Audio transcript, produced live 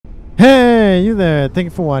Hey, you there. Thank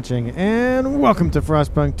you for watching, and welcome to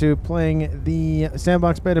Frostpunk 2, playing the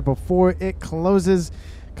Sandbox beta before it closes.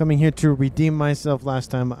 Coming here to redeem myself.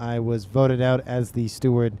 Last time I was voted out as the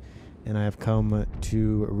steward, and I have come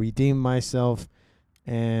to redeem myself.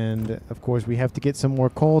 And, of course, we have to get some more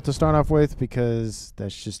coal to start off with, because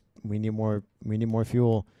that's just, we need more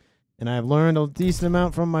fuel. And I've learned a decent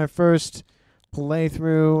amount from my first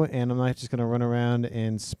playthrough, and I'm not just going to run around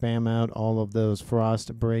and spam out all of those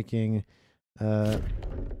frost breaking not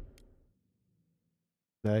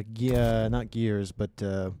gears, but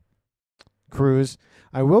crews.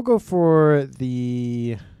 I will go for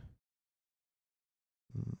the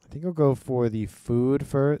I think I'll go for the food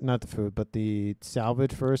first, not the food, but the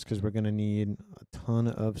salvage first, because we're going to need a ton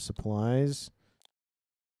of supplies.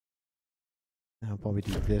 I'll probably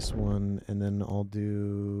do this one, and then I'll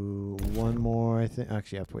do one more. I think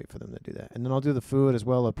actually I have to wait for them to do that. And then I'll do the food as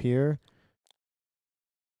well up here.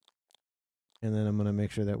 And then I'm going to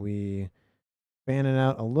make sure that we fan it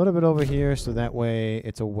out a little bit over here, so that way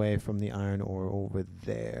it's away from the iron ore over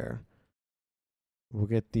there. We'll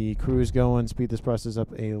get the crews going, speed this process up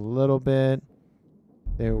a little bit.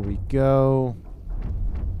 There we go.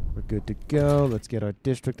 We're good to go. Let's get our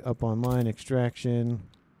district up online, extraction.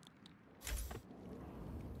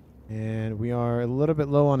 And we are a little bit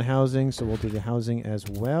low on housing, so we'll do the housing as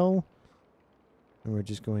well. And we're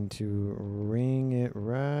just going to ring it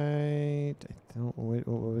right. I don't. Wait,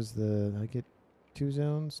 what was the? Did I get 2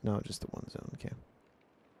 zones? No, just the 1 zone. Okay.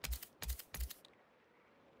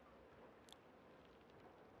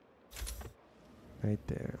 Right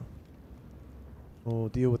there. We'll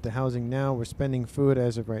deal with the housing now. We're spending food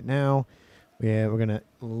as of right now. Yeah, we're gonna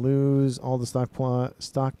lose all the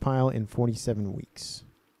stockpile in 47 weeks.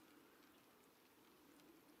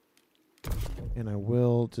 And I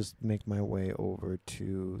will just make my way over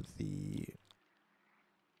to the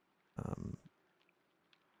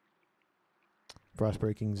frost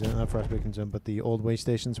breaking zone, not frost breaking zone, but the old way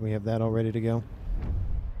stations. We have that all ready to go.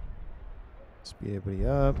 Speed everybody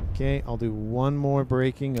up. Okay, I'll do one more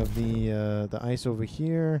breaking of the ice over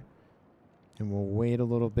here, and we'll wait a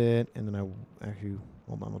little bit, and then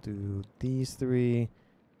hold on. I'll do these 3.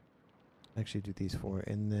 Actually do these 4,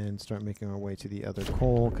 and then start making our way to the other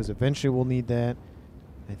coal, because eventually we'll need that.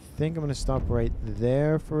 I think I'm going to stop right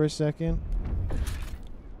there for a second.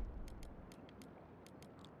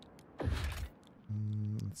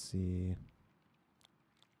 Let's see.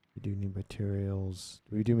 We do need materials.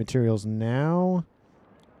 Do we do materials now?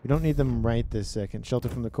 We don't need them right this second. Shelter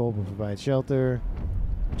from the cold will provide shelter.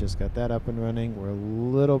 We just got that up and running. We're a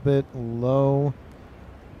little bit low.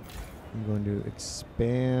 I'm going to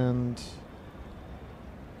expand,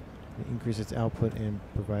 increase its output, and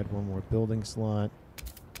provide one more building slot.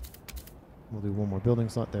 We'll do one more building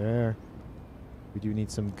slot there. We do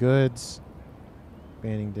need some goods.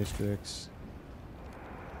 Expanding districts.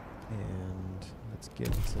 And let's get,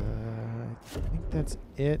 I think that's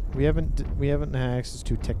it. We haven't had access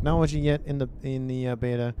to technology yet in the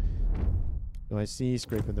beta. So I see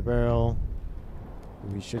scraping the barrel.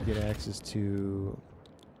 We should get access to,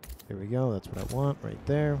 there we go, that's what I want right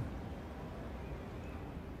there.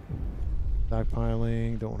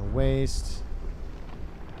 Stockpiling, don't want to waste.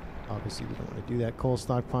 Obviously we don't want to do that. Coal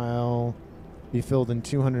stockpile be filled in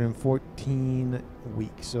 214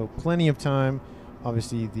 weeks, so plenty of time.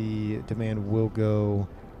 Obviously the demand will go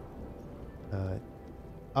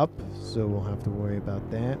up, so we'll have to worry about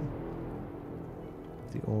that.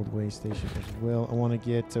 The old way station as well. I want to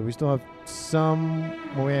get, we still have some,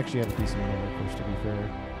 well, we actually have a decent amount of workers, to be fair.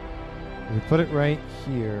 If we put it right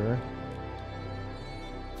here,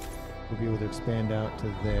 we'll be able to expand out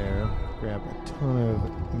to there, grab a ton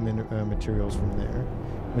of materials from there.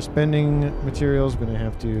 We're spending materials, we're going to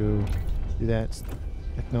have to do that.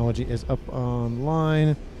 Technology is up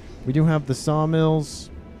online. We do have the sawmills,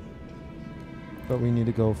 but we need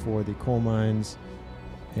to go for the coal mines.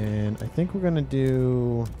 And I think we're going to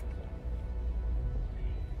do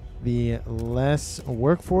the less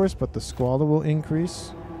workforce, but the squalor will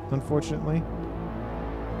increase, unfortunately.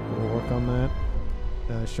 We'll work on that.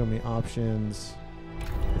 Show me options,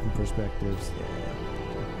 different perspectives. Yeah.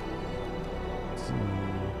 Let's see.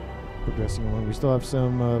 Progressing along. We still have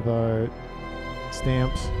some of our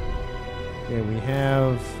stamps. Okay, we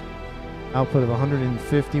have output of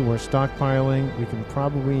 150. We're stockpiling. We can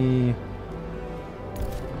probably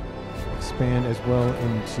expand as well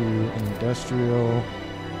into industrial.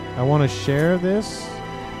 I want to share this,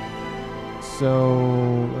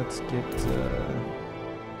 so let's get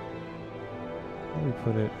where do we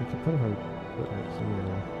put it? We can put it right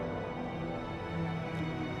here.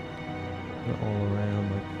 Put it all around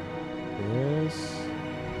like this.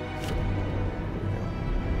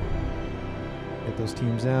 Get those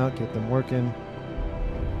teams out, get them working.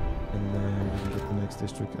 And then we can get the next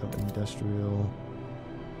district of industrial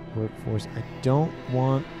workforce. I don't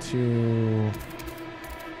want to...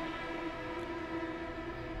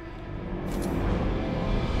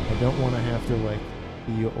 I don't want to have to like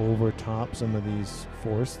be over top some of these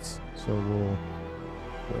forests, so we'll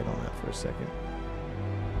wait on that for a second.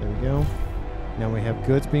 There we go. Now we have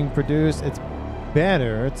goods being produced. It's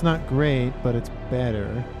better. It's not great, but it's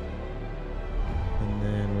better. And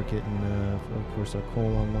then we're getting, of course, our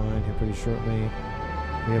coal online here pretty shortly.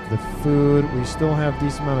 We have the food. We still have a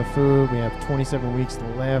decent amount of food. We have 27 weeks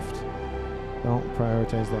left. Don't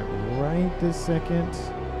prioritize that right this second.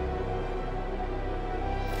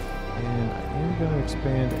 And I am going to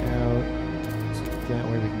expand out. So that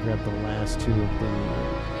way we can grab the last two of the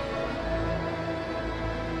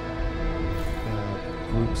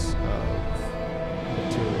groups of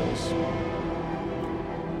materials.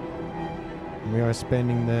 And we are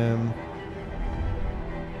spending them.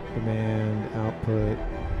 Demand, output,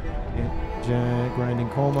 grinding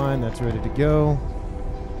coal mine, that's ready to go.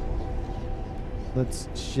 Let's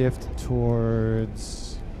shift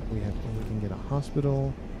towards, we can get a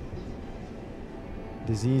hospital.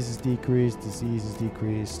 Disease is decreased, disease is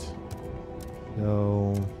decreased.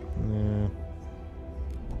 So, nah.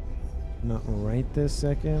 Not right this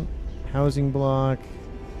second. Housing block,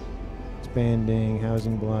 expanding,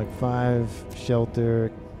 housing block 5,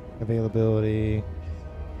 shelter, availability.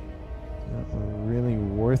 Not really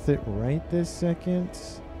worth it right this second.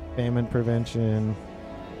 Famine prevention.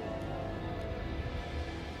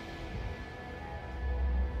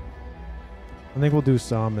 I think we'll do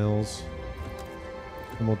sawmills.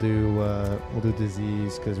 And we'll do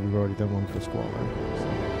disease because we've already done one for squalor. So.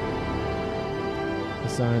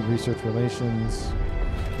 Assigned research relations.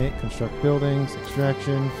 Okay, construct buildings,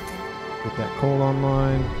 extraction. Get that coal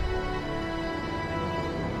online.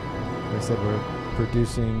 Like I said, we're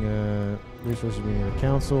producing resources. We need a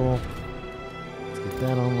council. Let's get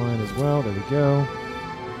that online as well. There we go.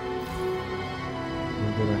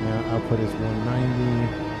 Our output is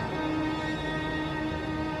 190.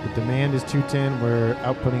 The demand is 210. We're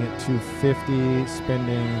outputting at 250.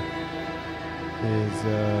 Spending is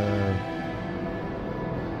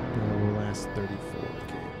will last 34.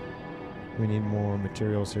 Okay. We need more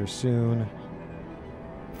materials here soon.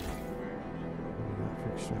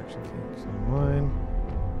 Extraction takes online.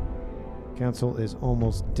 Council is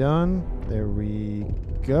almost done. There we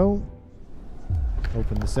go.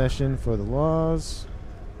 Open the session for the laws.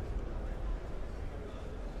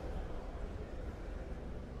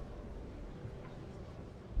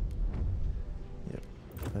 Yep.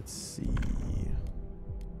 Let's see.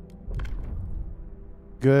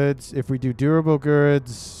 Goods. If we do durable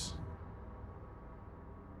goods,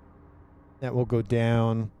 that will go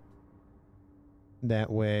down.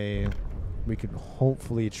 That way, we could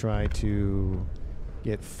hopefully try to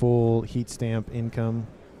get full heat stamp income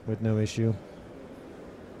with no issue.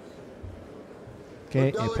 Okay,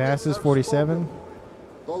 it passes 47.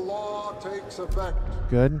 The law takes effect.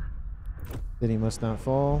 Good. City must not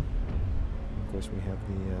fall. Of course, we have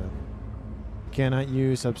the cannot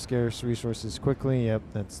use scarce resources quickly. Yep,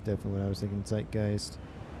 that's definitely what I was thinking. Zeitgeist.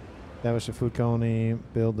 Establish a food colony.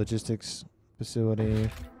 Build logistics facility.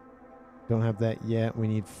 Don't have that yet. We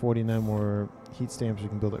need 49 more heat stamps. We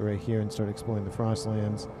can build it right here and start exploring the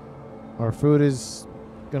Frostlands. Our food is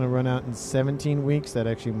going to run out in 17 weeks. That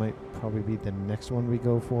actually might probably be the next one we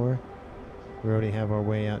go for. We already have our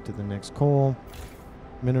way out to the next coal.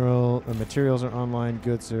 Materials are online,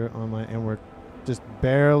 goods are online, and we're just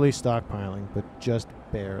barely stockpiling, but just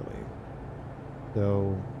barely.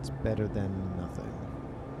 So it's better than nothing.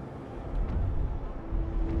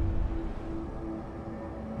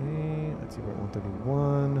 Okay, let's see, we're at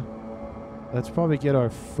 131. Let's probably get our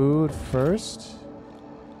food first.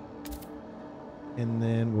 And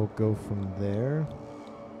then we'll go from there.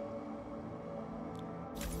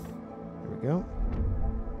 There we go.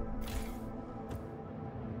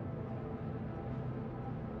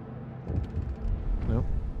 Nope.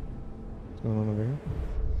 What's going on over here?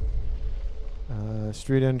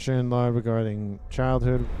 Street entrance law regarding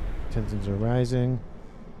childhood. Tensions are rising.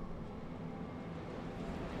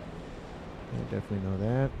 I definitely know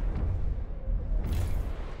that.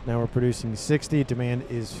 Now we're producing 60. Demand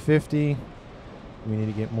is 50. We need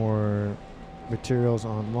to get more materials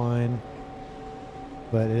online.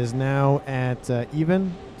 But it is now at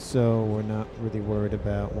even, so we're not really worried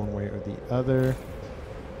about one way or the other.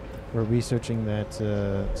 We're researching that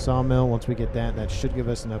sawmill. Once we get that, that should give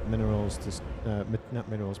us enough minerals to, not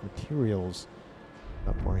minerals, materials.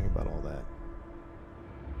 Not worrying about all that.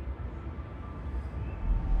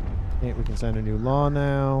 Okay, we can sign a new law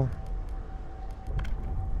now.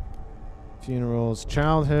 Funerals,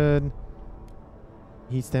 childhood.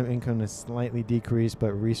 Heat stamp income is slightly decreased,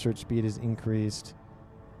 but research speed is increased.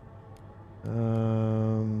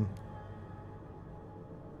 I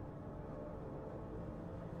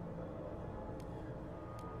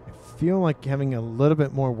feel like having a little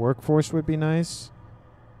bit more workforce would be nice.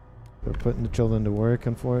 We're putting the children to work,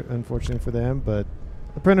 unfortunately for them, but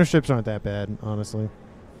the apprenticeships aren't that bad, honestly.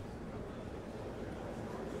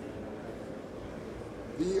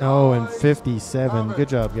 Oh, and 57. Good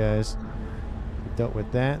job, guys. We dealt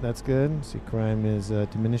with that. That's good. See, crime is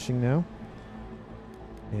diminishing now.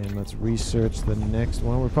 And let's research the next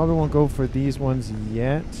one. We probably won't go for these ones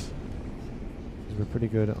yet, because we're pretty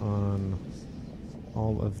good on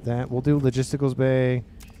all of that. We'll do Logisticals Bay.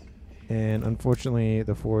 And unfortunately,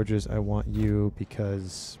 the Foragers, I want you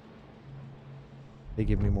because they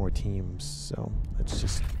give me more teams. So that's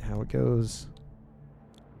just how it goes.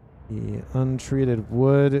 The untreated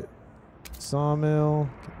wood sawmill,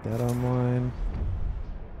 get that online.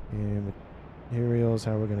 And materials,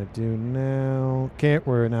 how we're going to do now. Okay,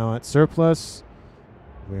 we're now at surplus.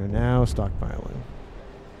 We're now stockpiling.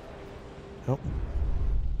 Oh.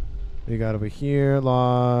 We got over here,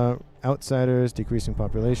 law, outsiders, decreasing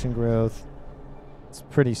population growth. It's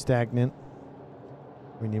pretty stagnant.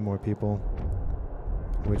 We need more people.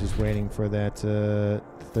 We're just waiting for that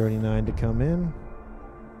 39 to come in.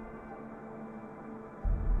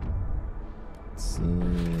 Let's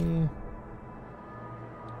see.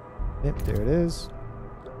 Yep, there it is.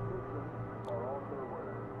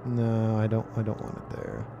 No, I don't want it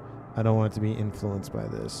there. I don't want it to be influenced by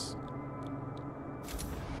this.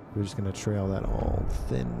 We're just gonna trail that all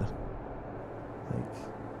thin. Like,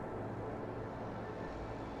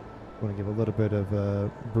 want to give a little bit of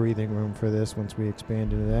breathing room for this once we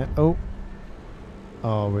expand into that. Oh,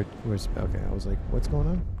 we're okay. I was like, what's going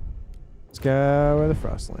on? Let's go where the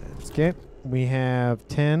frost lands. Okay, we have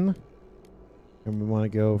 10, and we want to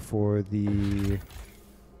go for the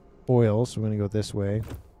oil, so we're gonna go this way.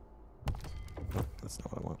 Oh, that's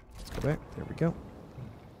not what I want. Let's go back. There we go.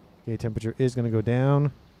 Okay, temperature is gonna go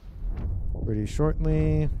down pretty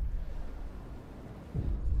shortly.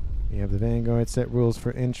 We have the Vanguard set rules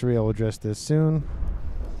for entry. I'll address this soon.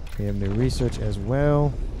 We have new research as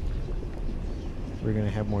well. We're going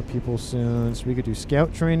to have more people soon. So we could do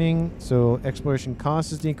scout training. So exploration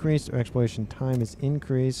cost is decreased or exploration time is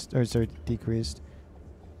increased. Or sorry, decreased.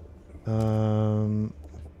 Feel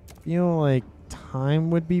like time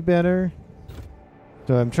would be better.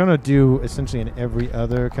 So I'm trying to do essentially in every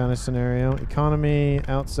other kind of scenario. Economy,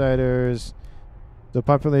 outsiders. So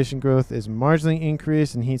population growth is marginally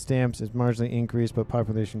increased, and heat stamps is marginally increased, but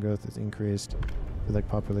population growth is increased. I feel like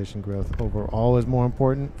population growth overall is more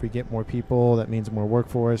important. If we get more people, that means more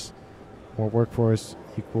workforce. More workforce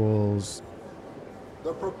equals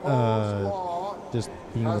just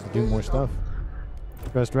being able to do more stuff.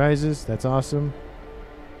 Trust rises. That's awesome.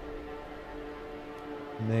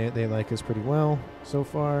 And they like us pretty well so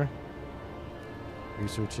far.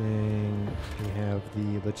 Researching. We have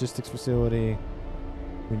the logistics facility.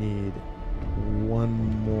 We need one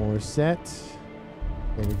more set.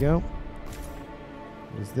 There we go.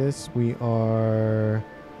 What is this? We are...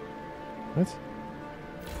 What?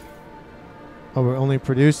 Oh, we're only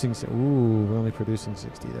producing... Ooh, we're only producing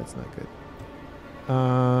 60. That's not good.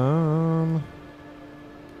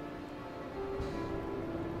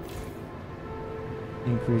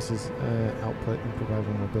 Increases output and provide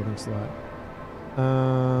one more building slot.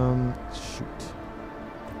 Shoot.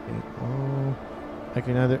 Okay, oh... I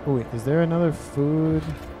can either... Oh, wait. Is there another food?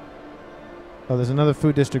 Oh, there's another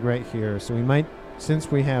food district right here. So we might... Since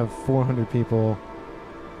we have 400 people,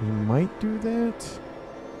 we might do that.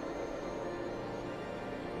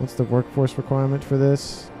 What's the workforce requirement for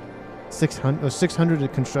this? 600. Oh, 600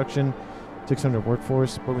 at construction, 600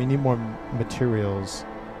 workforce. But we need more materials.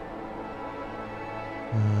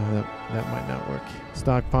 That might not work.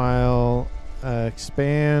 Stockpile.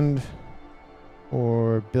 Expand...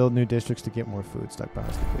 Or build new districts to get more food.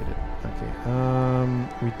 Stockpiles depleted. Okay.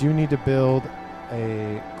 We do need to build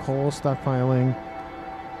a coal stockpiling.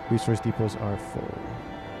 Resource depots are full.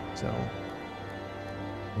 So,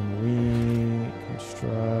 when we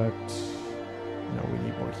construct... No, we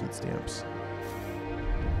need more heat stamps.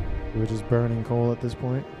 We're just burning coal at this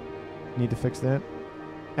point. Need to fix that.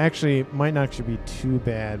 Actually, might not actually be too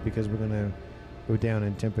bad because we're going to go down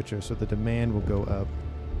in temperature, so the demand will go up.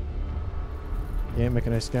 Yeah,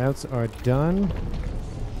 mechanized scouts are done.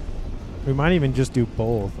 We might even just do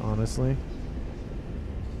both, honestly.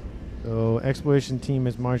 So exploration team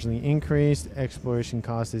is marginally increased. Exploration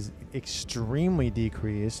cost is extremely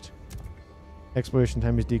decreased. Exploration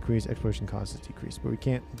time is decreased. Exploration cost is decreased. But we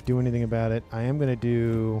can't do anything about it. I am going to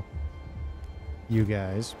do you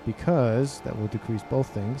guys because that will decrease both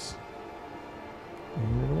things.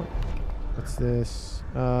 And what's this?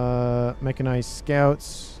 Mechanized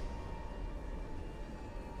scouts.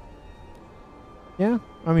 Yeah,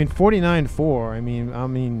 I mean 49-4. I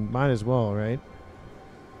mean, might as well, right?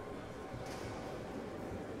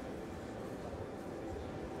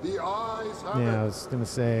 The eyes have Yeah, I it. was gonna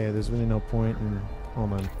say there's really no point in.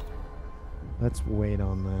 Hold on. Let's wait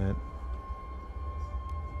on that.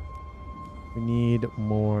 We need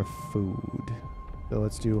more food. So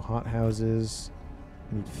let's do hot houses.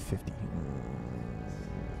 We need 50.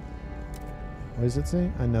 What does it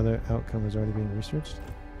say? Another outcome is already being researched.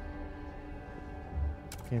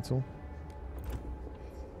 Cancel.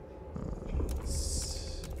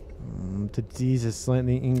 Disease is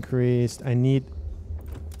slightly increased. I need.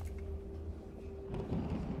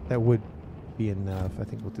 That would be enough. I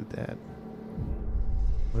think we'll do that.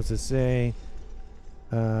 What does it say?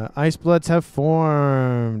 Ice bloods have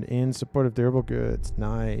formed in support of durable goods.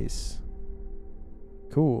 Nice.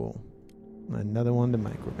 Cool. Another one to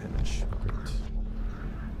micromanage. Great.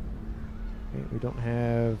 Okay, we don't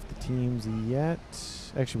have the teams yet.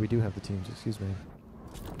 Actually, we do have the teams. Excuse me.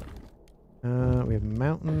 We have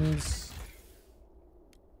mountains.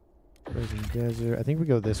 Frozen desert. I think we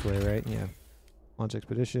go this way, right? Yeah. Launch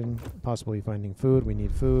expedition. Possibly finding food. We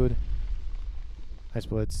need food. Ice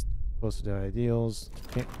bloods. Close to ideals.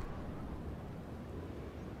 Okay.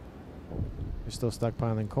 We're still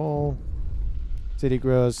stockpiling coal. City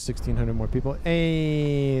grows. 1,600 more people.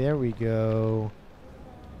 Hey, there we go.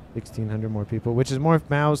 1,600 more people, which is more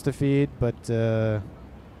mouths to feed, but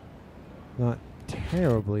not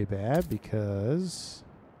terribly bad because,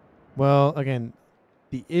 well, again,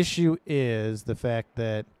 the issue is the fact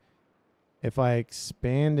that if I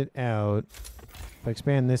expand it out, if I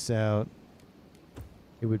expand this out,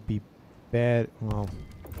 it would be bad. Well,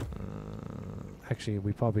 actually,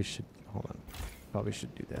 we probably should, hold on. Probably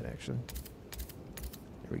should do that, actually.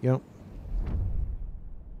 There we go.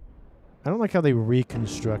 I don't like how they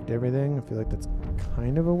reconstruct everything. I feel like that's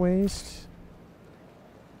kind of a waste.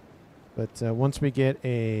 But once we get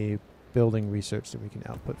a building research, then we can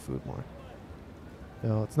output food more.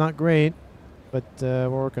 So it's not great, but we're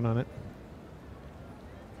working on it.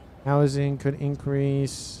 Housing could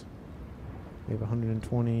increase. We have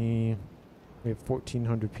 120. We have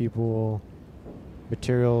 1,400 people.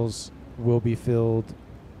 Materials will be filled.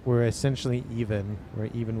 We're essentially even.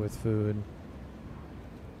 We're even with food.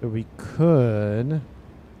 So we could.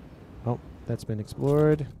 Oh, that's been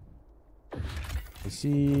explored. We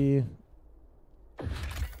see.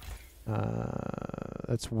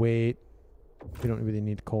 Let's wait. We don't really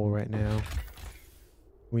need coal right now.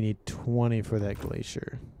 We need 20 for that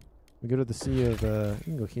glacier. We go to the Sea of. You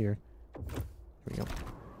can go here. Here we go.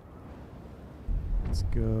 Let's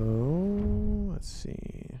go. Let's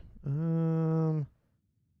see.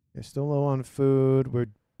 We're still low on food. We're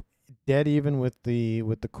dead even with the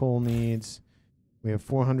coal needs. We have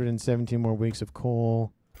 417 more weeks of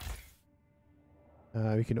coal.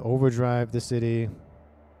 We can overdrive the city.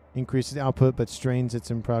 Increases output, but strains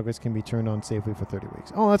it's in progress can be turned on safely for 30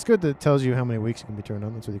 weeks. Oh, that's good. That tells you how many weeks it can be turned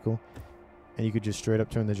on. That's really cool. And you could just straight up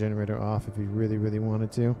turn the generator off if you really, really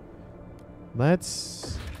wanted to.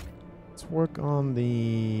 Let's work on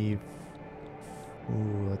the.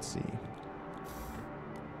 Ooh, let's see.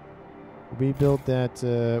 We built that.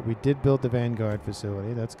 We did build the Vanguard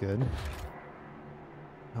facility. That's good.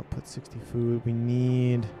 Output 60 food. We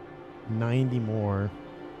need 90 more.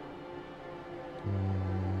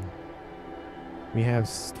 We have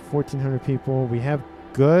 1,400 people. We have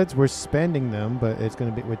goods. We're spending them, but it's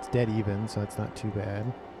gonna be. It's dead even, so it's not too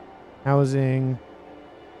bad. Housing.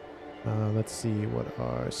 Let's see what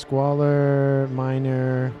are squalor,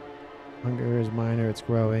 minor, hunger is minor. It's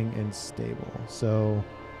growing and stable. So,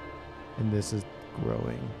 and this is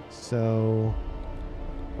growing. So,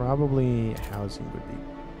 probably housing would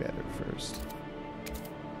be better first.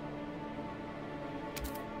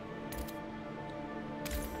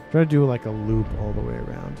 Try to do like a loop all the way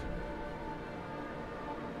around.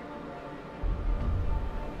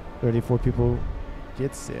 34 people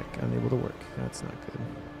get sick, unable to work. That's not good.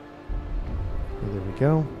 Okay, there we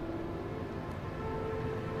go.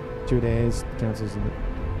 2 days. Council's in the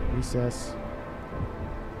recess.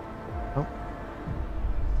 Oh.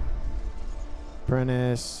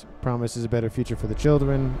 Apprentice promises a better future for the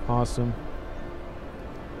children. Awesome.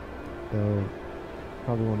 So,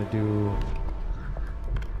 probably want to do.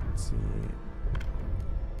 Let's see.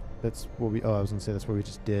 That's what we. Oh, I was gonna say that's what we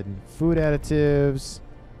just did. Food additives.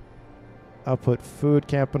 Output food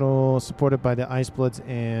capital supported by the Ice Bloods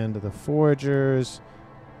and the Foragers.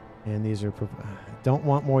 And these are. Don't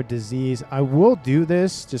want more disease. I will do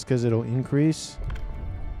this just because it'll increase.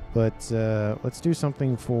 But let's do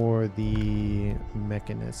something for the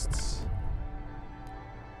mechanists.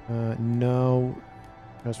 No.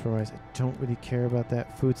 I don't really care about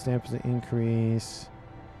that. Food stamps increase.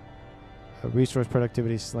 Resource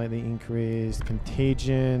productivity slightly increased.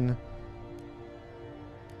 Contagion.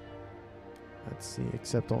 Let's see.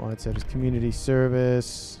 Accept all outsiders. Community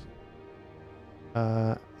service.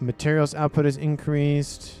 Materials output is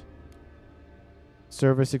increased.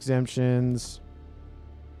 Service exemptions.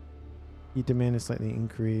 Heat demand is slightly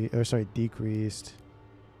increased. Or sorry, decreased.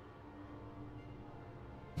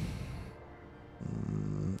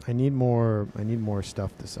 I need more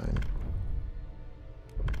stuff to sign.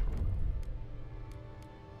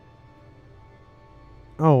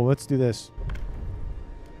 Oh, let's do this.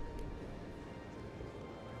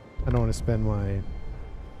 I don't want to spend my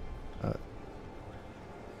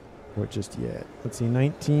or just yet. Let's see,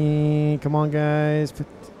 19. Come on, guys.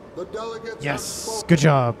 The delegates Yes. Good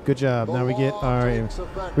job. Good job. Now we get our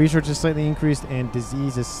research is slightly increased and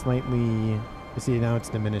disease is slightly. You see, now it's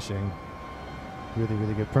diminishing. Really,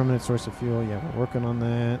 really good. Permanent source of fuel. Yeah, we're working on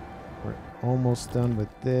that. We're almost done with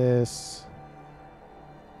this.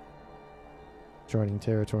 Charting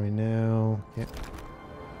territory now. Yeah.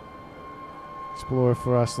 Explore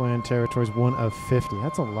Frostland territories 1 of 50.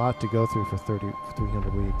 That's a lot to go through for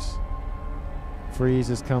 300 weeks. Freeze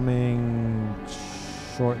is coming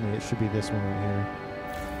shortly. It should be this one right here.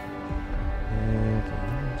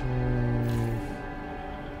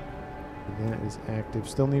 And that is active.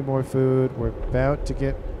 Still need more food. We're about to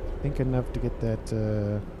get, I think, enough to get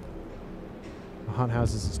that. Hot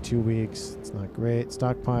houses is 2 weeks. It's not great.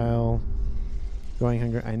 Stockpile. Growing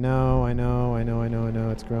hunger. I know.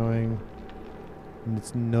 It's growing. And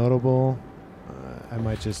it's notable. I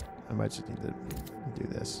might just need to do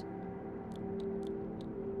this.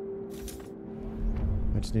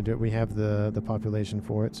 I just need to. We have the population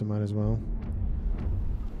for it, so might as well.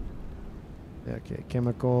 Okay,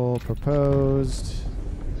 chemical proposed.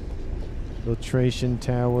 Filtration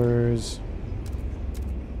towers.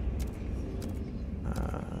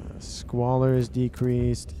 Squalor is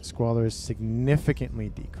decreased. Squalor is significantly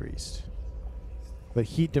decreased. But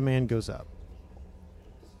heat demand goes up.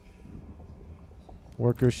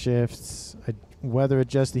 Worker shifts. Weather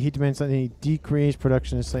adjusted. Heat demand slightly decreased.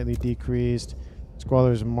 Production is slightly decreased.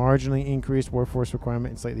 Squalor is marginally increased. Workforce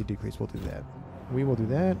requirement is slightly decreased. We'll do that. We will do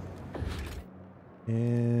that.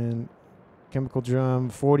 And chemical drum,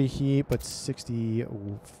 40 heat, but 60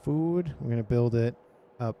 food. We're going to build it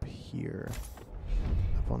up here.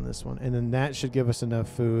 Up on this one. And then that should give us enough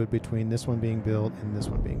food between this one being built and this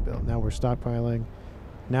one being built. Now we're stockpiling.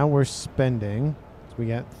 Now we're spending. So we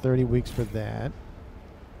got 30 weeks for that.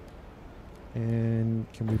 And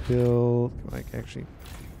can we build, like, actually,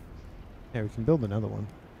 yeah, we can build another one.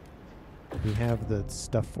 We have the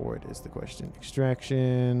stuff for it is the question.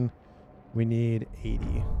 Extraction, we need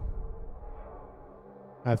 80.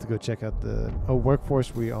 I have to go check out the,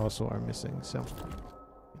 workforce we also are missing, so.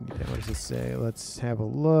 What does it say? Let's have a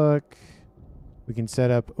look. We can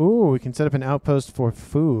set up, we can set up an outpost for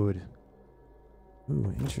food.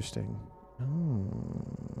 Ooh, interesting.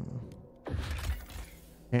 Oh.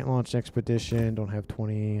 Can't launch expedition. Don't have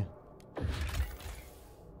 20. You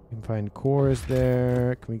can find cores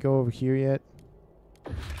there. Can we go over here yet?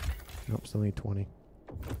 Nope, still need 20.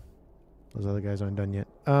 Those other guys aren't done yet.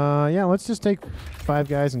 Yeah, let's just take 5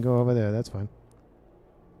 guys and go over there. That's fine.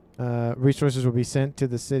 Resources will be sent to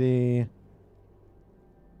the city.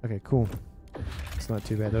 Okay, cool. It's not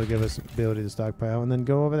too bad. That'll give us ability to stockpile and then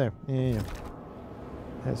go over there. Yeah.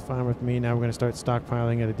 That's fine with me. Now we're going to start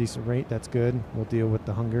stockpiling at a decent rate. That's good. We'll deal with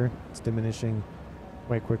the hunger. It's diminishing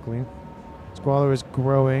quite quickly. Squalor is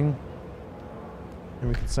growing. And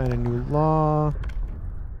we can sign a new law.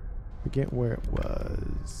 Forget where it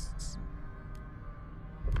was.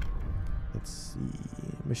 Let's see.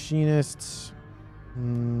 Machinists.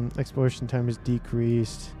 Exploration time is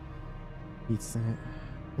decreased.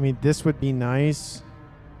 I mean, this would be nice.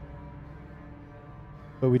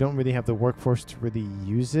 But we don't really have the workforce to really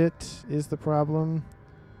use it, is the problem.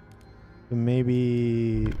 So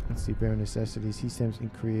maybe, let's see, bare necessities. Heat stamps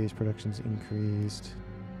increased, production's increased.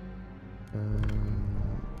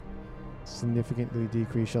 Significantly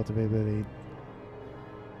decreased shelter availability.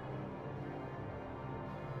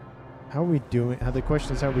 How are we doing? The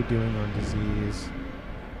question is, how are we doing on disease?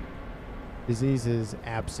 Disease is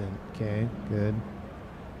absent. Okay, good.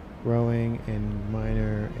 growing and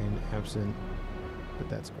minor and absent. But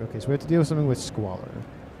that's okay. So we have to deal with something with squalor.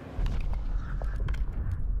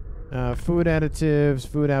 Food additives.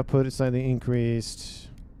 Food output is slightly increased.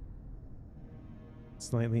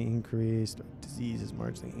 Slightly increased. Disease is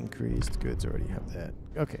marginally increased. Goods already have that.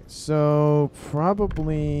 Okay, so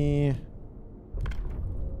probably...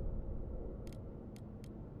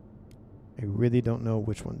 I really don't know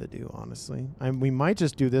which one to do, honestly. We might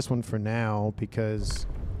just do this one for now because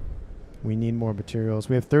we need more materials.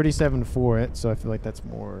 We have 37 for it, so I feel like that's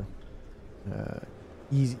more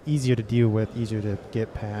easier to deal with, easier to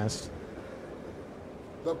get past.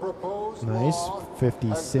 The proposed Nice. law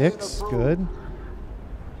 56. has been Good.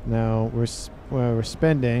 Now we're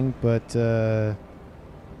spending, but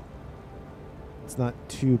it's not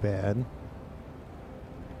too bad.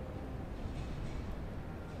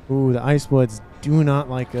 Ooh, the Ice Bloods do not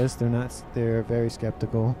like us. They're very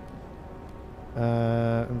skeptical.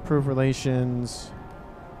 Improve relations.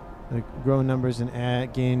 Grow numbers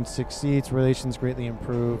and gain 6 seats. Relations greatly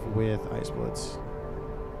improve with Ice Bloods.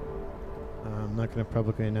 I'm not going to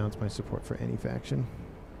publicly announce my support for any faction.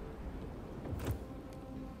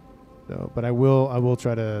 So, but I will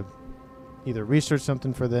try to either research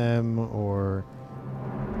something for them or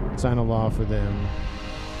sign a law for them.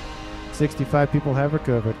 65 people have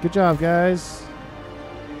recovered. Good job, guys.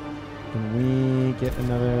 Can we get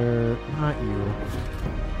another... Not you.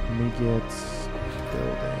 Can we get...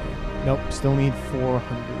 building? Nope, still need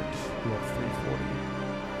 400. We have 340.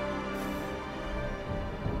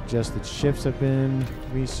 Adjusted shifts have been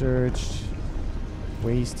researched.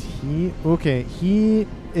 Waste heat. Okay, heat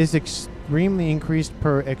is extremely increased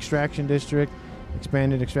per extraction district,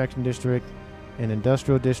 expanded extraction district, and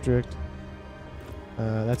industrial district.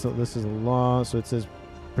 This is a law, so it says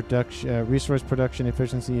production resource production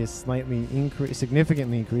efficiency is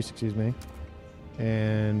significantly increased, excuse me,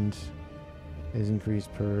 and is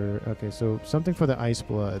increased per. Okay, so something for the Ice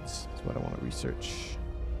Bloods is what I want to research.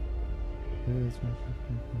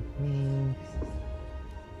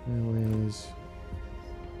 Railways.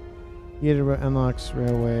 Theater unlocks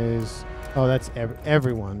railways. Oh, that's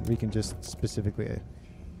everyone. We can just specifically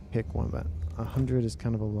pick one, but 100 is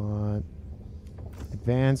kind of a lot.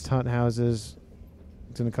 Advanced hot houses.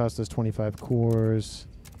 It's going to cost us 25 cores.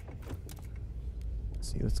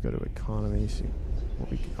 Let's see. Let's go to economy. See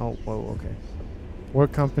what we can. Oh, whoa. Okay.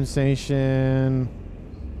 Work compensation.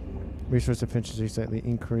 Resource efficiency slightly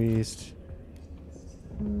increased.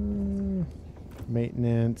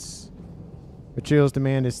 Maintenance. Materials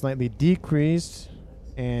demand is slightly decreased,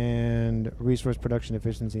 and resource production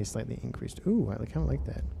efficiency is slightly increased. Ooh, I kind of like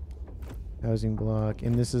that. Housing block,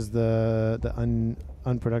 and this is the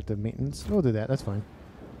unproductive maintenance. We'll do that. That's fine.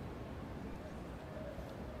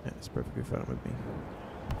 Yeah, that's perfectly fine with me.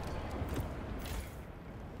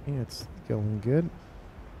 Yeah, it's going good.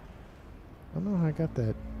 I don't know how I got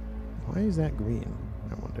that. Why is that green?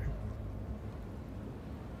 I wonder.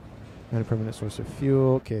 Not a permanent source of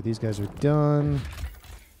fuel. Okay, these guys are done.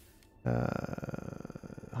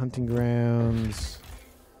 Hunting grounds.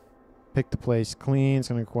 Pick the place clean. It's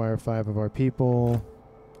going to require 5 of our people.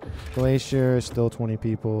 Glacier, still 20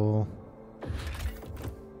 people.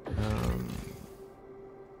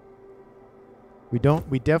 We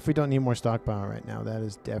definitely don't need more stockpile right now. That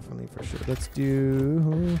is definitely for sure. Let's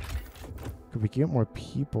do... Could we get more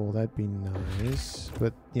people? That'd be nice.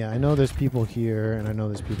 But yeah, I know there's people here, and I know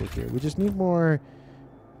there's people here. We just need more...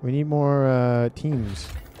 We need more teams.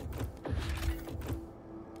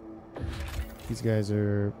 These guys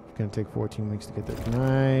are going to take 14 weeks to get there. Can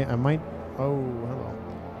I might... Oh, hello.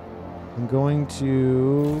 I'm going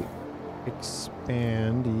to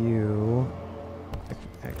expand you.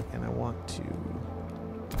 And I want to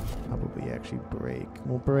probably actually break.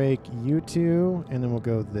 We'll break you two, and then we'll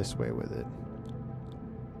go this way with it.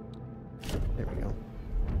 There we go.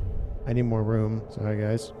 I need more room. Sorry,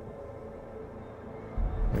 guys.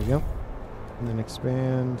 There we go. And then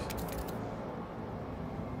expand.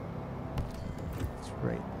 It's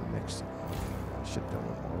right next. Should have done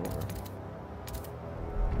one more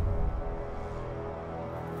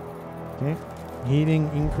over. Okay. Heating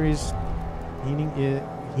increase. Heating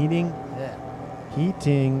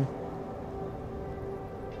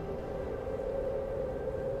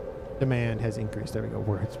demand has increased. There we go.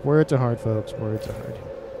 Words are hard, folks. Words are hard.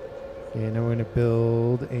 Okay, now we're going to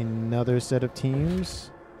build another set of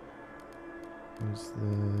teams. Where's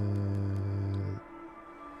the...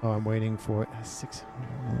 Oh, I'm waiting for it.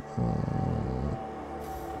 600.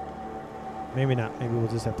 Maybe not. Maybe we'll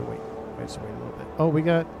just have to wait. Just wait a little bit. Oh,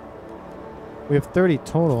 we have 30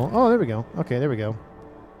 total. Oh, there we go. Okay, there we go.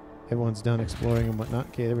 Everyone's done exploring and whatnot.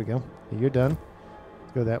 Okay, there we go. Okay, you're done.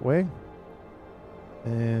 Let's go that way.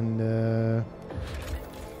 And did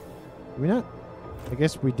we not? I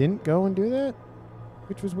guess we didn't go and do that,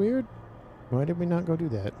 which was weird. Why did we not go do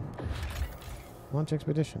that? Launch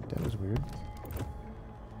expedition. That was weird.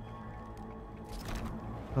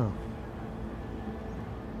 Oh.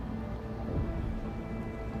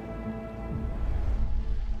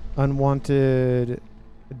 Unwanted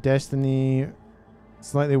destiny.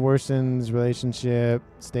 Slightly worsens relationship.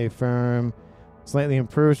 Stay firm. Slightly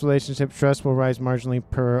improves relationship. Trust will rise marginally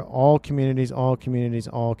per all communities. All communities.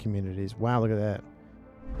 All communities. Wow, look at that.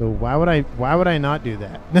 So why would I not do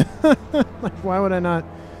that? Like, why would I not?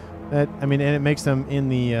 That, I mean, and it makes them in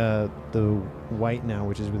the white now,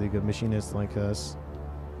 which is really good. Machinists like us.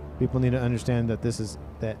 People need to understand that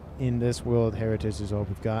that in this world, heritage is all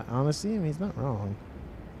we've got. Honestly, I mean, he's not wrong.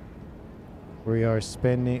 We're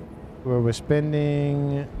spending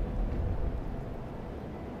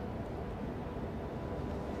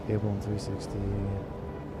cable in 360.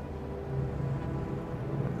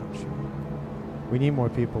 We need more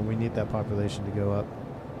people. We need that population to go up.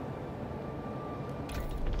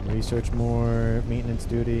 Research more. Maintenance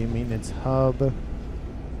duty. Maintenance hub.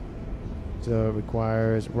 So it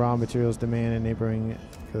requires raw materials demand and neighboring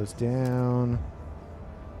goes down.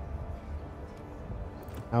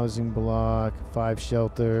 Housing block. 5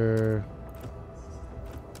 shelter.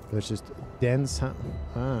 So it's just dense.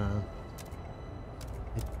 I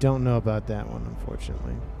don't know about that one,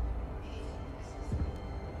 unfortunately.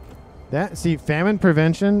 See, famine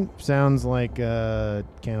prevention sounds like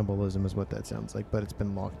cannibalism is what that sounds like, but it's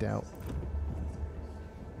been locked out.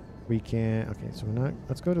 We can't. Okay, so we're not.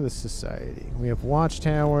 Let's go to the society. We have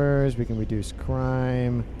watchtowers. We can reduce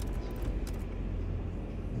crime.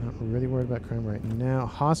 Not really worried about crime right now.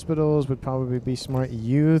 Hospitals would probably be smart.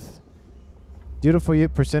 Youth. Dutiful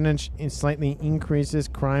youth percentage slightly increases.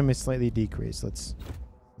 Crime is slightly decreased. Let's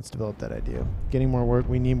develop that idea. Getting more work.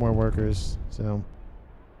 We need more workers. So.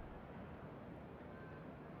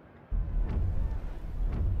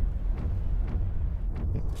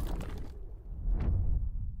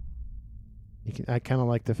 I kind of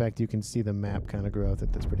like the fact you can see the map kind of grow. I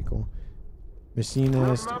think that's pretty cool.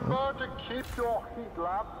 Machinist. Remember to keep your heat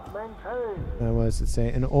lamp maintained. That was, let's say,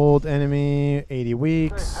 an old enemy, 80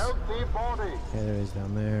 weeks. A healthy body. Yeah, there is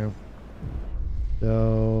down there.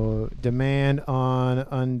 So, demand on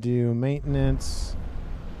undue maintenance.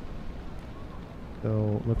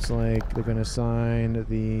 So, looks like they're going to sign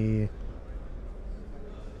the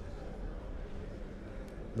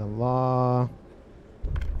law.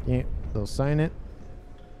 Yeah, they'll sign it.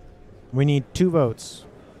 We need 2 votes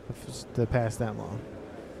to pass that law.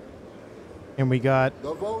 And we got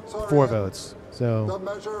 4 votes. So the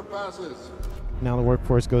measure passes. now the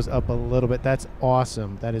workforce goes up a little bit. That's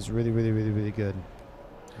awesome. That is really, really, really, really good.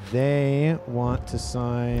 They want to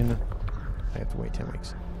sign. I have to wait 10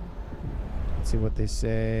 weeks. Let's see what they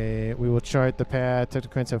say. We will chart the path.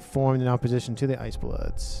 Technocrats have formed in opposition to the Ice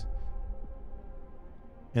Bloods.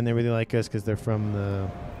 And they really like us because they're from the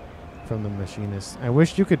machinists. I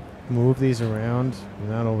wish you could move these around.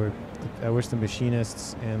 Not over. I wish the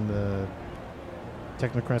machinists and the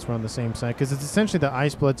technocrats were on the same side, because it's essentially the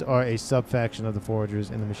Ice Bloods are a sub-faction of the Foragers,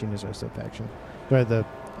 and the machinists are a sub-faction. But the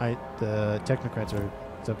technocrats are a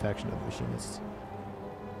sub-faction of the machinists.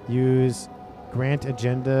 Use grant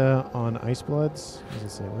agenda on Ice Bloods. Does it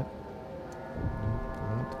say what?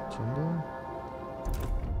 Grant agenda.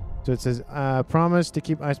 So it says, promise to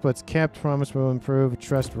keep Ice Bloods kept. Promise will improve.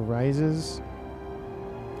 Trust rises.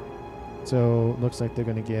 So looks like they're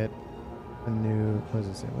going to get a new... What does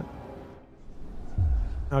it say? What?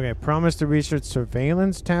 Okay. Promise to research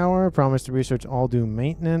surveillance tower. Promise to research all due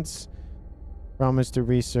maintenance. Promise to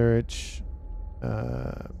research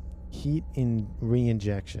heat in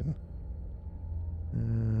re-injection.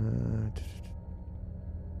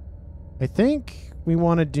 I think we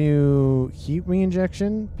want to do heat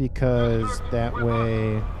re-injection because that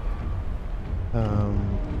way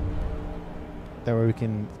we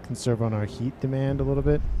can conserve on our heat demand a little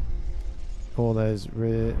bit. Cold has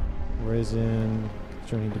risen,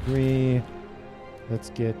 turning degree.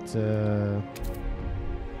 Let's get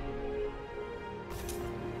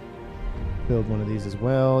build one of these as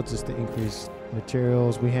well, just to increase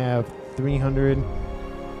materials. We have 300,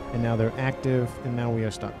 and now they're active, and now we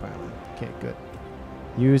are stockpiling. Okay, good.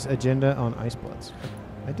 Use agenda on Ice Bloods.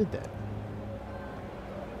 I did that.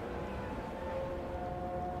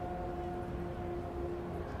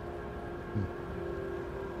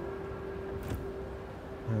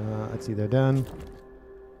 Let's see, they're done.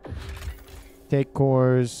 Take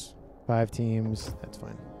cores, 5 teams. That's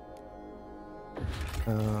fine.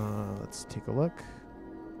 Let's take a look.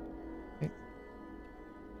 Okay.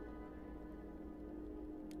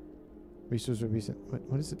 Resource recent.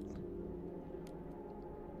 What is it?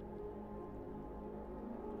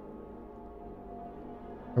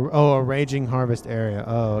 Oh, a raging harvest area.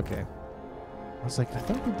 Oh, okay. I was like, I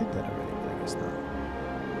thought we did that already, but I guess not.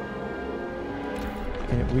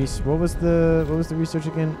 Okay, what was the research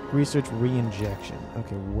again? Research re-injection.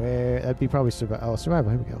 Okay, where that'd be probably survival. Oh,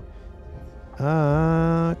 survival. Here we go.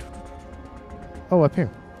 Oh, up here.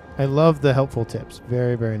 I love the helpful tips.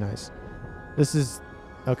 Very, very nice. This is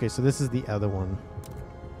okay. So this is the other one.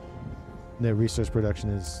 The resource production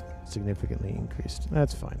is significantly increased.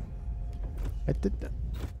 That's fine. I did that.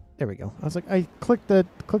 There we go. I was like, I clicked the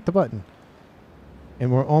button,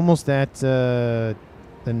 and we're almost at the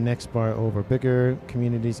next bar over. Bigger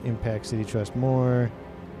communities impact city trust more.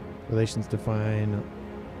 Relations define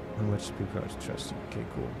how much people trust. Okay,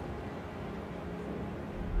 cool.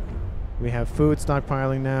 We have food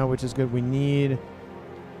stockpiling now, which is good. We need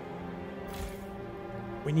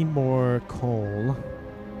more coal.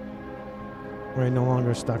 We're no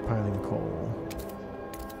longer stockpiling coal.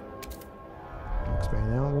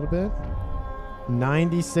 Expand out a little bit.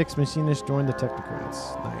 96 machinists joined the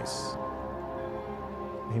technocrats. Nice.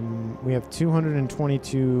 We have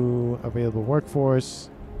 222 available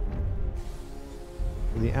workforce.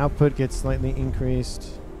 The output gets slightly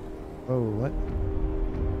increased. Oh, what?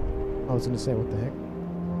 I was going to say, what the heck?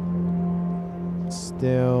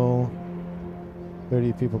 Still,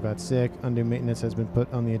 30 people got sick. Undue maintenance has been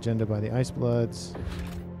put on the agenda by the Ice Bloods.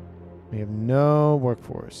 We have no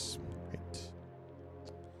workforce. Great.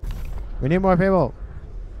 We need more people.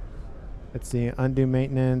 Let's see. Undue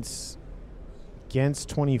maintenance against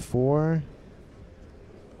 24.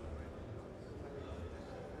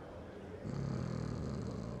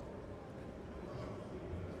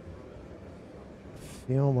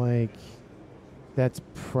 Feel like that's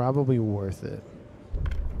probably worth it.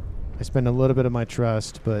 I spend a little bit of my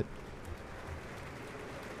trust, but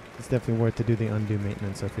it's definitely worth to do the undue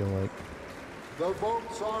maintenance, I feel like. The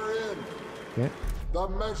votes are in. Okay. The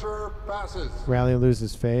measure passes. Rally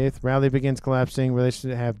loses faith. Rally begins collapsing.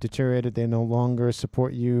 Relationships have deteriorated. They no longer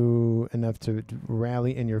support you enough to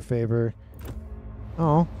rally in your favor.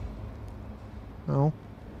 Oh. Oh.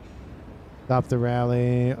 Stop the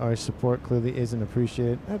rally. Our support clearly isn't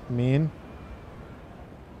appreciated. That's mean.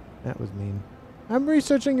 That was mean. I'm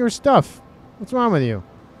researching your stuff. What's wrong with you?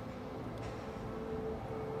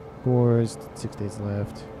 Scores. 6 days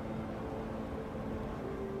left.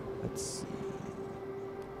 Let's see.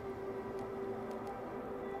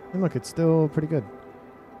 And look, it's still pretty good.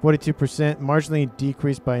 42%. Marginally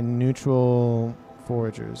decreased by neutral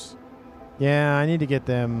foragers. Yeah, I need to get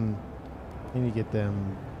them.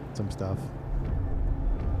 Some stuff.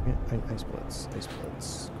 Ice Bloods.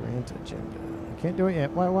 Grant agenda. I can't do it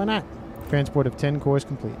yet. Why not? Transport of 10 cores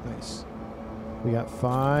complete. Nice. We got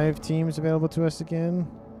 5 teams available to us again.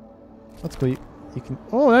 That's cool. You can.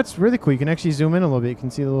 Oh, that's really cool. You can actually zoom in a little bit. You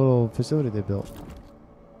can see the little facility they built.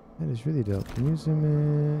 That is really dope. Can you zoom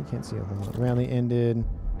in? You can't see a whole lot. Rally ended.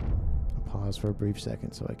 I'll pause for a brief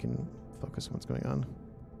second so I can focus on what's going on.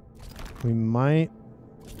 We might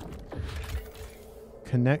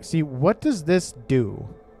connect. See, what does this do?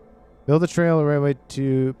 Build a trail or railway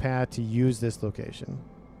to path to use this location.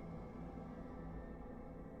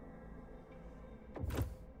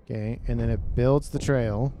 Okay, and then it builds the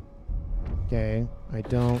trail. Okay, I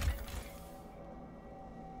don't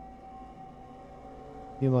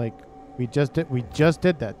feel like we just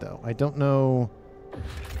did that though. I don't know.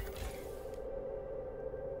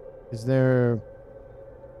 Is there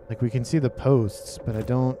like we can see the posts, but I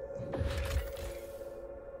don't.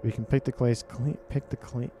 We can pick the place clean.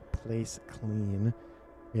 Place clean.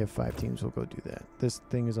 We have 5 teams. We'll go do that. This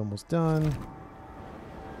thing is almost done.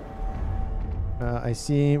 I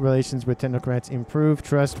see relations with technocrats improve.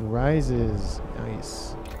 Trust rises.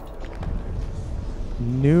 Nice.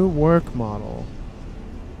 New work model.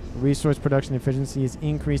 Resource production efficiency is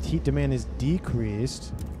increased. Heat demand is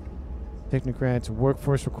decreased. Technocrats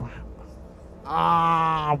workforce require.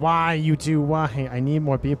 Why you two? Why? I need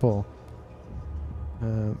more people.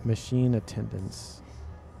 Machine attendance.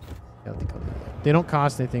 They don't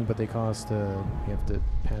cost anything, but they cost. You have to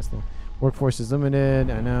pass them. Workforce is limited.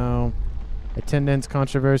 I know. Attendance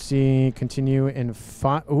controversy. Continue and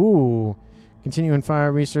fire. Continue and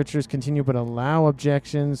fire. Researchers continue, but allow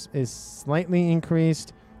objections is slightly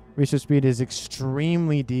increased. Research speed is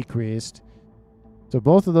extremely decreased. So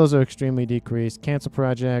both of those are extremely decreased. Cancel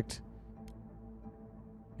project.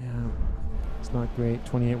 Yeah, it's not great.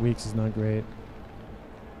 28 weeks is not great.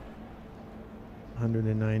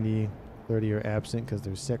 190, 30 are absent because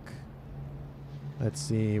they're sick. Let's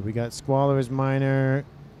see. We got Squalor is minor.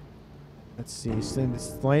 Let's see.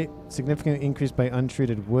 Slight significant increase by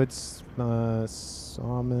untreated woods.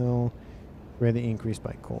 Sawmill. Greatly increased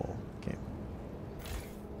by coal. Okay.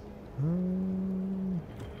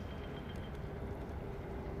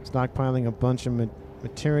 Stockpiling a bunch of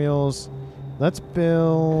materials. Let's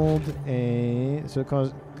build a... So it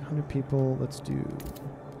costs 100 people. Let's do...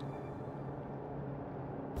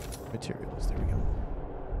 materials. There we go.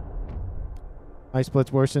 Ice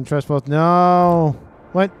splits worse than trust falls. No!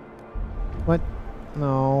 What? What?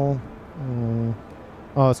 No.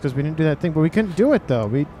 Oh, it's because we didn't do that thing, but we couldn't do it, though.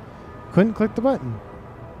 We couldn't click the button.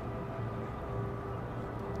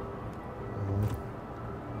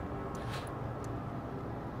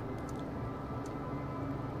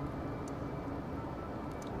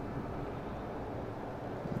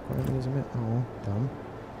 Oh, dumb.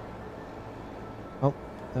 Oh.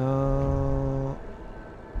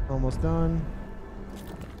 Almost done.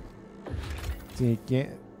 See,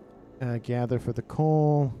 gather for the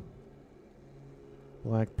coal.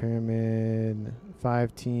 Black Pyramid.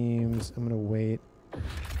 5 teams. I'm going to wait.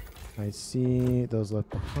 I see those left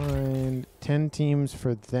behind. 10 teams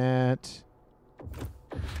for that.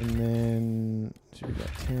 And then, so we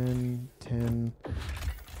got 10, 10.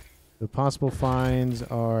 The possible finds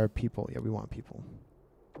are people. Yeah, we want people.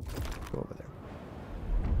 Go over there.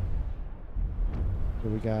 So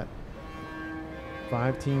we got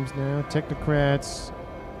 5 teams now. Technocrats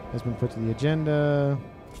has been put to the agenda.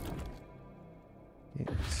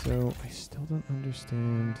 Okay, so I still don't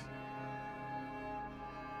understand.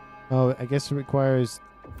 Oh, I guess it requires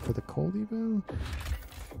for the coal depot.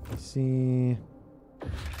 I see.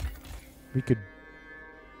 We could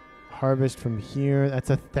harvest from here. That's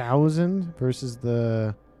 1,000 versus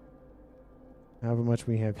the however much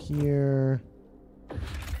we have here.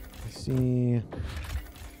 I see.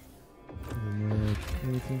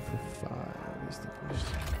 Anything for 5. Is the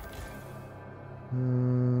question.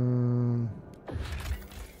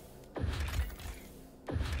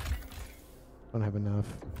 Don't have enough.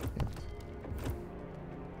 Yeah.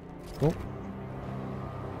 Cool.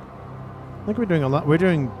 I think we're doing a lot. We're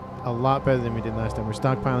doing a lot better than we did last time. We're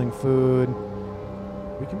stockpiling food.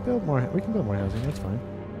 We can build more. We can build more housing. That's fine.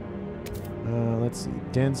 Let's see.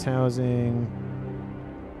 Dense housing.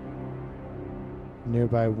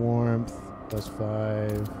 Nearby warmth.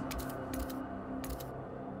 +5.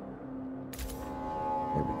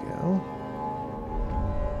 There we go.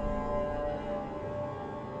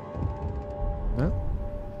 Huh?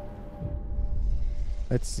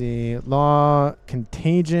 Let's see. Law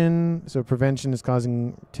contagion. So prevention is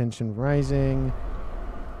causing tension rising.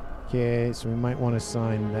 Okay, so we might want to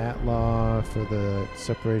sign that law for the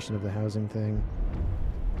separation of the housing thing.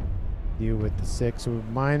 Deal with the 6. So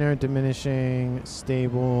minor, diminishing,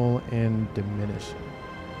 stable, and diminishing.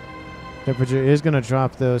 Temperature is going to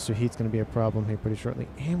drop though, so heat's going to be a problem here pretty shortly.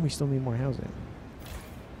 And we still need more housing.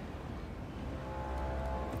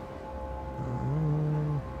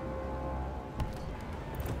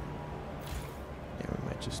 Yeah, we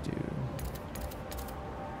might just do...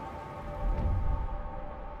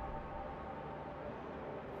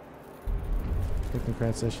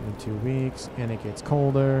 Technocrat session in 2 weeks, and it gets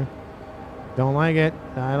colder. Don't like it.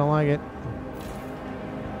 I don't like it.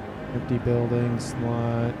 Empty building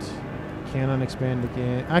slot. Cannot expand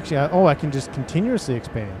again. Actually, I can just continuously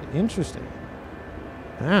expand. Interesting.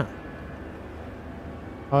 Ah.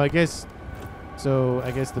 Oh, I guess. So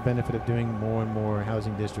I guess the benefit of doing more and more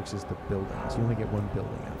housing districts is the buildings. You only get 1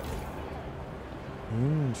 building out of it.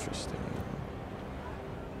 Interesting.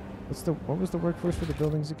 What was the workforce for the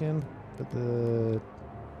buildings again? The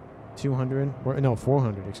 200? No,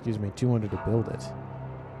 400, excuse me. 200 to build it.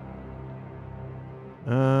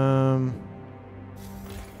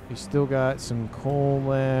 We still got some coal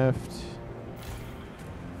left.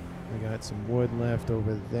 We got some wood left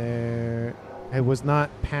over there. It was not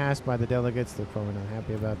passed by the delegates. They're probably not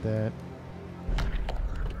happy about that.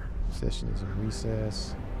 Session is in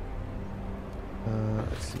recess.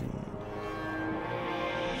 Let's see.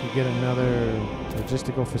 We get another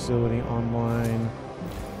logistical facility online.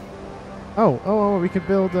 Oh, we could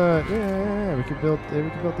build, yeah, we could build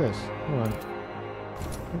this. Hold on.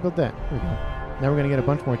 We build that. There we go. Now we're going to get a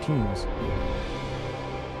bunch more teams.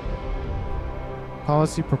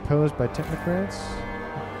 Policy proposed by technocrats.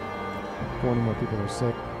 40 more people are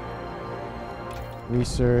sick.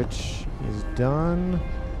 Research is done.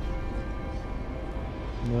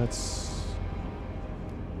 Let's...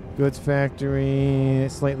 Goods factory,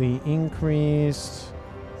 slightly increased.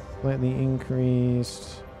 Slightly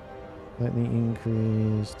increased. Slightly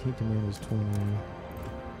increased. Heat demand is 20.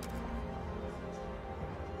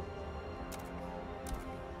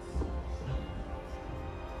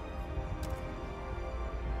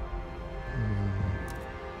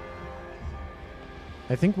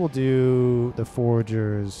 I think we'll do the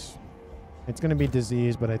foragers. It's going to be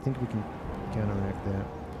disease, but I think we can counteract that.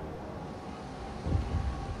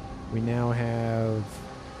 We now have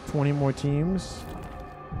 20 more teams.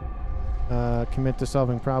 Commit to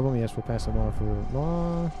solving problem. Yes, we'll pass a law for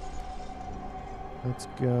law. Let's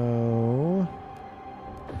go.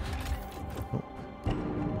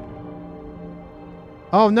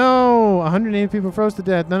 Oh no! 180 people froze to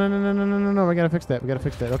death. No. We gotta fix that.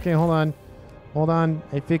 Okay, hold on.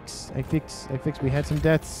 I fix. We had some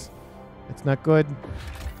deaths. It's not good.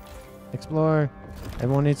 Explore.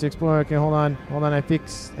 Everyone needs to explore. Okay, hold on. I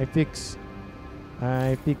fix.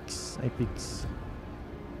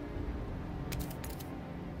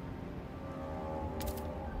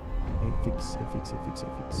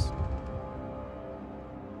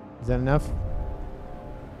 Is that enough?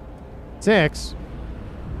 6.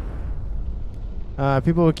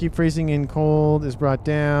 People who keep freezing in cold is brought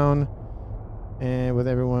down, and with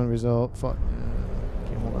everyone result. Okay,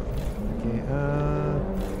 hold on. Okay,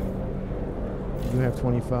 you have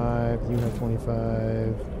 25. You have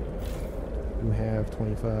 25. You have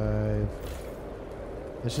 25.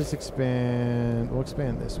 Let's just expand. We'll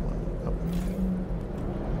expand this one. Oh.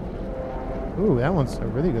 Ooh, that one's a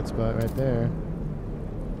really good spot right there.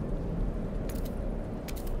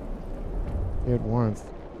 Good warmth.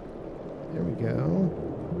 There we go.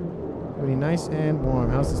 Pretty nice and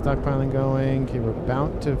warm. How's the stockpiling going? Okay, we're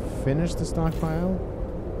about to finish the stockpile.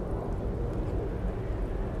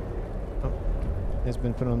 Oh, it's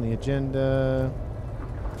been put on the agenda.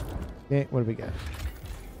 Okay, what do we got?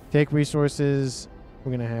 Take resources.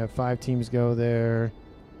 We're going to have 5 teams go there.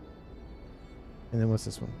 And then what's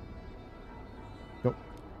this one? Go.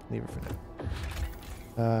 Leave it for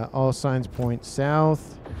now. All signs point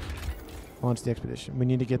south. Launch the expedition. We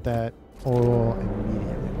need to get that oil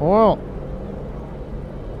immediately. Oil!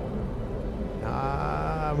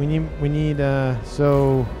 We need,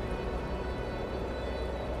 so...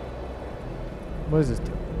 What does this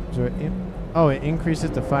do? So it it increases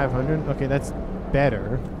to 500? Okay, that's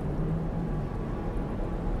better.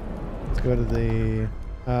 Let's go to the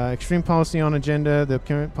extreme policy on agenda. The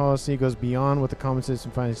current policy goes beyond what the common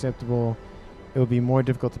citizen finds acceptable. It will be more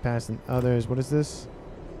difficult to pass than others. What is this?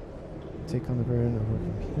 Take on the burden of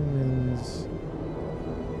working humans.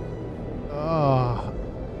 Oh,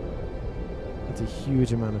 that's a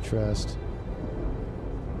huge amount of trust.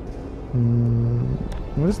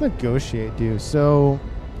 What does negotiate do? So,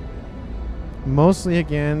 mostly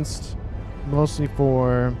against, mostly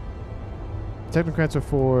for. Technocrats are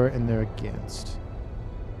for, and they're against.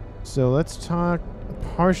 So let's talk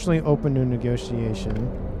partially open to negotiation.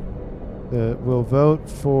 We'll vote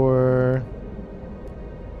for.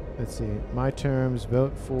 Let's see. My terms.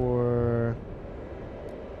 Vote for.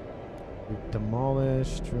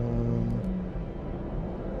 Demolish. Drum.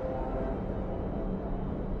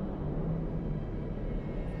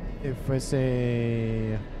 If I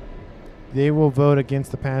say they will vote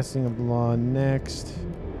against the passing of the law next.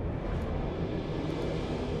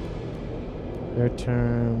 Their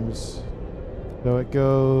terms. So it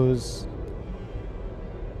goes.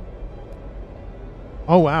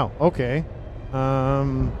 Oh wow. Okay.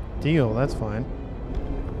 Deal. That's fine.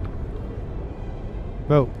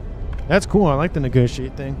 Vote. That's cool. I like the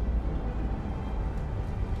negotiate thing.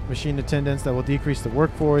 Machine attendance that will decrease the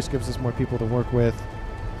workforce, gives us more people to work with,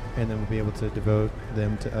 and then we'll be able to devote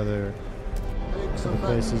them to other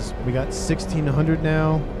places. We got 1,600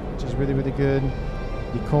 now, which is really, really good.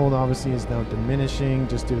 The cold obviously is now diminishing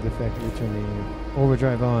just due to the fact that we turned the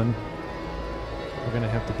overdrive on. We're going to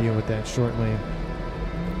have to deal with that shortly.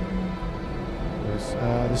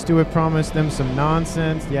 The steward promised them some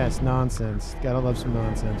nonsense. Yes, nonsense. Gotta love some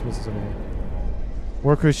nonsense. What's this over here?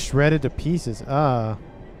 Workers shredded to pieces. Will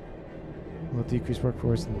decrease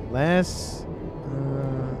workforce less.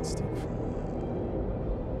 Let's take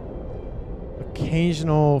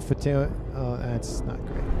occasional fatality. Oh, that's not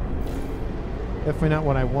great. Definitely not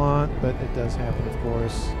what I want, but it does happen, of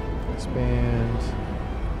course. Expand.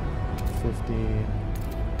 50.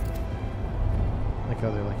 Like how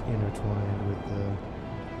they're like intertwined with the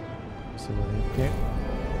facility. Okay.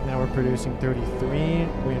 Now we're producing 33.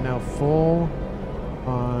 We are now full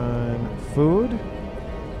on food.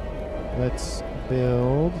 Let's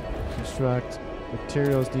build, construct,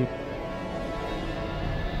 materials deep.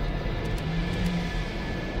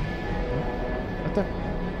 What the?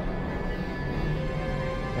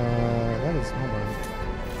 That is, hold on.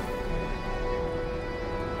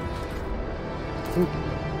 Food.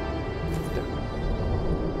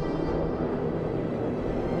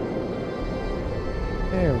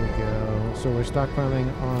 There we go. So we're stockpiling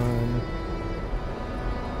on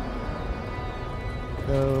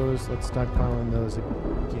those. Let's stockpile on those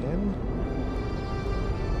again.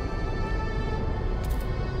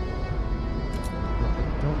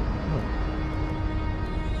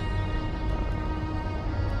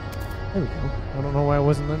 There we go. I don't know why it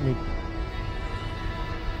wasn't letting me.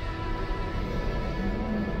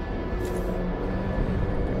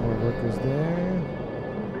 Got more workers there.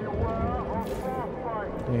 Beware of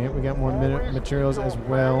frostbite. Okay, we got more materials as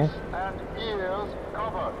well. And ears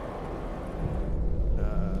covered.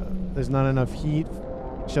 There's not enough heat,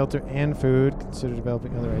 shelter, and food. Consider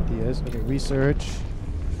developing other ideas. Okay, research.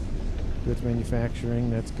 Goods manufacturing.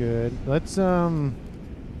 That's good. Let's,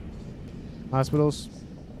 hospitals.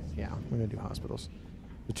 Yeah, we're going to do hospitals.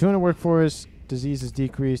 The 200 workforce. Disease is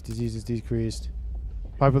decreased. Disease is decreased.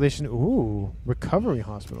 Population. Ooh. Recovery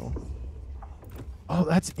hospital. Oh,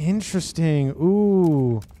 that's interesting.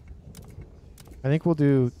 Ooh. I think we'll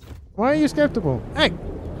do... Why are you skeptical? Hey!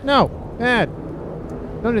 No! Bad!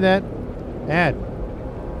 Don't do that. Bad.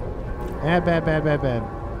 Bad, bad, bad, bad, bad.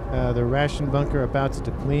 The ration bunker about to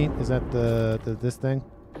deplete. Is that this thing?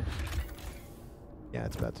 Yeah,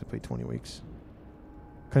 it's about to deplete 20 weeks.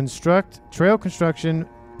 Construct. Trail construction.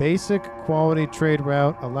 Basic quality trade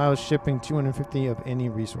route. Allows shipping 250 of any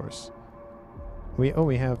resource. We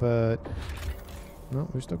have a... No,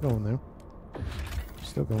 we're still going there.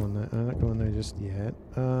 Still going there. I'm not going there just yet.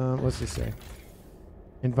 What's this say?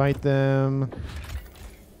 Invite them...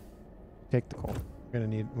 Take the coal. We're gonna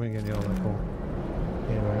need all that coal.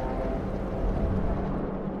 Anyway.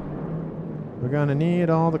 We're gonna need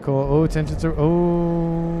all the coal. Oh, tensions are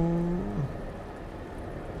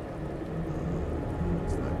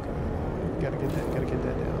it's not good. Gotta get that down. Gotta get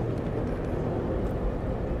that down.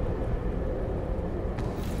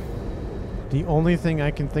 The only thing I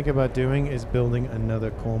can think about doing is building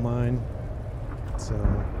another coal mine. So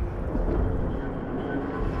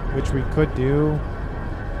which we could do.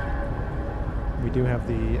 We do have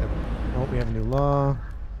the... we have a new law.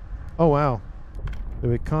 Oh, wow. The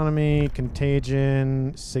economy,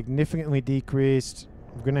 contagion, significantly decreased.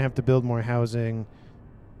 We're going to have to build more housing.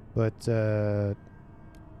 But,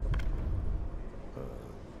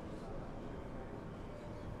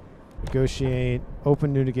 negotiate.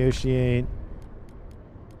 Open to negotiate.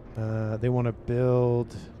 They want to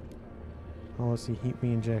build... Policy, heat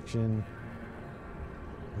reinjection.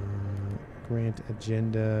 Grant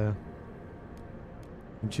agenda.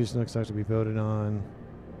 And choose next stocks to be voted on.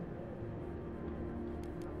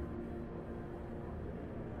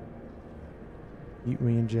 Heat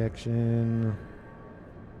reinjection.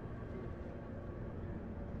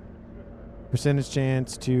 Percentage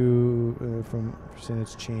chance to from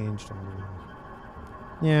percentage changed.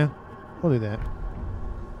 Yeah, we'll do that.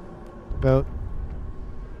 Vote.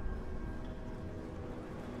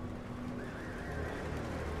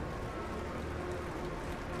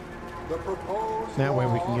 That way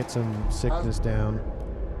we can get some sickness down.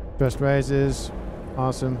 Trust rises.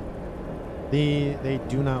 Awesome. They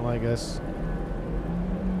do not like us.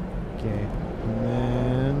 Okay. And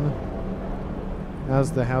then...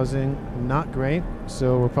 How's the housing? Not great.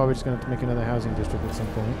 So we're probably just going to have to make another housing district at some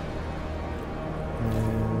point.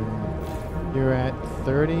 And you're at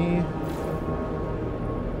 30.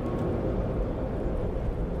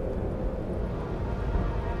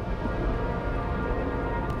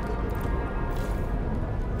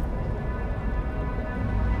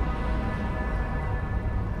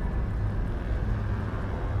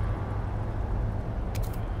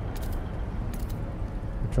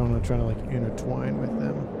 Trying to like intertwine with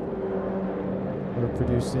them. We're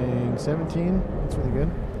producing 17. That's really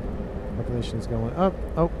good. Population is going up.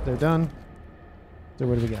 Oh, they're done. So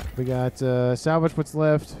what do we got? We got salvage what's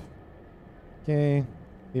left. Okay.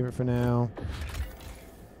 Leave it for now.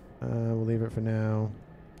 We'll leave it for now.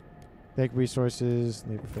 Take resources.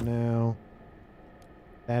 Leave it for now.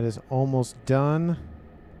 That is almost done.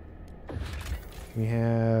 We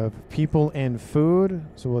have people and food.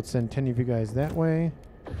 So we'll send 10 of you guys that way.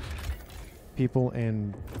 People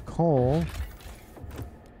and coal.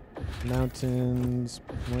 Mountains,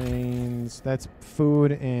 plains. That's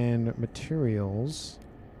food and materials.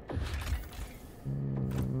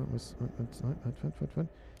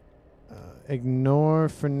 Ignore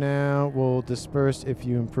for now. We'll disperse if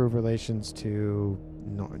you improve relations to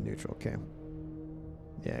neutral. Okay.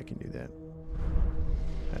 Yeah, I can do that.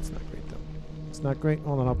 That's not great though. It's not great.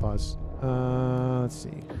 Hold on, I'll pause. Let's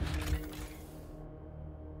see.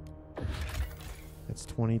 That's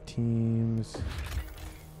 20 teams,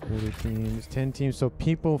 40 teams, 10 teams. So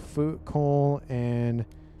people, food, coal, and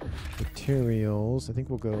materials. I think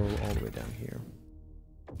we'll go all the way down here.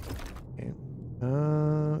 Okay.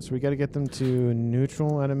 So we got to get them to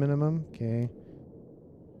neutral at a minimum. Okay.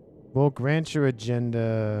 We'll grant your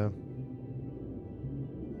agenda.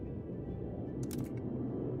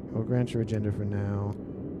 We'll grant your agenda for now.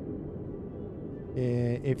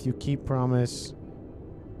 If you keep promise,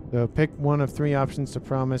 so pick one of 3 options to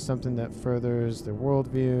promise something that furthers their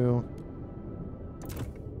worldview.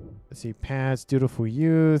 Let's see, paths, dutiful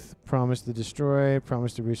youth, promise to destroy,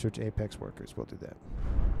 promise to research Apex workers. We'll do that.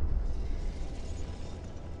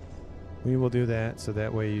 We will do that so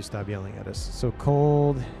that way you stop yelling at us. So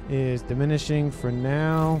cold is diminishing for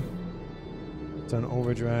now. It's on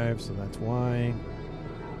overdrive, so that's why.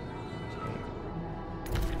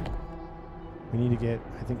 We need to get,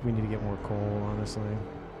 I think we need to get more coal, honestly.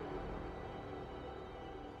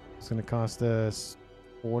 It's going to cost us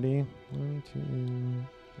 40. 1, 2,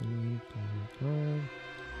 3, 4, 5,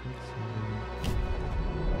 6, 7.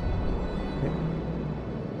 Okay.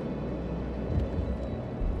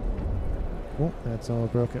 Oh, that's all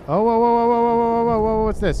broken. Oh, whoa, whoa, whoa, whoa, whoa, whoa, whoa, whoa,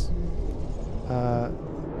 what's this?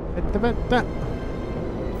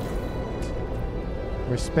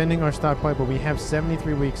 We're spending our stockpile, but we have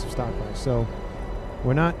 73 weeks of stockpile, so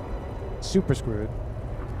we're not super screwed.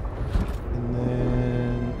 And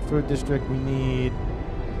then food district, we need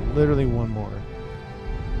literally 1 more.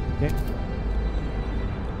 Okay.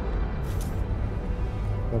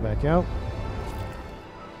 Go back out.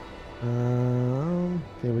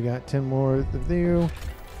 Okay, we got 10 more of you.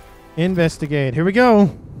 Investigate. Here we go.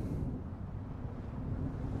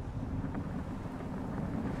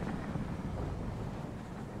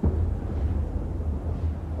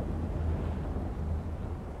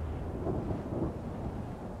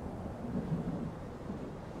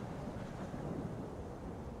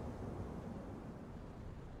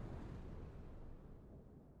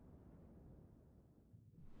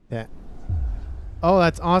 Yeah. Oh,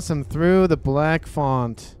 that's awesome. Through the black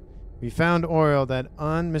font. We found oil, that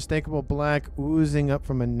unmistakable black oozing up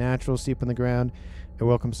from a natural seep in the ground. A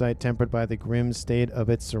welcome sight tempered by the grim state of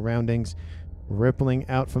its surroundings. Rippling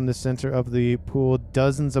out from the center of the pool,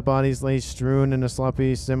 dozens of bodies lay strewn in a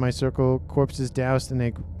sloppy semicircle, corpses doused in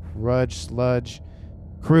a crude sludge,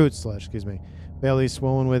 bellies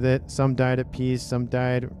swollen with it. Some died at peace, some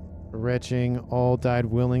died retching, all died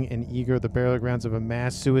willing and eager. The burial grounds of a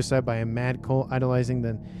mass suicide by a mad cult idolizing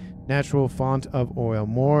the natural font of oil,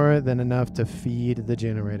 more than enough to feed the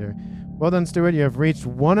generator. Well done, Stuart. You have reached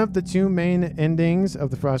one of the 2 main endings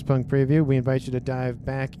of the Frostpunk preview. We invite you to dive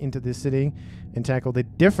back into the city and tackle the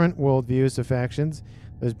different worldviews of factions.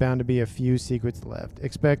 There's bound to be a few secrets left.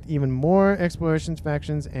 Expect even more explorations,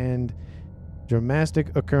 factions, and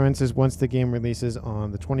dramatic occurrences once the game releases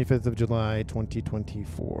on the 25th of July,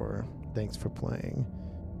 2024. Thanks for playing.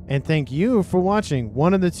 And thank you for watching.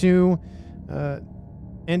 One of the 2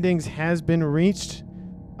 endings has been reached.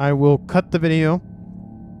 I will cut the video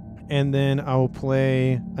and then I will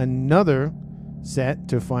play another set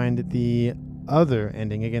to find the other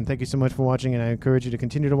ending. Again, thank you so much for watching, and I encourage you to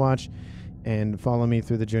continue to watch and follow me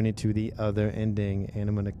through the journey to the other ending. And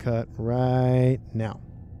I'm going to cut right now.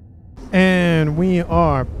 And we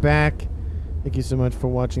are back. Thank you so much for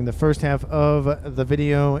watching the first half of the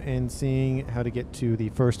video and seeing how to get to the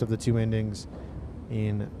first of the 2 endings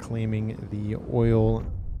in claiming the oil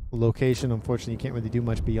location. Unfortunately, you can't really do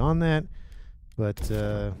much beyond that, but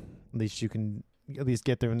at least you can at least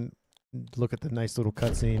get there and look at the nice little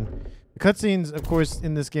cutscene. The cutscenes, of course,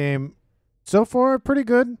 in this game so far are pretty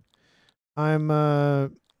good. I'm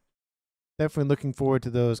definitely looking forward to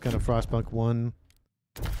those kind of Frostpunk 1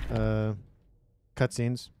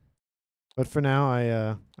 cutscenes, but for now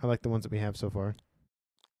I like the ones that we have so far.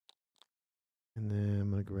 And then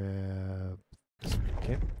I'm gonna grab this.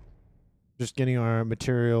 Okay, just getting our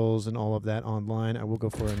materials and all of that online. I will go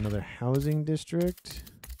for another housing district.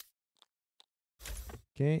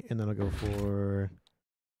 Okay, and then I'll go for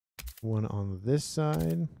one on this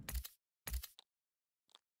side.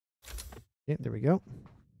 Okay, there we go.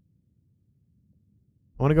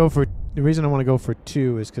 I want to go for, the reason I want to go for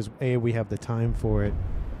 2 is because A, we have the time for it,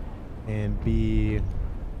 and B,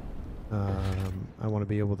 I want to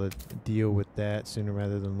be able to deal with that sooner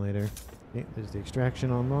rather than later. Okay, there's the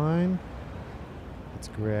extraction online. Let's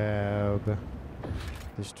grab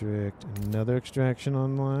district, another extraction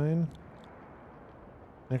online.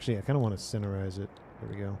 Actually, I kind of want to centerize it. There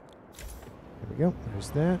we go. There we go.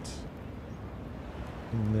 There's that.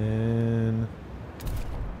 And then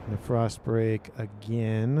the frost break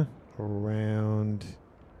again around.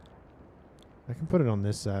 I can put it on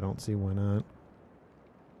this side. I don't see why not.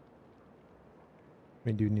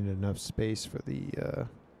 We do need enough space for the.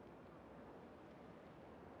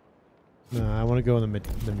 No, I want to go in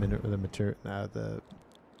the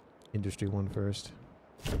industry one first.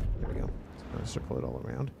 There we go. So I'll circle it all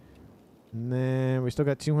around. And then we still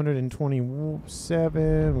got 227.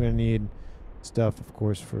 We're going to need stuff, of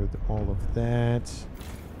course, for all of that.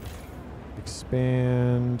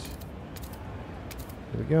 Expand.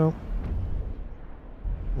 There we go.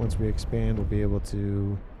 Once we expand, we'll be able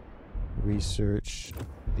to research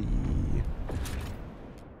the...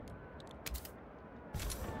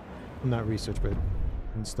 Not research, but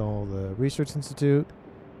install the Research Institute.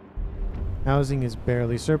 Housing is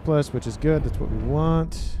barely surplus, which is good. That's what we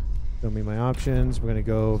want. Show me my options. We're going to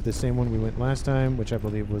go the same one we went last time, which I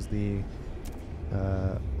believe was the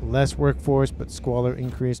less workforce, but squalor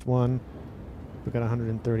increased one. We've got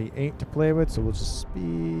 138 to play with, so we'll just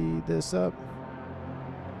speed this up.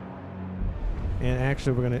 And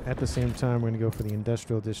actually, we're going to, at the same time, we're going to go for the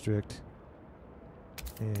industrial district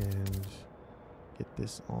and get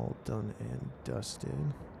this all done and dusted.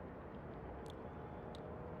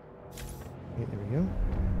 Okay, there we go.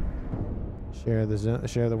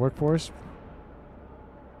 Share the workforce.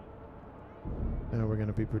 Now we're going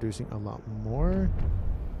to be producing a lot more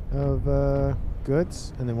of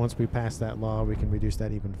goods, and then once we pass that law, we can reduce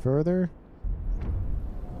that even further.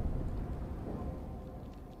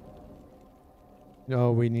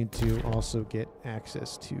 No, we need to also get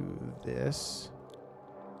access to this.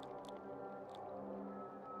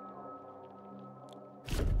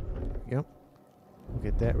 Yep. We'll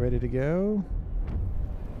get that ready to go.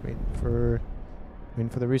 Waiting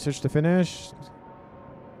for the research to finish.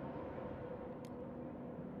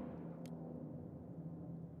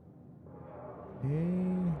 Okay,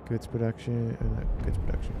 goods production, not goods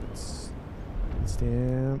production, but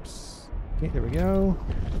stamps. Okay, there we go.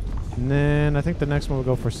 And then I think the next one will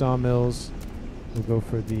go for sawmills. We'll go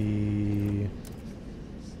for the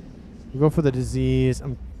disease.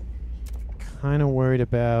 I'm kind of worried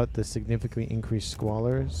about the significantly increased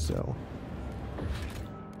squalor, so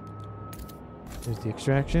there's the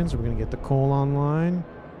extractions. We're going to get the coal online.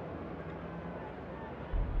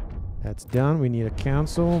 That's done. We need a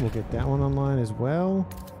council. We'll get that one online as well.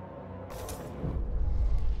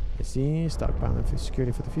 I see. Stockpiling for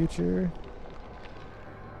security for the future.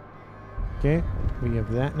 Okay. We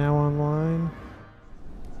have that now online.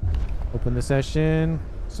 Open the session.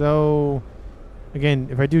 So, again,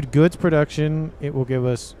 if I do goods production, it will give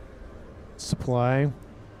us supply,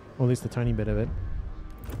 or at least a tiny bit of it.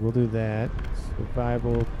 We'll do that.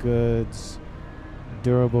 Survival goods,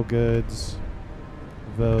 durable goods,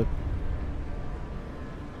 vote.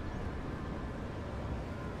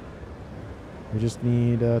 We just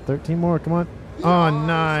need 13 more. Come on. Oh,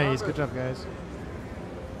 nice. Good job, guys.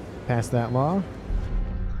 Pass that law.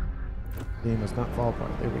 Game must not fall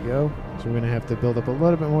apart. There we go. So we're going to have to build up a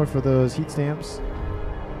little bit more for those heat stamps.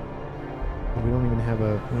 We don't even have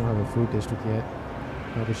a food district yet.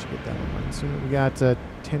 I just should get that one soon. We got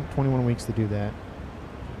 21 weeks to do that.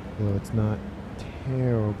 So it's not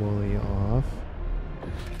terribly off.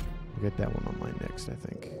 We'll get that one online next, I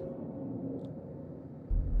think.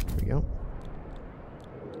 There we go.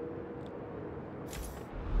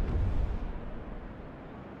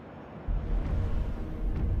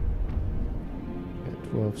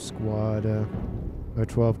 Got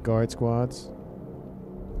 12 guard squads.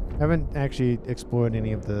 Haven't actually explored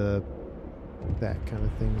any of that kind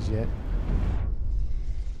of things yet.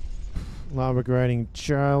 Law regarding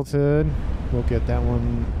childhood. We'll get that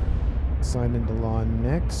one signed into law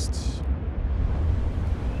next.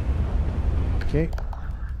 Okay.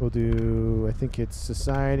 We'll do, I think it's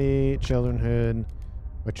society, childrenhood,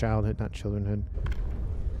 or childhood, not childrenhood.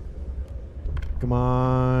 Come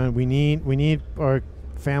on. We need our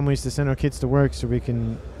families to send our kids to work so we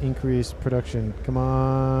can increase production. Come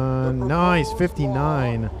on. Nice.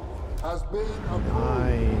 59.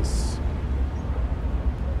 Nice.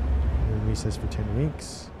 And then recess for 10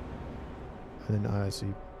 weeks. And then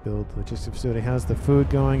obviously build logistics facility. How's the food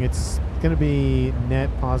going? It's going to be net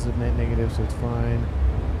positive, net negative, so it's fine.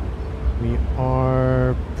 We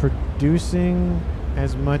are producing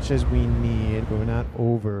as much as we need, but we're not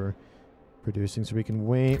over producing, so we can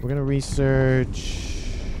wait. We're going to research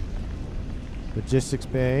Logistics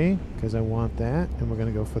Bay, because I want that. And we're going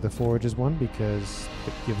to go for the Forages one, because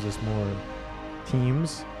it gives us more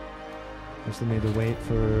teams. We still need to wait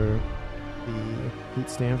for the heat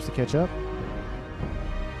stamps to catch up.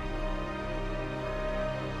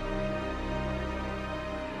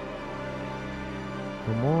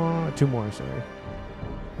 One more. Two more, sorry.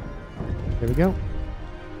 There we go.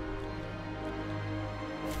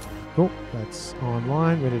 Cool. That's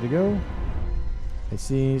online, ready to go. I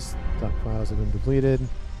see. Stockpiles have been depleted.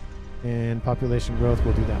 And population growth,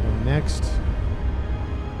 we'll do that one next.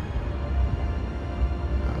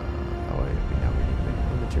 Now we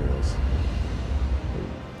need materials.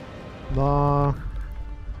 Law.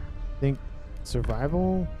 Think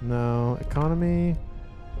survival? No. Economy.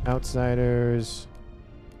 Outsiders.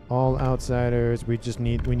 All outsiders. We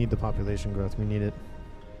need the population growth. We need it.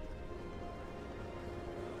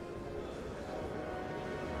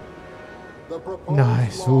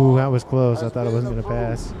 Nice. Ooh, that was close. I thought it wasn't going to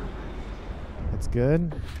pass. That's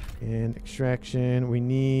good. And extraction. We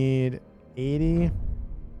need 80.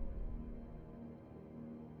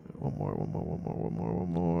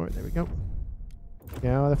 One more. There we go.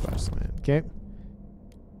 Now the first one. Okay.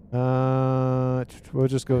 We'll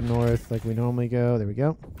just go north like we normally go. There we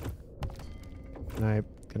go. Alright.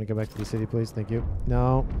 Can I go back to the city, please? Thank you.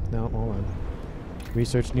 No, hold on.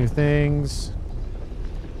 Research new things.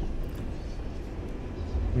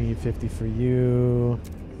 We need 50 for you.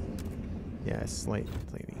 Yeah,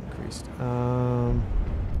 slightly increased.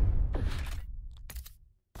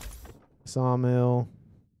 Sawmill.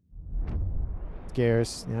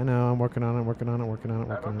 Scarce. Yeah, I know. I'm working on it. An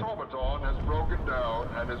automaton has broken down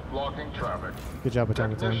and is blocking traffic. Good job,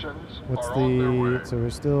 automaton. What's the... So we're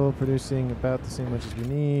still producing about the same much as we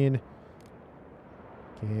need.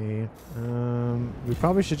 Okay. We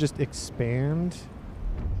probably should just expand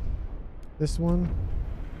this one.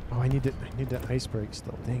 Oh, I need the ice break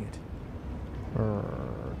still. Dang it.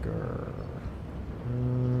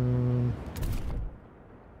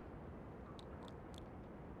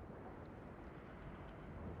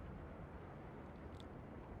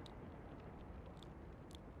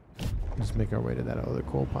 Just make our way to that other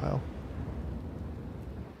coal pile.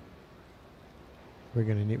 We are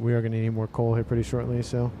gonna need more coal here pretty shortly,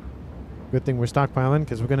 so good thing we're stockpiling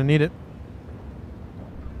because we're gonna need it.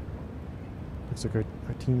 Looks like our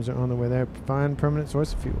teams are on the way there. Find permanent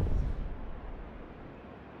source of fuel.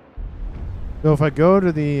 So if I go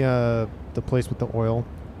to the place with the oil,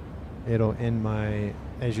 it'll end my,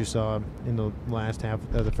 as you saw in the last half,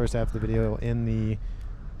 the first half of the video, it'll end the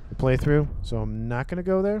playthrough. So I'm not gonna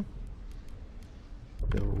go there.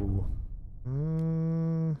 No.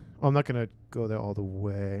 I'm not gonna go there all the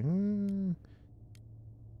way.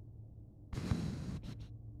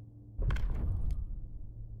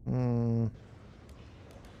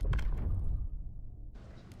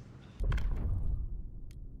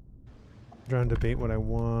 Trying to debate what I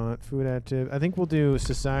want. Food additive. I think we'll do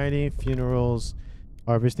society, funerals,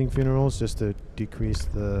 harvesting funerals, just to decrease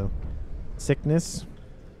the sickness.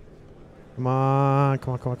 Come on.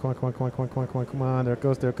 There it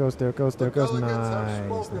goes. Nice.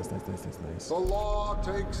 The law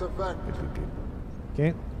takes effect. Good.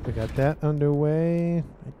 Okay, we got that underway.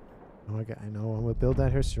 I know. I'm gonna build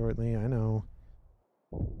that here shortly. I know.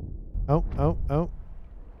 Oh.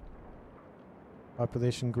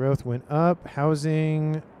 Population growth went up.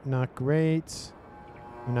 Housing, not great.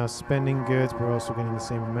 We're now spending goods. We're also getting the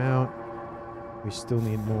same amount. We still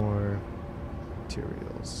need more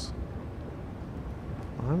materials.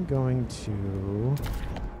 I'm going to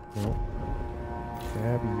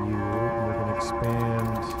grab you, and we're going to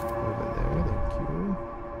expand over there. Thank you.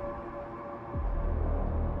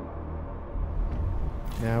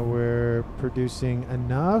 Now we're producing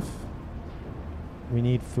enough. We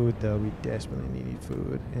need food, though. We desperately need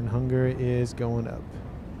food. And hunger is going up.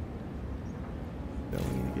 So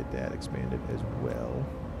we need to get that expanded as well.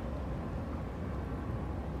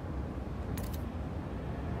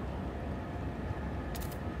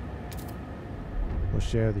 We'll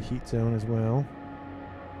share the heat zone as well.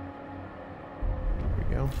 There we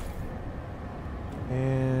go.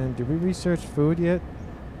 And did we research food yet?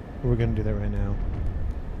 We're going to do that right now.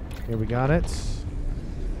 Here we got it.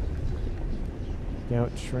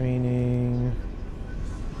 Scout training.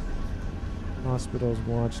 Hospitals,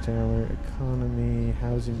 watchtower, economy,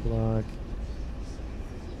 housing block.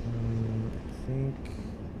 I think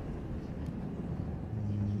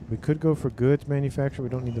we could go for goods manufacturer. We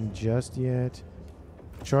don't need them just yet.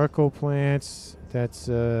 Charcoal plants. That's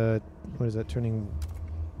what is that? Turning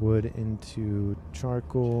wood into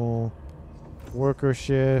charcoal. Worker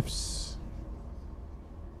shifts.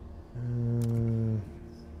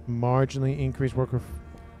 Marginally increased worker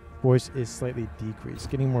force is slightly decreased.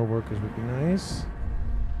 Getting more workers would be nice.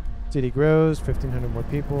 City grows, 1,500 more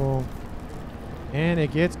people. And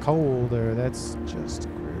it gets colder. That's just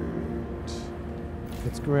great.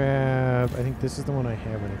 Let's grab, I think this is the one I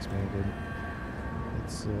haven't expanded.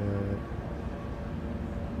 It's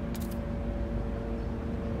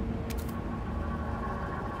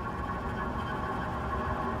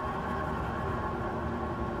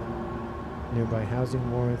nearby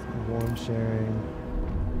housing warmth, warm sharing.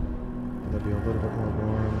 That'll be a little bit more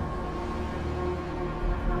warm.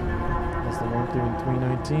 That's the one through in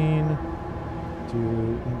 319. Of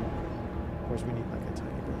course, we need like a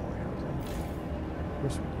tiny bit more housing.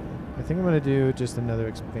 course we can. I think I'm going to do just another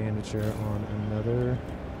expenditure on another.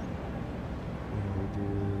 And we do.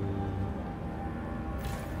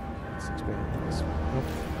 Let's expand this. Nope.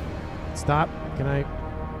 Stop. Can I? There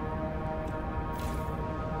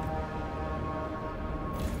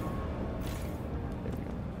we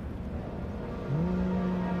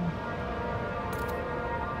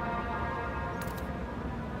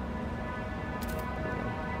go.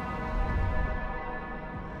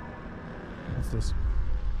 What's this?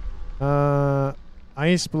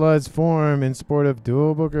 Ice bloods form in support of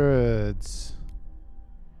doable goods.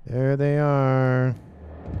 There they are.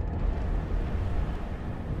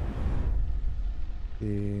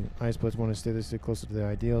 The ice bloods want to stay closer to their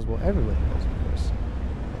ideals. Well, everybody does, of course.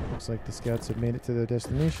 Looks like the scouts have made it to their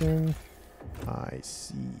destination. I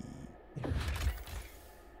see.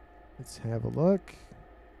 Let's have a look.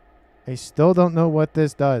 I still don't know what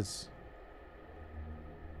this does.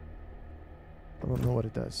 I don't know what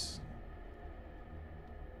it does.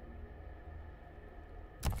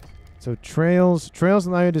 So trails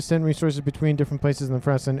allow you to send resources between different places in the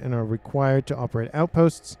Frostpunk and are required to operate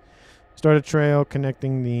outposts. Start a trail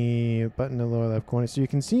connecting the button in the lower left corner. So you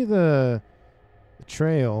can see the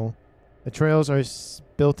trail. The trails are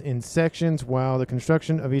built in sections while the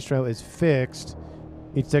construction of each trail is fixed.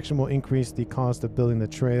 Each section will increase the cost of building the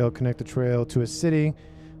trail. Connect the trail to a city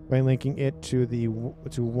by linking it to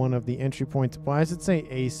one of the entry points. Why does it say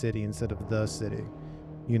a city instead of the city?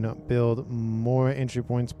 You not build more entry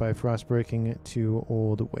points by frostbreaking to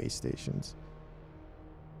old way stations.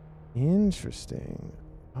 Interesting.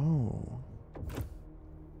 Oh.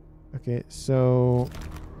 Okay, so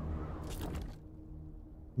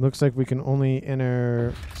looks like we can only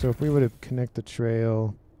enter. So if we were to connect the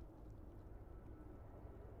trail.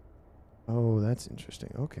 Oh, that's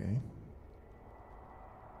interesting. Okay.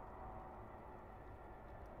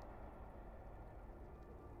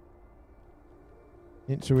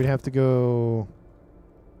 So we'd have to go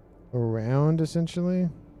around, essentially.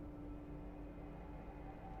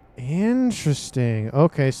 Interesting.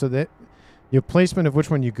 Okay, so that your placement of which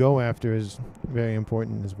one you go after is very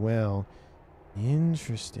important as well.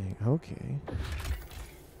 Interesting. Okay.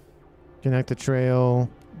 Connect the trail.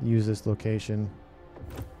 Use this location.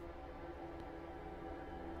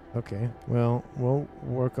 Okay. Well, we'll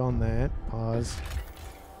work on that. Pause.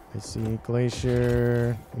 I see.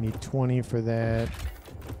 Glacier. We need 20 for that.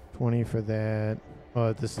 20 for that.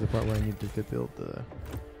 Oh, this is the part where I need to build the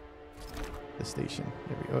station.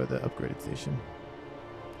 There we go. The upgraded station.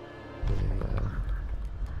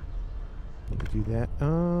 Need to do that.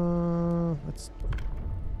 Let's.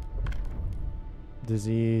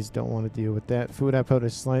 Disease. Don't want to deal with that. Food output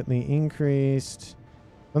is slightly increased.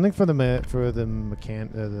 Something for the mechanics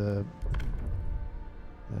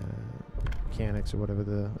or whatever,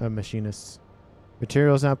 the machinists.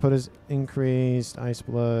 Materials output is increased. Ice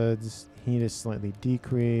bloods. Heat is slightly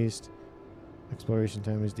decreased. Exploration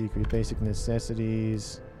time is decreased. Basic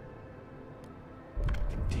necessities.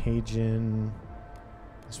 Contagion.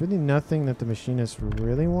 There's really nothing that the machinists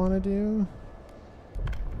really want to do.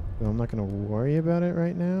 So I'm not going to worry about it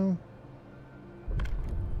right now.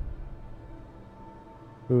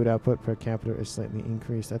 Food output per capita is slightly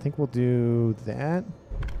increased. I think we'll do that.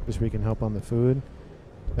 Just so we can help on the food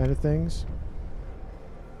side of things.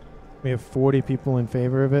 We have 40 people in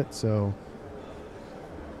favor of it, so.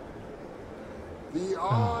 The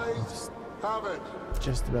eyes have it.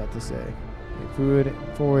 Just about to say. Okay, food,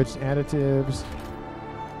 foraged additives.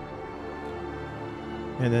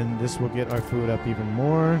 And then this will get our food up even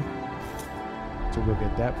more. So we'll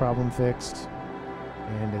get that problem fixed.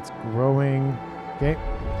 And it's growing. Okay,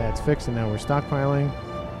 that's fixed, and now we're stockpiling.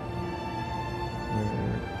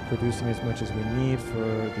 We're producing as much as we need for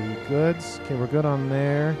the goods. Okay, we're good on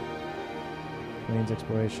there. Plains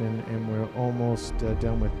exploration, and we're almost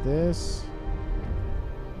done with this.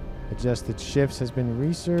 Adjusted shifts has been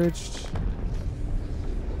researched.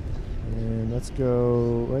 And let's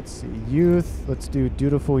go, let's see, youth. Let's do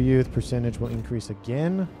dutiful youth percentage will increase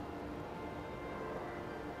again.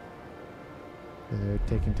 And they're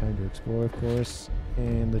taking time to explore, of course.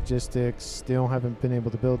 And logistics, still haven't been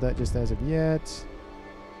able to build that just as of yet.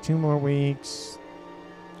 2 more weeks.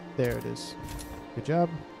 There it is. Good job.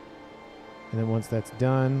 And then once that's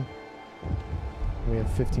done, we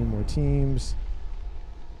have 15 more teams.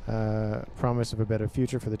 Promise of a better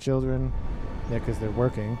future for the children. Yeah, because they're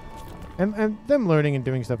working. And them learning and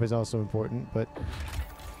doing stuff is also important, but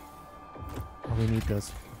all we need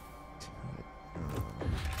those.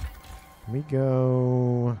 Can we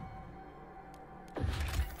go?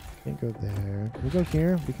 Can't go there. Can we go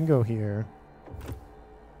here? We can go here.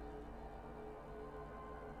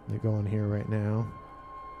 They're going here right now.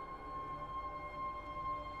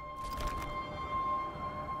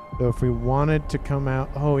 So if we wanted to come out...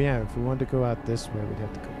 Oh, yeah. If we wanted to go out this way, we'd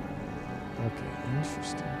have to go... Okay,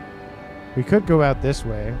 interesting. We could go out this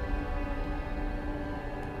way.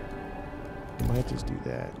 We might just do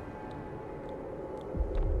that.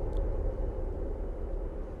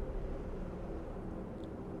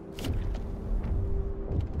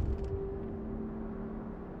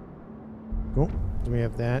 Cool. So we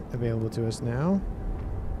have that available to us now.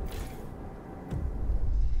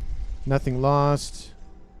 Nothing lost.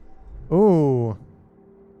 Ooh.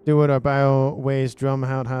 Stewart, our bio-waste drum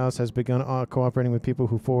outhouse, has begun cooperating with people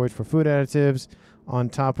who forage for food additives. On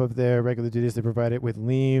top of their regular duties, they provide it with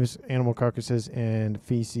leaves, animal carcasses, and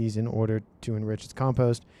feces in order to enrich its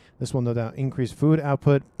compost. This will no doubt increase food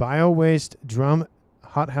output. Bio-waste drum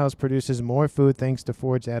hothouse produces more food thanks to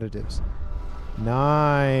forage additives.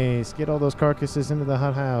 Nice. Get all those carcasses into the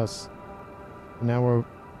hothouse. Now we're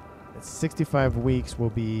at 65 weeks. We'll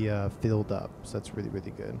be filled up. So that's really,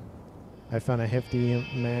 really good. I found a hefty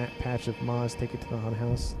patch of moss. Take it to the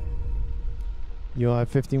hothouse. You'll have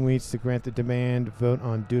 15 weeks to grant the demand. Vote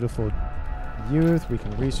on dutiful youth. We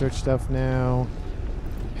can research stuff now.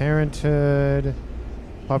 Parenthood.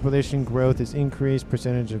 Population growth is increased.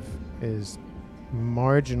 Percentage of is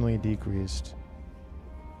marginally decreased.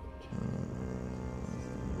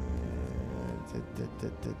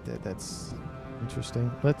 That's interesting.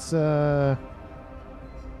 Let's scout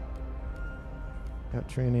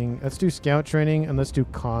training. Let's do scout training and let's do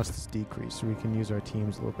costs decrease so we can use our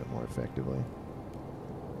teams a little bit more effectively.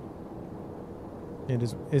 And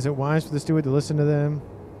is it wise for the steward to listen to them?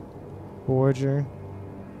 Forager.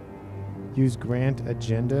 Use grant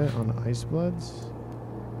agenda on Ice Bloods.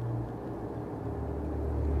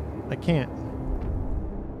 I can't.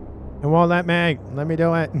 It won't let me. Let me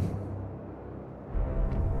do it.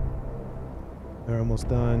 They're almost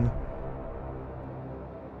done.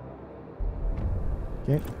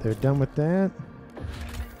 Okay, they're done with that.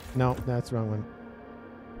 No, that's the wrong one.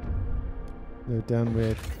 They're done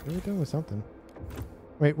with... They were done with something.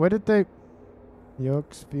 Wait, what did they...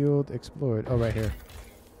 Yolks Field explored. Oh, right here.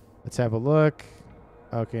 Let's have a look.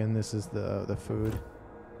 Okay, and this is the food.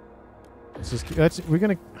 We're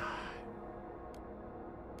gonna...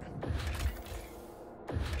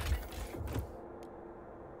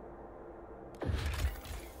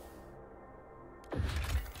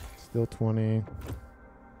 Still 20.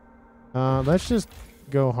 Let's just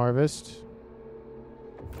go harvest.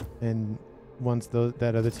 And once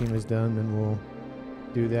that other team is done, then we'll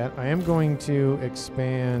do that. I am going to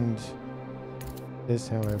expand this,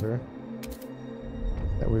 however.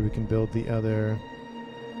 That way we can build the other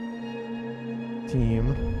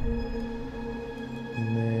team.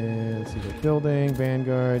 And then, let's see, the building,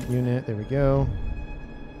 Vanguard, unit, there we go.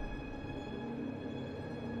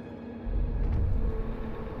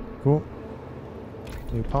 Cool.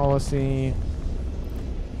 New policy.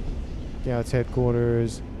 Scouts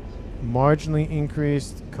headquarters. Marginally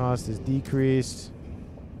increased. Cost is decreased.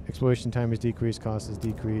 Exploration time is decreased. Cost is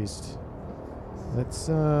decreased. Let's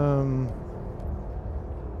go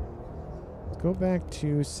back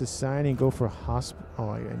to society and go for hospital. Oh,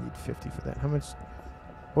 I need 50 for that. How much?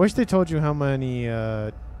 I wish they told you how many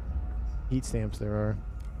heat stamps there are.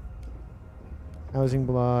 Housing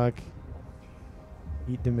block.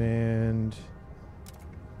 Heat demand.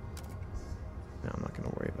 No, I'm not going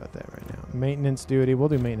to worry about that right now. Maintenance duty. We'll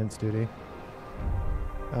do maintenance duty.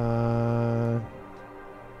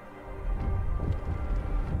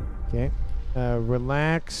 Okay.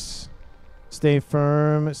 Relax. Stay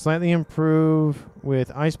firm. Slightly improve.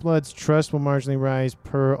 With Ice Bloods, trust will marginally rise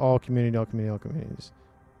per all communities.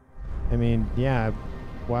 I mean, yeah.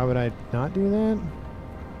 Why would I not do that?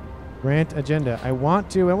 Grant agenda. I want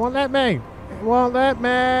to. It won't let me. It won't let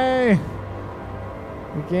me.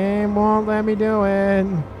 The game won't let me do it.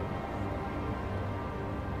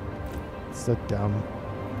 It's so dumb.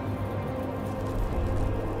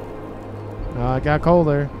 It got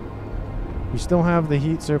colder. We still have the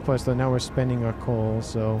heat surplus, though. Now we're spending our coal,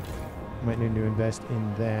 so we might need to invest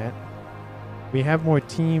in that. We have more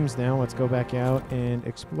teams now. Let's go back out and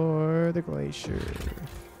explore the glacier. Here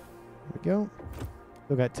we go.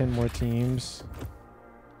 Still got 10 more teams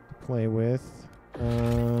to play with.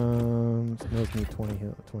 Those need 20.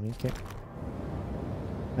 Okay.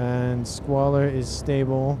 And Squalor is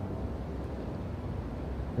stable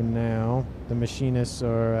for now. The machinists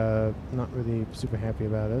are not really super happy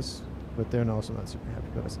about us, but they're also not super happy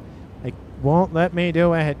about us. It won't let me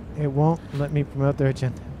do it. It won't let me promote their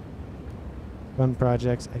agenda. Fun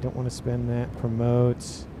projects. I don't want to spend that. Promote.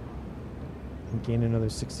 And gain another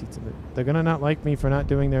 6 seats of it. They're going to not like me for not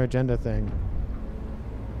doing their agenda thing.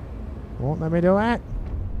 Won't let me do it.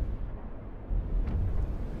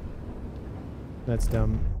 That's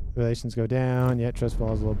dumb. Relations go down. Yeah, trust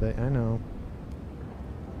falls a little bit. I know.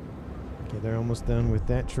 Okay, they're almost done with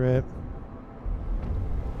that trip.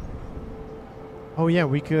 Oh yeah,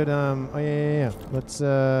 we could oh yeah. Let's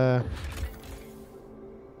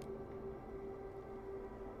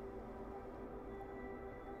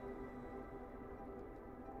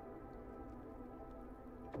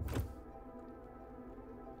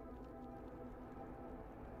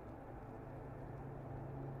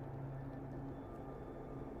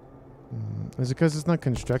is it because it's not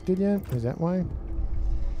constructed yet? Is that why?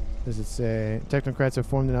 Does it say technocrats have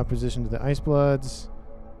formed in opposition to the Ice Bloods?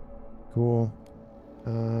 Cool.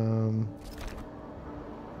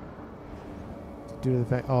 Due to the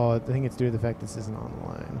fact, I think it's due to the fact this isn't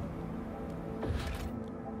online.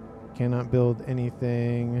 Cannot build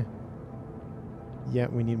anything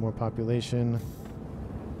yet. We need more population.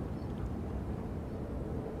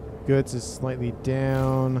 Goods is slightly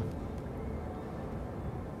down.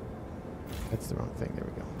 That's the wrong thing. There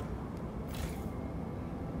we go.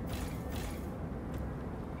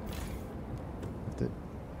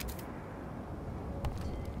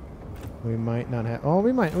 We might not have. Oh,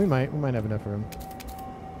 we might have enough room.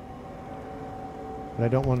 But I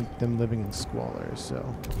don't want them living in squalor, so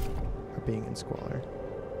or being in squalor.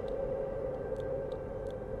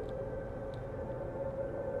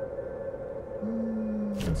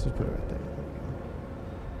 Let's just put it right there.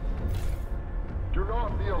 Do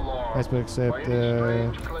not be alarmed. Nice, but accept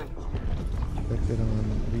affected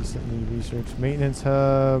on recently researched maintenance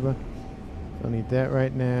hub. Don't need that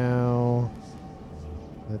right now.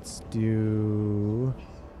 Let's do.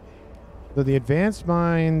 So the advanced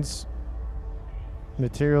mines,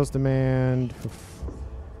 materials demand,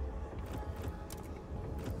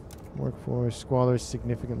 workforce, squalor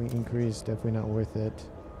significantly increased. Definitely not worth it.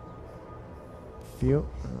 Fuel.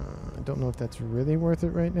 I don't know if that's really worth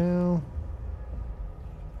it right now.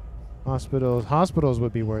 Hospitals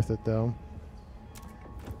would be worth it though.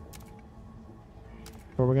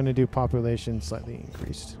 But we're gonna do population slightly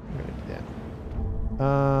increased. We're gonna do that.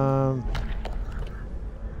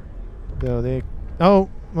 So they. Oh,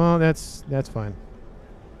 well, that's fine.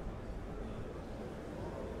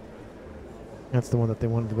 That's the one that they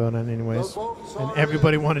wanted to vote on anyways, and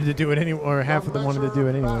everybody wanted to do it anyway, or half of them wanted to do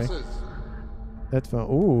it anyway. That's fine.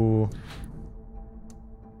 Ooh.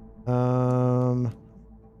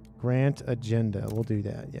 Grant agenda. We'll do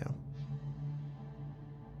that. Yeah.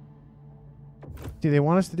 See, they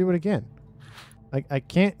want us to do it again. I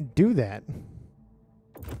can't do that.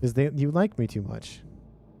 Because you like me too much.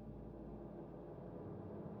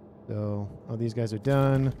 So, these guys are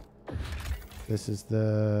done. This is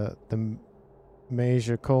the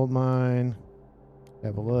major coal mine.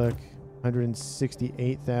 Have a look.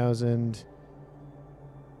 168,000.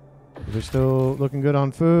 We're still looking good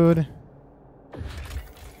on food.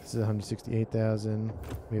 This is 168,000.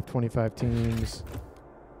 We have 25 teams.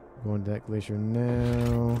 Going to that glacier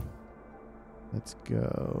now. Let's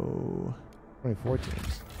go. 24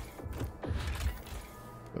 teams.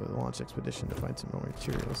 Go to the launch expedition to find some more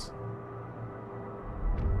materials.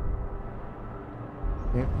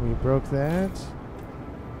 Yep, we broke that.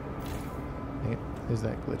 Yep, there's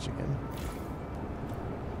that glitch again.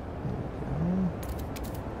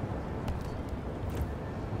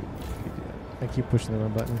 There we go. I keep pushing the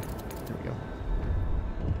wrong button. There we go.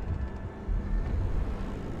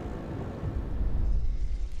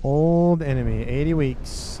 Old enemy, 80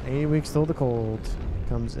 weeks. 80 weeks till the cold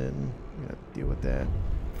comes in. We gotta deal with that.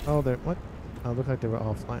 Oh, they're what? Oh, look like they were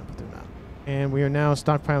offline, but they're not. And we are now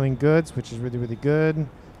stockpiling goods, which is really, really good.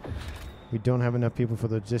 We don't have enough people for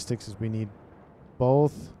logistics as we need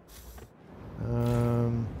both.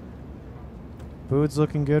 Food's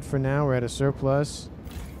looking good for now. We're at a surplus.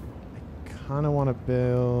 I kind of want to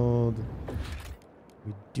build.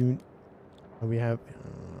 We do. We have.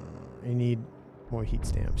 I need more heat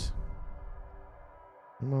stamps.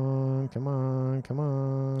 Come on, come on, come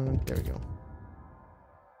on. There we go.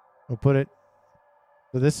 We'll put it.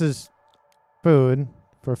 So this is food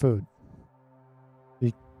for food.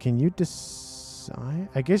 Can you decide?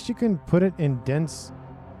 I guess you can put it in dense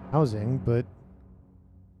housing, but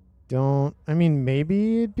don't. I mean,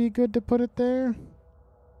 maybe it'd be good to put it there.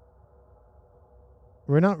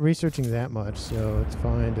 We're not researching that much, so it's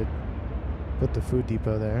fine to put the food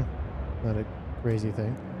depot there. Not a crazy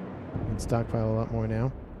thing. We can stockpile a lot more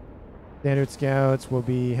now. Standard scouts will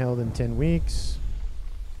be held in 10 weeks.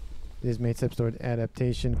 These made steps toward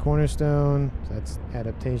adaptation cornerstone. So that's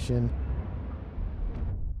adaptation.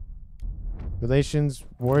 Relations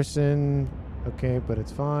worsen. Okay, but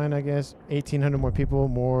it's fine, I guess. 1,800 more people,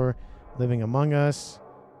 more living among us.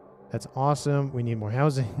 That's awesome. We need more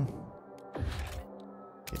housing.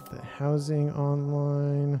 Get the housing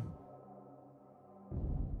online.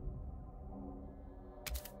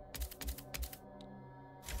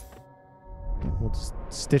 We'll just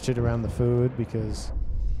stitch it around the food because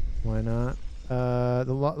why not? The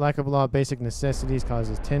lack of law of basic necessities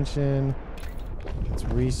causes tension. It's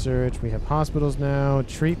research. We have hospitals now.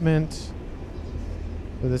 Treatment.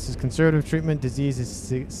 So this is conservative treatment. Disease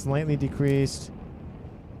is slightly decreased.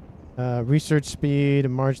 Research speed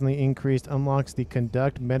marginally increased. Unlocks the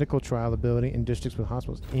conduct medical trial ability in districts with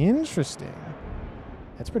hospitals. Interesting.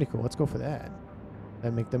 That's pretty cool. Let's go for that.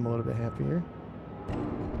 That make them a little bit happier.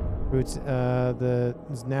 Roots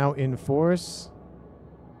is now in force.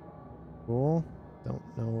 Cool. Don't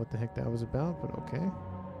know what the heck that was about, but okay.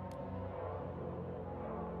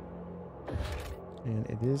 And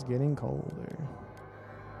it is getting colder.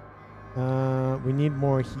 We need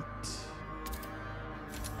more heat.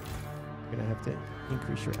 You're gonna have to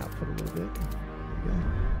increase your output a little bit. There we go.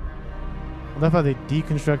 I love how they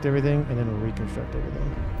deconstruct everything and then reconstruct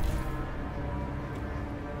everything.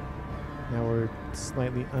 Now we're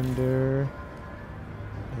slightly under,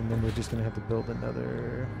 and then we're just gonna have to build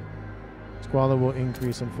another. Squalor will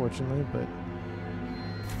increase, unfortunately, but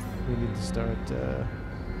we need to start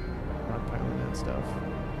stockpiling that stuff.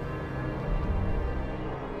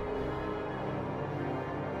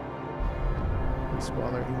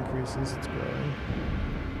 Squalor increases, it's growing.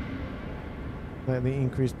 Slightly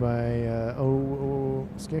increased by,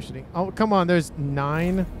 scarcity. Oh, come on, there's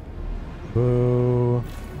 9. Boo.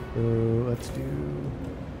 Boo. Let's do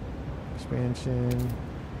expansion.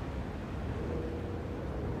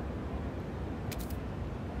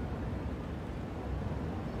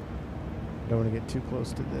 I don't want to get too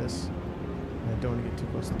close to this. I don't want to get too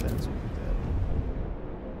close to that, so we'll do that.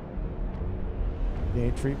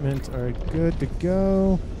 Okay, treatments are good to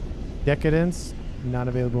go. Decadence, not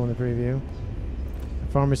available in the preview.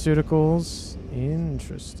 Pharmaceuticals,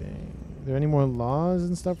 interesting. Are there any more laws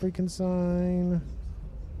and stuff we can sign?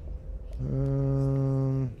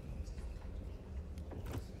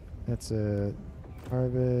 That's a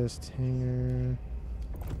harvest, hangar,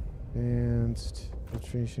 advanced,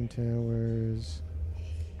 filtration towers,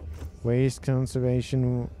 waste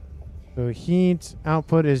conservation. So heat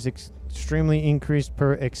output is extremely increased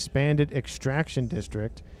per expanded extraction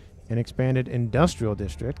district and expanded industrial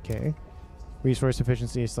district. Okay. Resource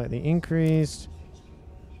efficiency is slightly increased.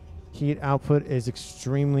 Heat output is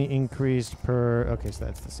extremely increased per... Okay, so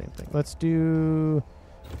that's the same thing. Let's do...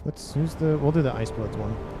 We'll do the Ice Bloods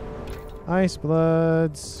one. Ice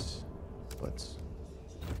Bloods.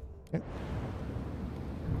 Okay.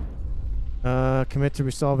 Commit to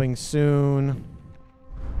resolving soon.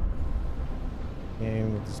 Okay,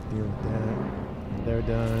 we'll just deal with that. They're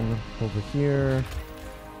done. Over here.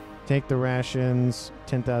 Take the rations.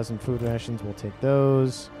 10,000 food rations. We'll take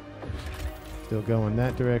those. Still go in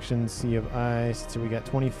that direction. Sea of Ice. So we got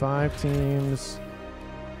 25 teams.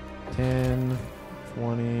 10,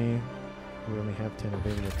 20. We only have 10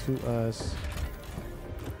 available to us.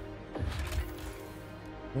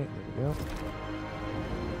 Okay, there we go.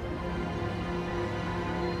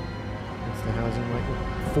 That's the housing market.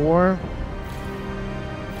 4.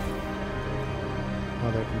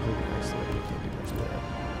 Oh, they're completely isolated. You can't do much there.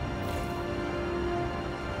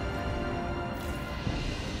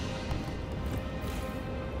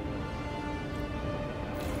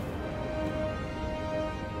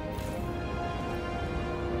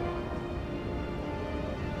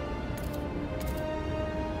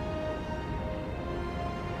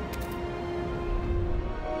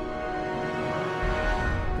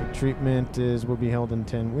 Treatment will be held in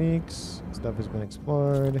 10 weeks. Stuff has been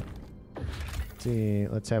explored. Let's see,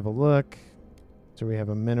 let's have a look. So we have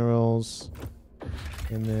a minerals.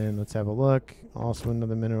 And then let's have a look. Also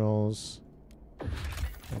another minerals.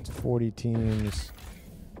 That's 40 teams.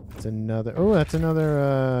 That's another, that's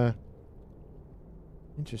another,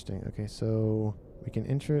 interesting. Okay, so we can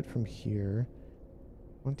enter it from here.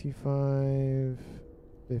 25,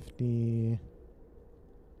 50.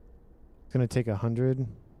 It's gonna take 100.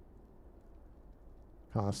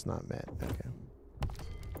 Cost not met. Okay.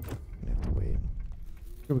 Gonna have to wait.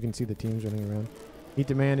 Here we can see the teams running around. Heat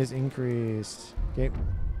demand is increased. Okay.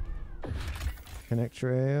 Connect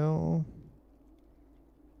trail.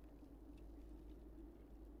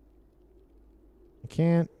 I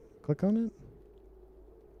can't click on it.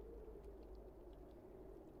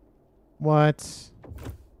 What?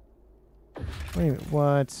 Wait a minute.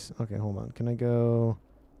 What? Okay, hold on. Can I go?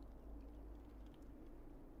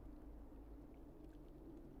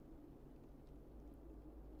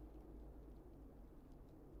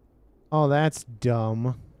 Oh, that's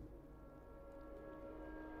dumb.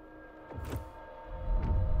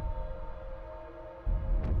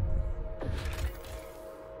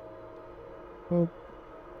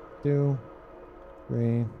 2,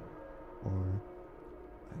 3, 4,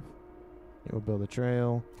 5. It will build a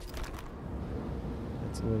trail.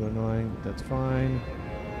 That's a little annoying, but that's fine.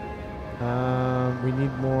 We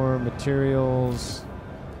need more materials.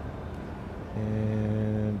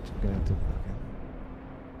 And we're gonna have to. Okay.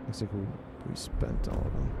 Looks like we spent all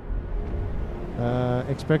of them.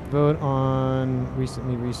 Expect vote on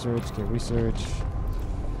recently researched. Okay, research.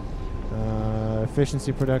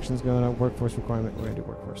 Efficiency production's going up. Workforce requirement. We're gonna do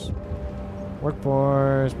workforce.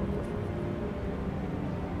 Workforce.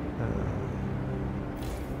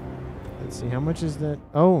 Let's see. How much is that?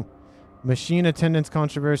 Oh, machine attendance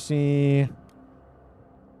controversy.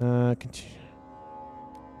 I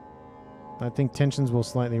think tensions will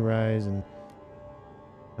slightly rise, and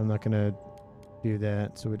I'm not gonna do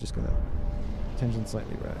that. So we're just gonna tension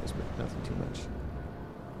slightly rise, but nothing too much.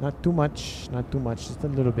 Not too much. Not too much. Just a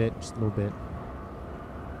little bit. Just a little bit.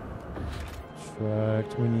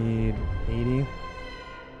 Construct. We need 80.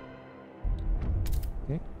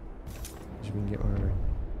 Okay. So we can get our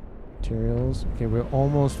materials. Okay, we're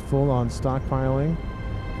almost full on stockpiling.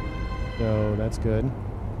 So that's good.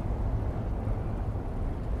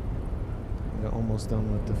 We're almost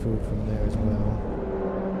done with the food from there as well.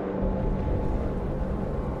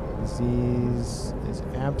 Disease is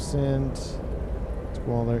absent.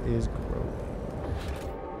 Squalor is growing.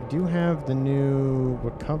 We do have the new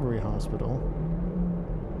recovery hospital.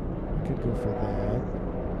 We could go for that.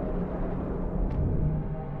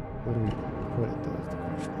 Where do we put it though?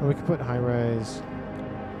 Is the question. Oh, we could put high rise.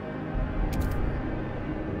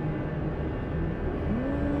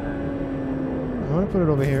 I want to put it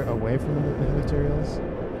over here away from the materials.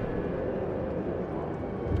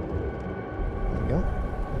 There we go.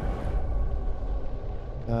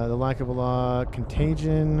 The lack of a law,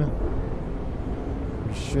 contagion.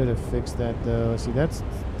 We should have fixed that though. See, that's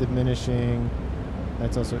diminishing.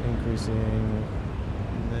 That's also increasing.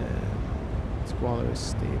 And then squalor is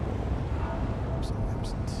stable.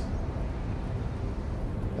 Absent.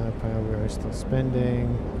 Stockpile, we are still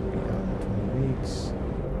spending. We got 20 weeks.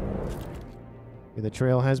 Okay, the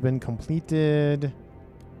trail has been completed.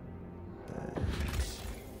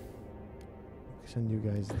 Send you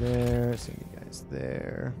guys there. Send you guys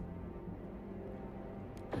there.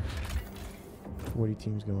 40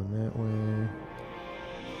 teams going that way.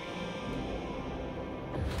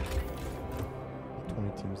 20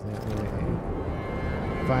 teams that way.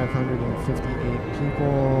 558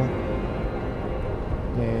 people.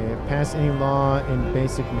 Okay, pass any law in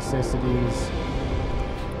basic necessities.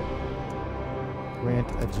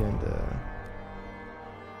 Grant agenda.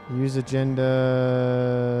 Use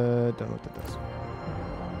agenda. Don't know what that does.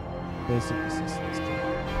 Basic necessities.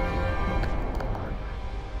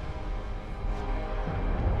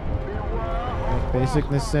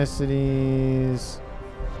 Basic necessities.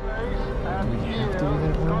 Do we have to do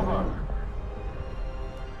that one?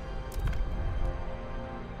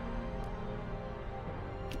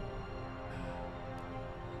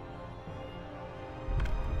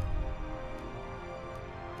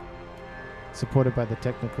 Supported by the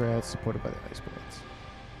technocrats, supported by the ice bullets.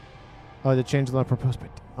 Oh, they changed the law proposed by...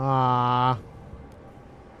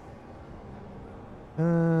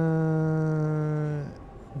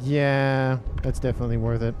 yeah, that's definitely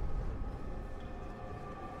worth it.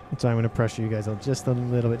 So I'm going to pressure you guys out just a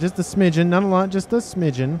little bit. Just a smidgen, not a lot, just a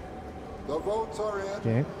smidgen. The votes are in.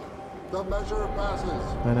 Okay. The measure passes.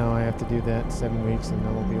 I know, I have to do that in 7 weeks and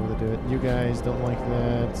I won't be able to do it. You guys don't like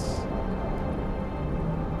that.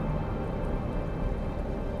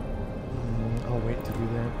 I'll wait to do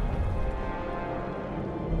that.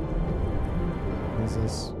 What is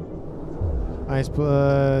this? Ice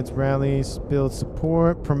Bloods, rallies, build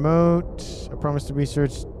support, promote, a promise to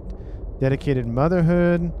research dedicated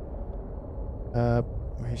motherhood,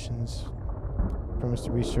 rations, promise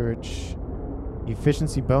to research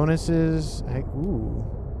efficiency bonuses. Ooh.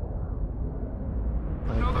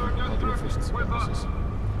 I'll do efficiency bonuses.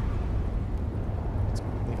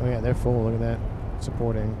 Oh yeah, they're full, look at that.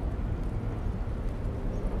 Supporting.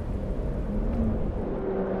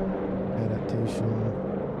 Adaptation.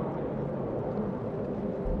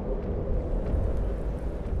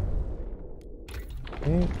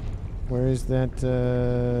 Okay, where is that?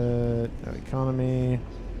 No, economy,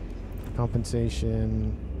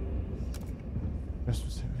 compensation.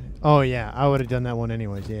 Oh yeah, I would have done that one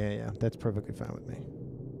anyways. Yeah, that's perfectly fine with me.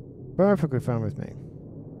 Perfectly fine with me.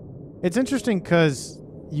 It's interesting because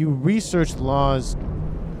you research laws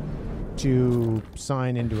to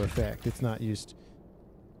sign into effect. It's not just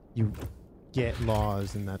you get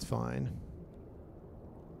laws and that's fine.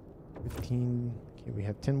 15. Okay, we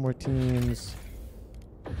have 10 more teams.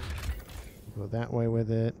 Go that way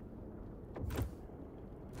with it.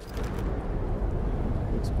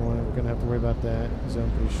 exploring. We're going to have to worry about that zone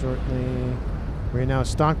pretty shortly. We're now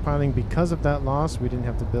stockpiling because of that loss. We didn't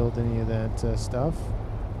have to build any of that stuff.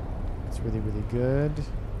 It's really, really good.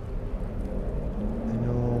 I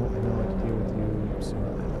know what to do with you. So,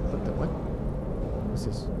 what? What's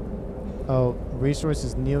this? Oh,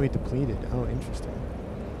 resources nearly depleted. Oh, interesting.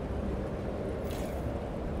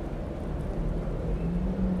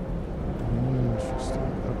 Interesting.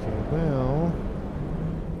 Okay, well,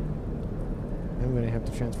 I'm going to have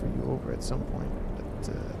to transfer you over at some point, but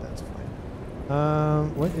that's fine.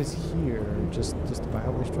 What is here? Just a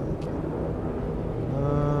bio waste drum. Okay.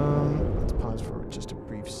 Let's pause for just a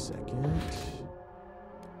brief second.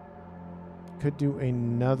 Could do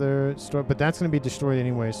another store, but that's going to be destroyed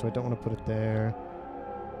anyway, so I don't want to put it there.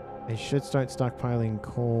 I should start stockpiling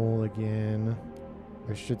coal again.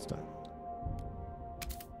 Or should start.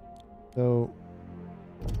 So,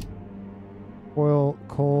 oil,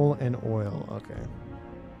 coal, and oil. Okay.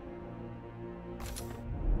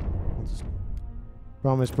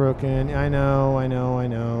 Promise broken. I know.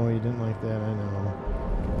 You didn't like that. I know.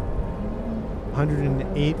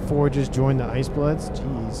 108 forges joined the Ice Bloods.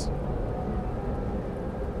 Jeez.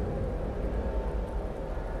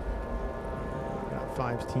 Got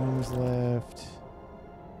 5 teams left.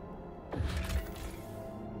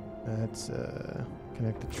 That's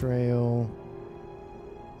connect the trail.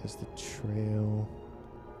 There's the trail.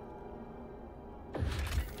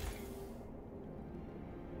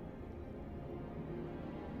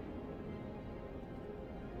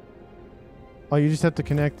 Oh, you just have to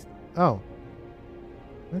connect. Oh.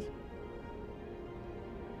 What?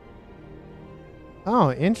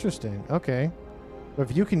 Oh, interesting. Okay. But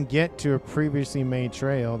if you can get to a previously made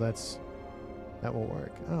trail, that will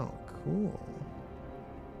work. Oh, cool.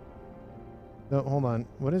 No, hold on.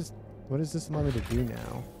 What does this allow me to do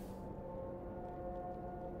now?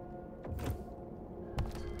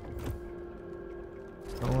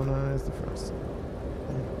 Colonize the first.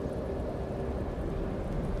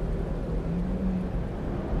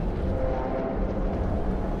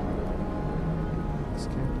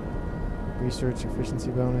 Research efficiency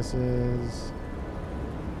bonuses.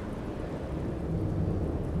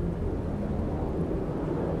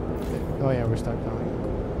 Oh yeah, we're stockpiling.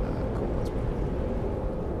 Cool. That's pretty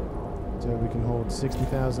cool. So we can hold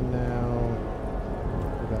 60,000 now.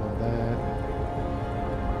 We got all that.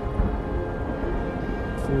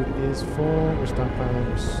 Food is full. We're stockpiling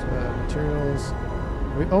materials.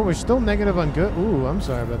 We're still negative on good. Ooh, I'm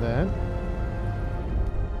sorry about that.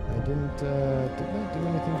 I did not do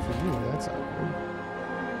anything for you. That's awkward.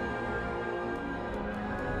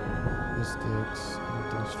 Logistics,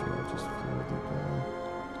 industrial, just fuel depot.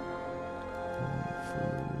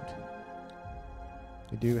 Food.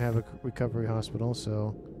 We do have a recovery hospital,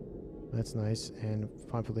 so that's nice. And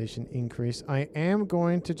population increase. I am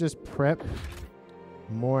going to just prep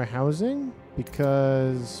more housing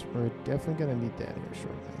because we're definitely going to need that here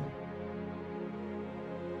shortly.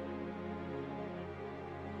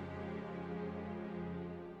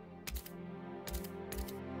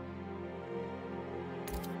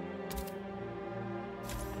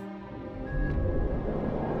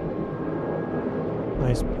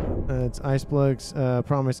 It's ice plugs.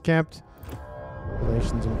 Promise kept.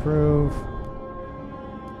 Relations improve.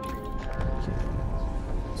 Okay.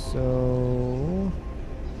 So,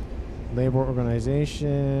 labor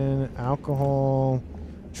organization, alcohol,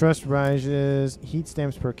 trust rises, heat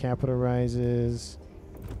stamps per capita rises.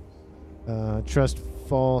 Trust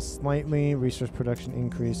falls slightly. Resource production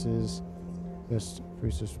increases. Just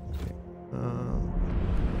resource. Okay.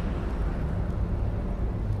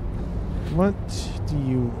 What do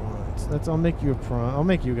you want? I'll make you I'll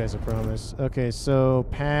make you guys a promise. Okay, so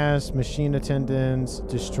pass machine attendants,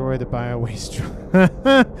 destroy the bio waste. So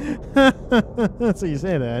you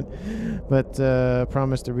say that, but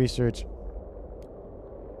promise to research.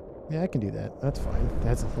 Yeah, I can do that. That's fine.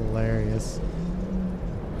 That's hilarious.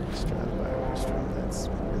 Destroy the bio waste. That's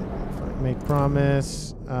really, really fine. Make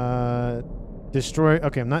promise. Destroy.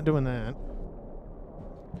 Okay, I'm not doing that.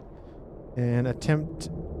 And attempt.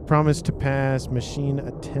 Promise to pass machine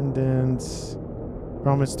attendance.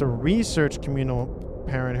 Promise to research communal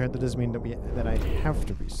parenthood. That doesn't mean that I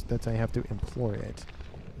have to employ it.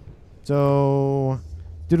 So,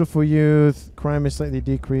 dutiful youth. Crime is slightly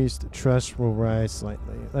decreased. Trust will rise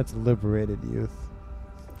slightly. That's liberated youth.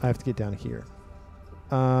 I have to get down here.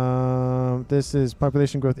 This is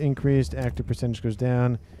population growth increased. Active percentage goes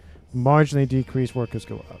down. Marginally decreased. Workers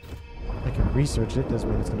go up. I can research it. Doesn't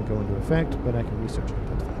mean it's going to go into effect, but I can research it.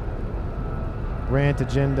 That's fine. Grant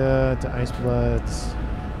agenda to Ice Bloods.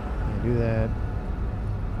 Can do that.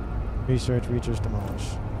 Research,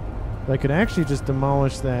 demolish. But I could actually just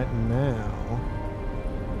demolish that now.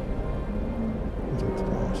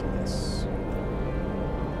 Demolish this.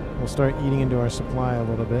 We'll start eating into our supply a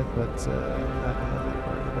little bit, but I'm not really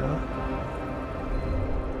worried about.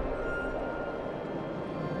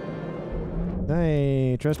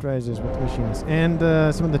 Hey, trust rises with the machinists. And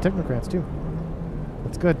some of the technocrats, too.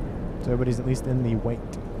 That's good. So everybody's at least in the white.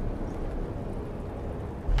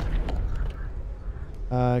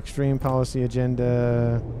 Extreme policy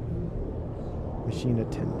agenda. Machine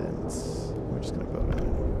attendance. We're just going to vote on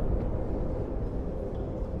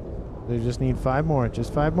it. They just need 5 more.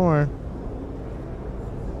 Just 5 more.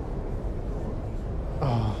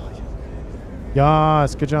 Oh,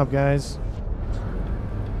 yes. Good job, guys.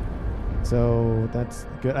 So that's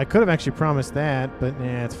good. I could have actually promised that, but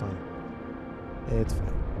nah, it's fine. It's fine.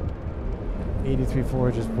 83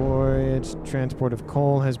 forages voyage. Transport of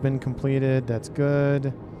coal has been completed. That's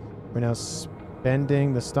good. We're now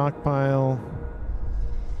spending the stockpile.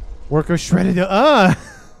 Workers shredded.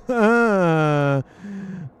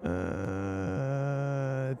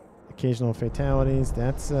 Occasional fatalities.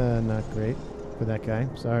 That's not great for that guy.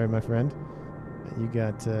 Sorry, my friend. You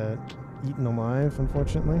got eaten alive,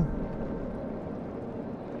 unfortunately.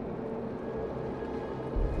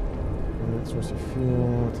 Source of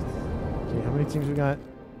fuel. Okay, how many teams we got?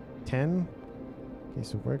 10? Okay,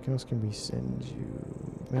 so where else can we send you?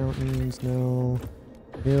 Mountains, no.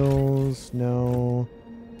 Hills, no.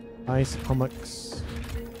 Ice hummocks.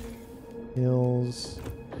 Hills.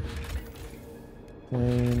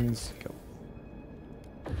 Plains, go.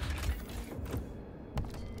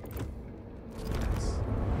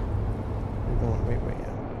 We're going way out.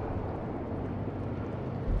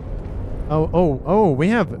 Oh, we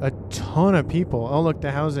have a ton of people. Oh, look,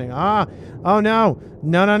 the housing. Oh, no.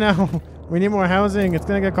 No. We need more housing. It's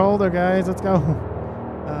going to get colder, guys. Let's go.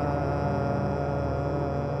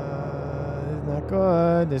 It's not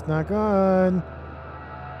good. It's not good.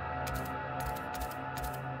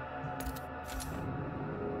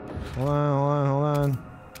 Hold on.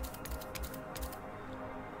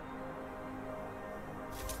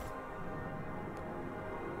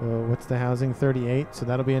 What's the housing? 38. So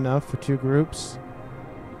that'll be enough for 2 groups.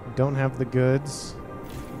 We don't have the goods.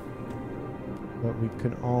 But we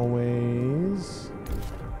could always...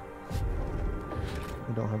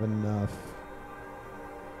 We don't have enough.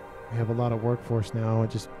 We have a lot of workforce now. I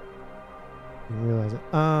just didn't realize it.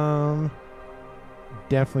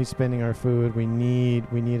 Definitely spending our food. We need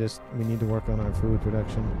to work on our food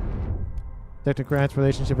production. Technocrats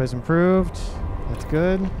relationship has improved. That's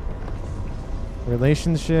good.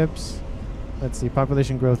 Relationships. Let's see.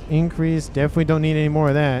 Population growth increased. Definitely don't need any more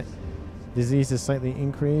of that. Disease is slightly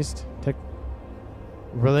increased.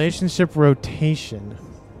 Relationship rotation.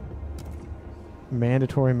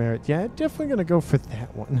 Mandatory marriage. Yeah, definitely going to go for that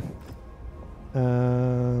one.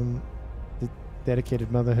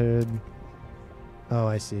 Dedicated motherhood. Oh,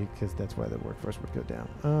 I see. Because that's why the workforce would go down.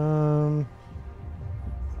 I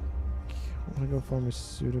want to go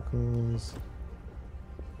pharmaceuticals.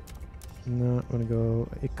 No, I'm going to go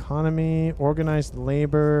economy, organized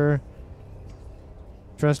labor.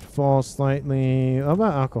 Trust falls slightly. How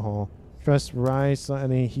about alcohol? Trust rise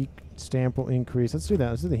slightly. Heat stamp will increase. Let's do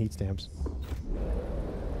that. Let's do the heat stamps.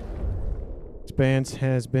 Expanse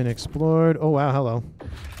has been explored. Oh, wow. Hello.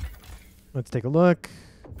 Let's take a look.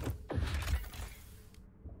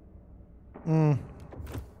 We'll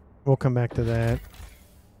come back to that.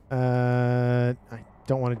 I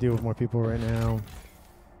don't want to deal with more people right now.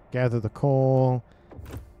 Gather the coal.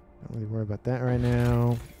 Don't really worry about that right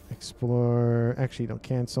now. Explore. Actually, don't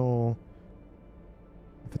cancel.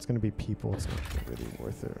 If it's going to be people, it's not really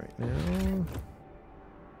worth it right now.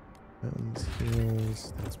 Mountains,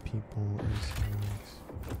 hills. That's people.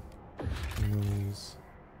 Hills.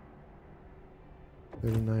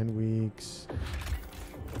 39 weeks.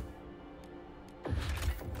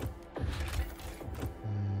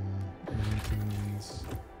 Mountains.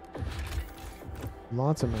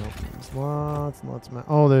 Lots of mountains. Lots of mountains.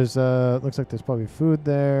 Oh, there's looks like there's probably food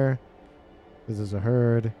there. Because there's a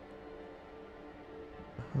herd.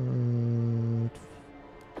 We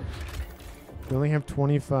only have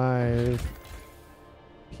 25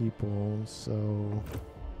 people, so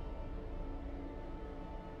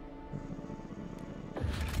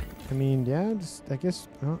I mean, yeah, just, I guess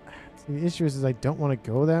the issue is I don't want to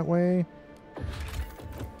go that way.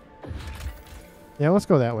 Yeah, let's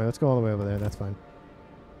go that way. Let's go all the way over there. That's fine.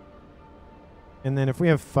 And then if we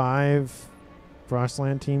have 5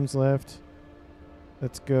 Frostland teams left,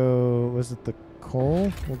 let's go. Was it the coal?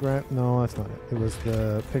 We'll grab. No, that's not it. It was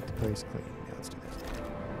the pick the place clean. Yeah, let's do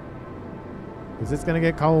Because it's going to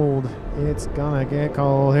get cold. It's going to get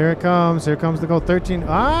cold. Here it comes. Here comes the cold. 13.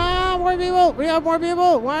 Ah, more people. We have more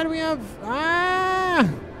people. Why do we have... Ah!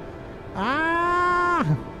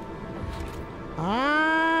 Ah!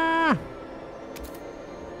 Ah!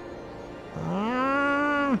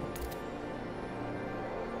 Ah!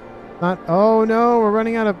 Not... Oh, no. We're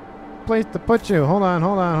running out of place to put you. Hold on.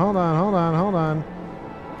 Hold on. Hold on. Hold on. Hold on.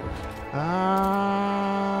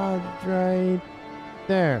 Ah, right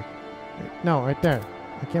there. No, right there.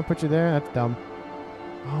 I can't put you there. That's dumb.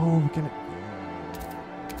 Oh, we can.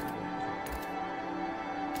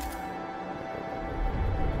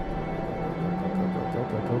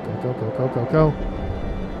 Go.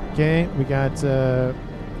 Okay, we got.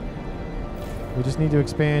 We just need to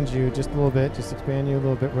expand you just a little bit. Just expand you a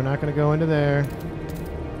little bit. We're not going to go into there.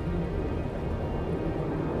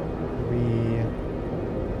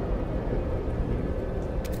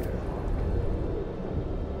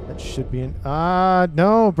 Should be in.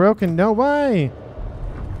 No, broken. No, why?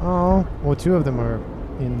 Oh, well, 2 of them are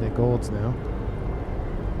in the golds now.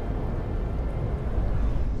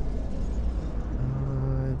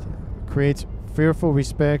 Creates fearful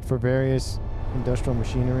respect for various industrial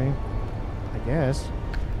machinery, I guess.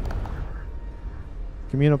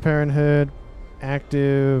 Communal parenthood,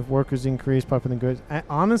 active workers increase, popular goods.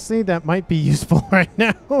 Honestly, that might be useful right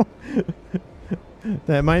now.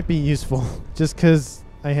 That might be useful, just because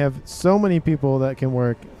I have so many people that can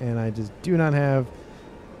work, and I just do not have.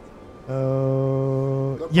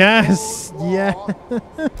 Oh, yes, yes.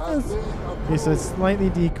 Okay, so it's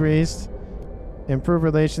slightly decreased. Improve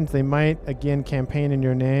relations. They might again campaign in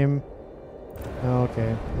your name. Oh,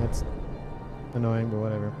 okay, that's annoying, but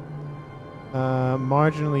whatever.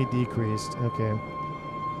 Marginally decreased. Okay,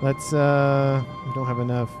 let's. We don't have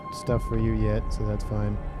enough stuff for you yet, so that's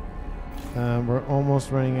fine. We're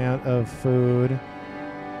almost running out of food.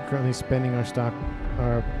 Currently spending our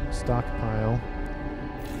stockpile,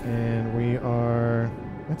 and we are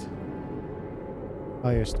what?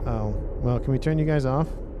 Oh, well, can we turn you guys off?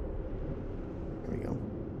 There we go.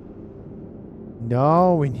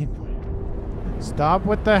 No, we need more. Stop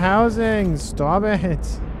with the housing. Stop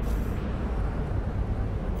it.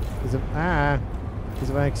 Because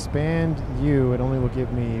if I expand you, it only will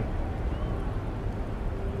give me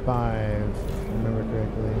 5. If I remember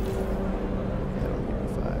correctly.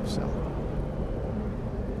 So I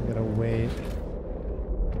gotta wait.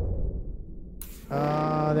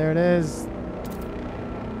 There it is.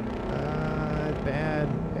 Bad.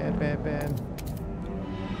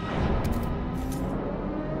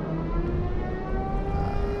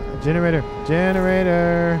 Generator.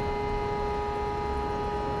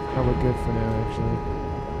 Probably good for now, actually.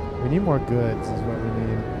 We need more goods, is what we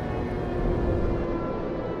need.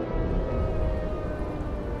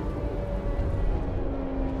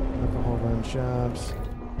 Shops.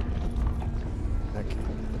 Okay,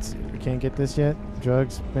 let's see. We can't get this yet.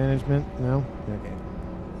 Drugs management? No? Okay.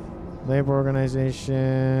 Labor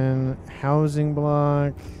organization. Housing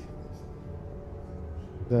block.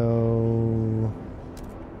 So...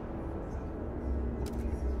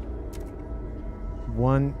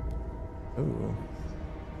 1... Ooh.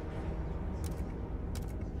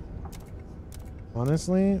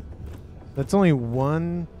 Honestly, that's only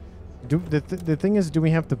 1... The thing is, do we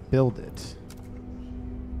have to build it?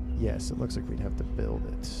 Yes, it looks like we'd have to build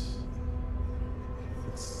it.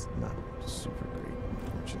 It's not super great,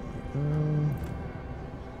 unfortunately.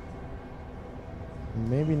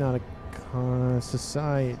 Maybe not a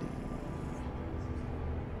society.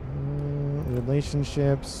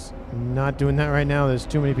 Relationships. Not doing that right now. There's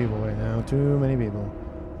too many people right now. Too many people.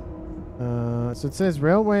 So it says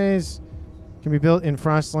railways can be built in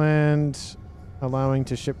Frostland, allowing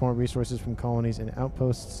to ship more resources from colonies and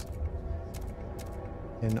outposts.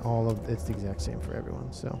 And all of it's the exact same for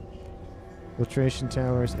everyone. So, filtration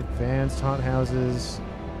towers, advanced hothouses,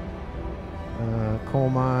 coal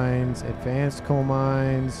mines, advanced coal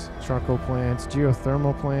mines, charcoal plants,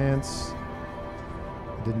 geothermal plants.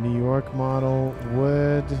 The New York model,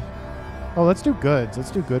 wood. Oh, let's do goods.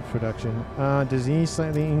 Let's do good production. Disease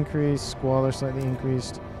slightly increased, squalor slightly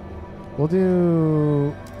increased. We'll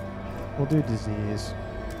do disease.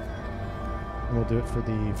 And we'll do it for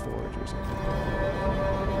the foragers.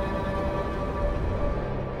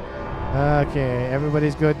 Okay,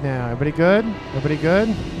 everybody's good now. Everybody good? Everybody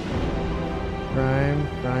good?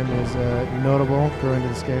 Crime is notable. Grew into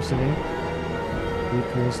the scarcity.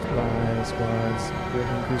 Decreased by squads.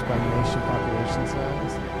 Increased by nation population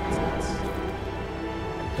size.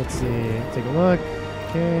 Let's see. Take a look.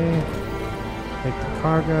 Okay. Take the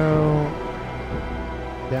cargo.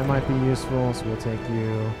 That might be useful, so we'll take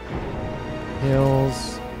you.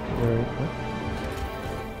 Hills. What?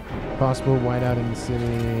 Possible whiteout in the city.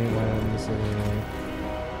 Whiteout in the city.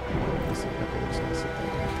 Okay, they're just gonna sit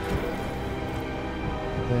there.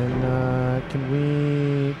 Then, can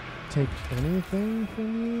we take anything from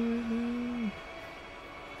you right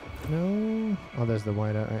now? No? Oh, there's the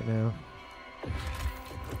whiteout right now.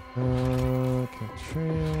 Okay,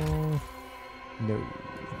 trail. No.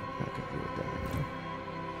 Not gonna do it that right now.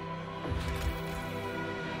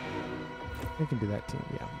 We can do that too,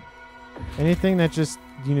 yeah. Anything that just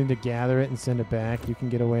you need to gather it and send it back, you can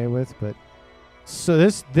get away with. But so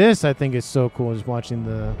this I think is so cool. Just watching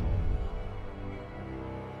the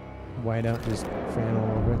whiteout just fan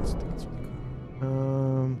all over it. It's really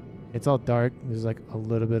cool. It's all dark. There's like a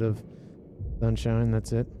little bit of sunshine.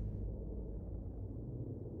 That's it.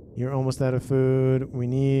 You're almost out of food. We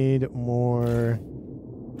need more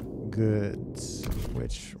goods,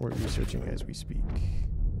 which we're researching as we speak.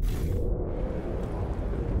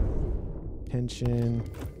 Tension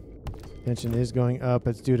is going up.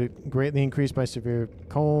 It's due to greatly increased by severe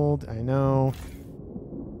cold. I know.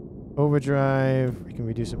 Overdrive. We can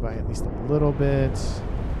reduce it by at least a little bit.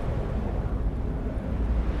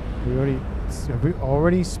 Have we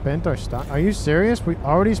already spent our stock? Are you serious? We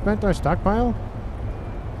already spent our stockpile?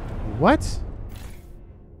 What?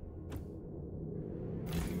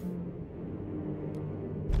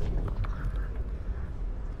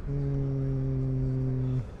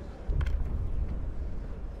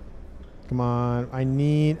 Come on. I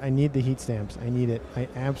need the heat stamps. I need it. I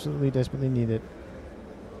absolutely desperately need it.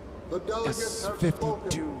 The delegates have 52.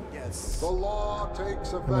 spoken. Yes. The law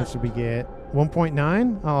takes effect. How much did we get?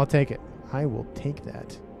 1.9? Oh, I'll take it. I will take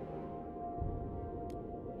that.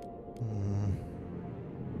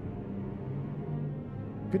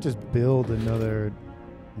 Could just build another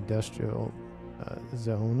industrial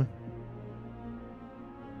zone.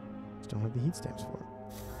 Just don't have the heat stamps for it.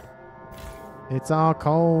 It's all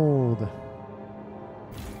cold.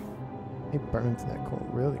 It burns that coal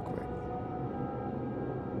really quick.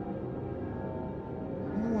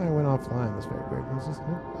 I don't know why I went offline. That's very weird. It's just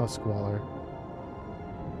squalor.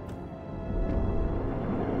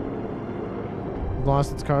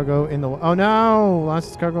 Lost its cargo in the... Oh no! Lost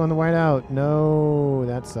its cargo in the whiteout. No,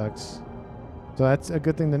 that sucks. So that's a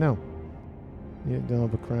good thing to know. You don't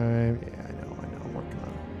have a crime. Yeah, I know. I'm working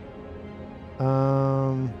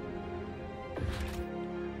on it.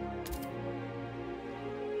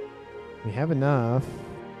 We have enough.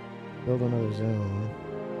 Build another zone.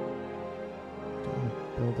 Don't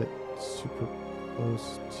build it super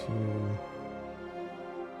close to...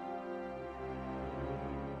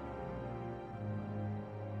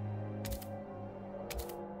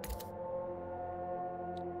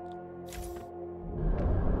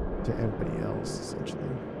 to everybody else,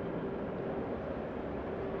 essentially.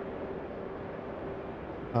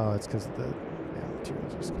 Oh, it's because the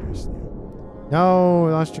materials are scarce. Yeah. No,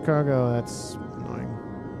 we lost Chicago. That's annoying.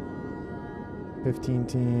 15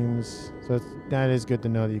 teams. So that is good to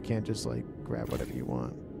know that you can't just like grab whatever you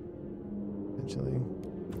want. Essentially.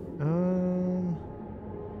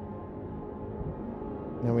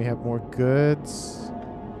 Now we have more goods.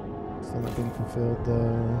 Still not being fulfilled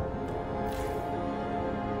though.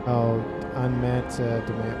 Oh, unmet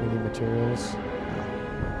demand. We need materials.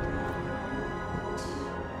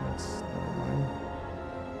 That's never mind.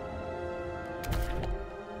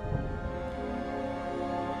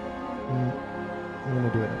 I'm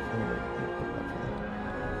gonna do it. I'm gonna put it up here.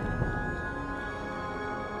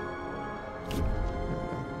 There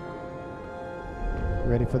we go.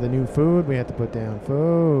 Ready for the new food? We have to put down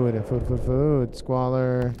food. Food.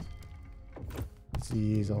 Squalor.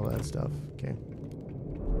 Disease, all that stuff. Okay.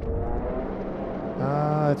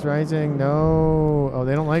 It's rising. No. Oh,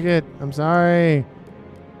 they don't like it. I'm sorry.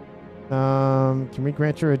 Can we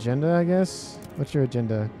grant your agenda, I guess? What's your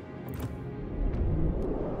agenda?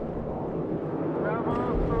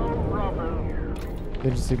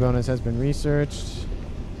 Agency bonus has been researched.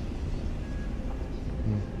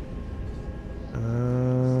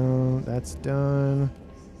 That's done.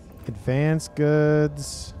 Advanced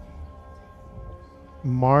goods.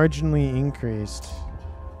 Marginally increased.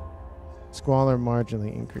 Squalor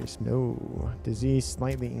marginally increased. No. Disease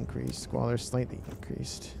slightly increased. Squalor slightly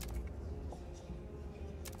increased.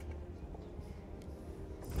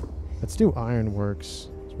 Let's do ironworks.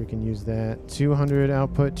 So we can use that. 200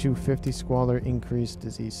 output, 250 squalor increased.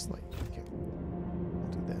 Disease slightly. Okay. We'll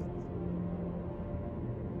do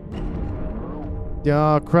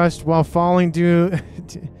that. Crushed while falling due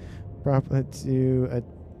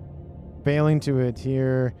failing to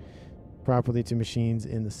adhere properly to machines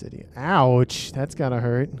in the city. Ouch! That's gotta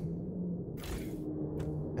hurt.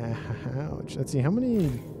 Ouch. Let's see, how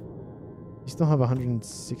many You still have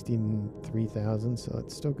 163,000, so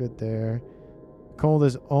it's still good there. Cold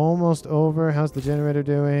is almost over. How's the generator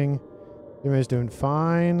doing? Generator's doing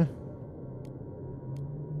fine.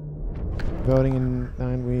 Voting in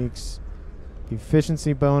 9 weeks.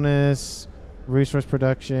 Efficiency bonus. Resource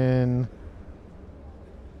production.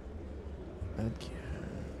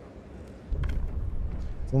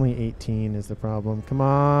 It's only 18 is the problem. Come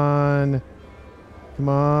on. Come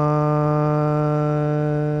on.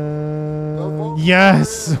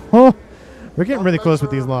 Yes! We're getting really close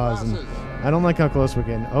with these laws. And I don't like how close we're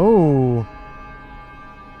getting. Oh.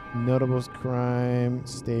 Notables, crime,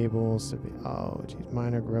 stable, oh, geez.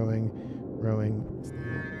 Minor, growing,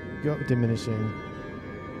 diminishing.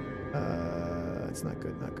 It's not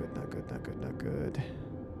good, not good, not good, not good, not good.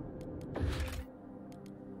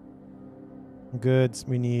 Goods,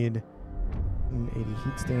 we need an 80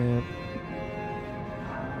 heat stamp.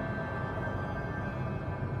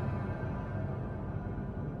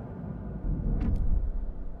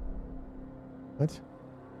 What?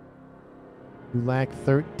 You lack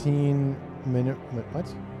 13 minute.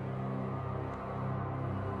 What?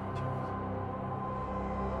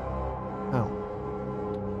 Oh.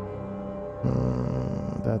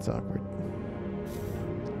 That's awkward.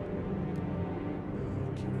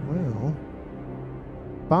 Okay, well.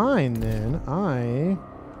 Fine then. I'm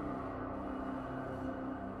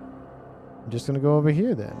just gonna go over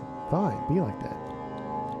here then. Fine, be like that.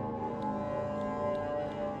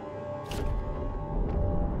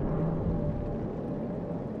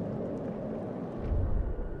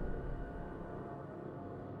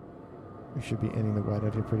 We should be ending the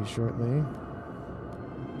whiteout here pretty shortly.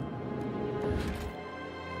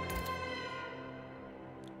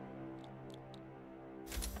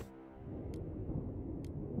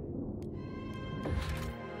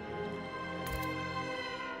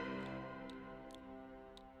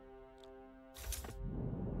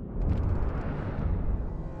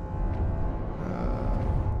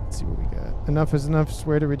 Let's see what we got. Enough is enough.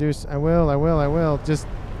 Swear to reduce. I will. Just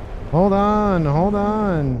hold on.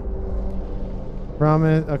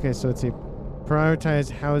 Promise. Okay, so let's see.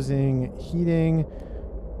 Prioritize housing, heating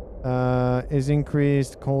is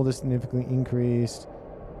increased. Cold is significantly increased.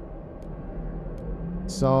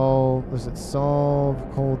 Solve. Was it solve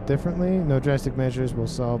cold differently? No drastic measures will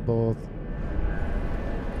solve both.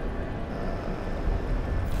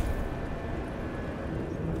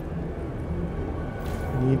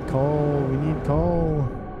 We need coal. We need coal.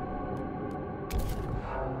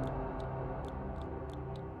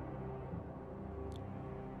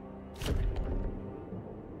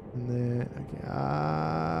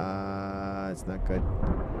 It's not good.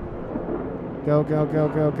 Go.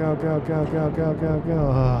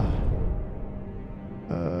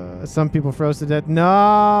 Some people froze to death.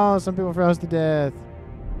 No! Some people froze to death.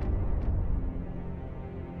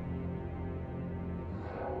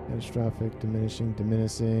 Catastrophic,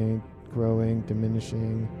 diminishing, growing,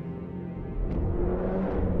 diminishing.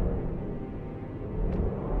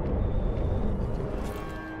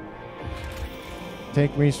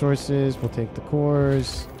 Take resources. We'll take the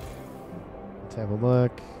cores. Let's have a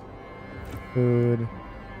look. Food.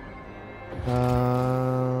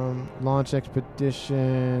 Launch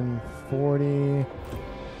expedition 40.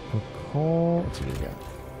 Coal. Let's see what we got.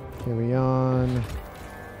 Carry on.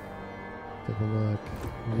 Take a look.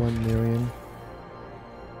 1 million.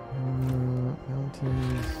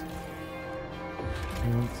 Mountains.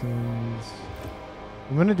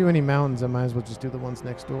 I'm gonna do any mountains. I might as well just do the ones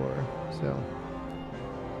next door. So.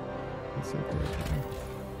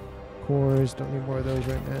 Cores, don't need more of those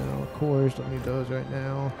right now. Cores, don't need those right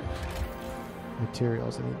now.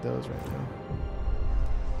 Materials, I need those right now.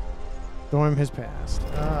 Storm has passed.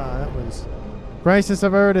 That was... Crisis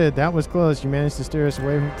averted. That was close. You managed to steer us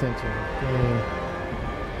away from tension. Okay.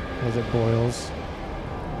 As it boils.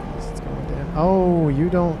 It's going down. Oh, you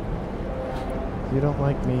don't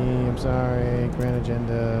like me. I'm sorry. Grand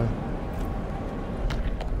agenda.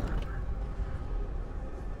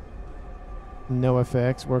 No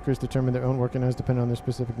effects. Workers determine their own working hours depending on their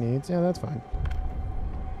specific needs. Yeah, that's fine.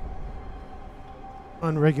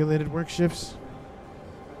 Unregulated work shifts.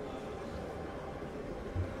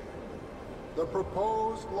 The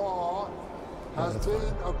proposed law has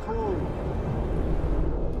been approved.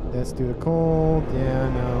 Let's do the coal. Yeah,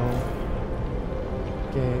 no.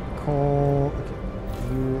 Okay, coal. Okay,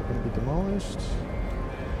 you are going to be demolished.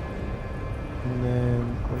 And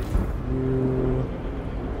then wait for you.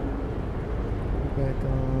 Back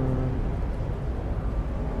on.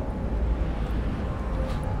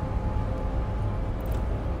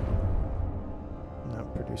 Not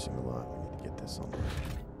producing a lot. We need to get this on.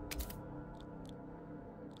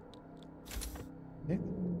 Okay.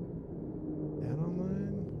 That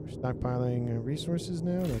online. We're stockpiling resources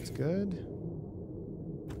now. That's good.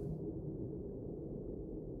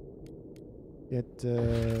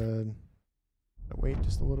 Wait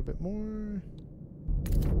just a little bit more.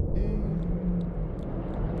 Okay.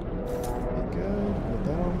 Okay, good. Get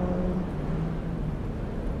that online.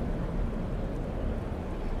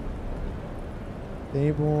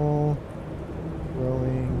 Stable.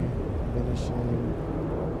 Growing. Diminishing.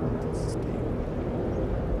 Stable.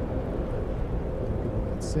 People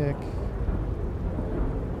got sick.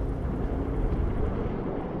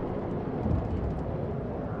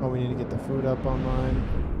 Oh, we need to get the food up online.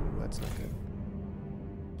 That's not good.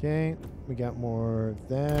 Okay, we got more of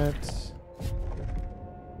that.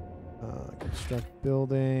 Construct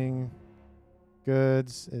building.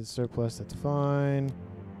 Goods is surplus, that's fine.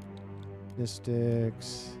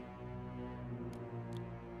 Logistics.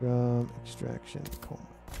 Extraction. Coal.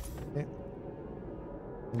 Okay.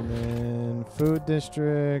 And then food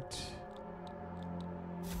district.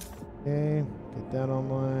 Okay, get that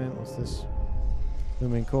online. What's this?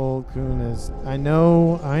 Blooming cold. Coon is. I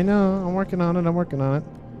know. I'm working on it.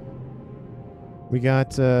 We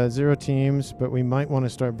got 0 teams, but we might want to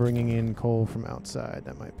start bringing in coal from outside.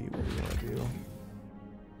 That might be what we want to do.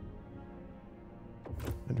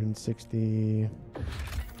 160.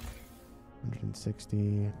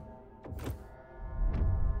 160.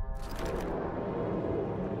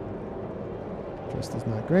 Trust is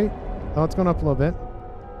not great. Oh, it's going up a little bit.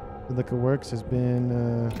 The Liquor Works has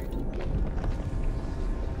been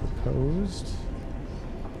proposed.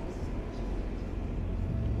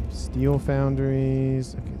 Steel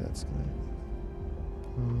foundries. Okay, that's good.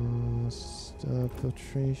 Stuff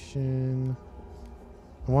filtration.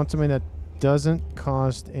 I want something that doesn't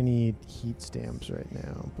cost any heat stamps right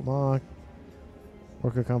now. Block.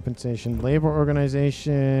 Worker compensation. Labor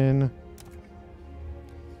organization.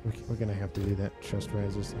 We're going to have to do that. Trust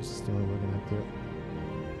rises. That's just the only way we're going to have to do it.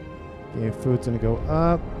 Okay, food's going to go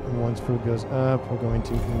up. And once food goes up, we're going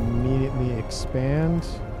to immediately expand.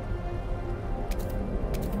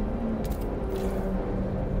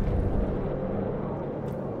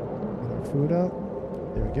 Get our food up.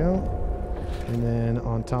 There we go. And then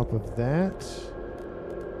on top of that,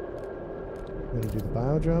 we're going to do the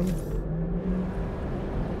biodrum.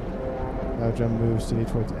 Biodrum moves city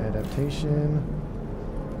towards adaptation.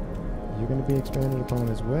 You're going to be expanding upon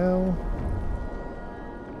as well.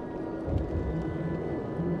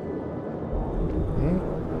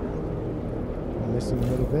 A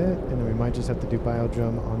little bit, and then we might just have to do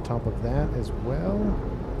biodrum on top of that as well.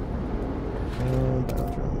 And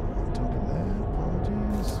biodrum on top of that.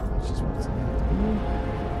 Apologies. That's just what it's going to have to be.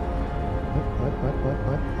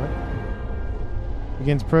 What?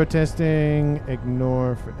 Begins protesting.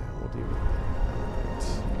 Ignore for now. We'll deal with that.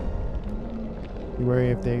 Be wary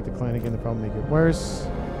if they decline again, the problem may get worse.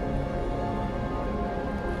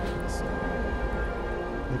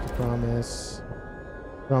 Make a promise.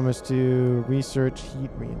 Promise to research heat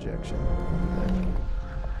reinjection.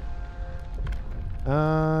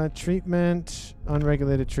 Treatment.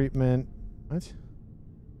 Unregulated treatment. What?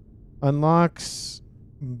 Unlocks.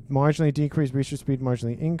 Marginally decreased. Research speed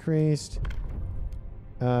marginally increased.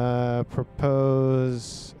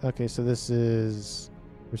 Propose. Okay, so this is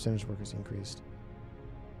percentage workers increased.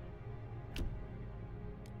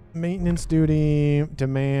 Maintenance duty.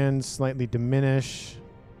 Demands slightly diminish.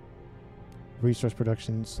 Resource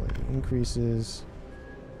production slightly increases.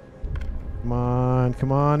 Come on,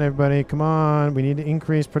 everybody. Come on. We need to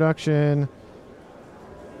increase production.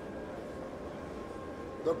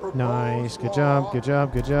 Nice. Good job.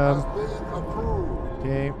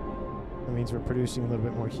 Okay. That means we're producing a little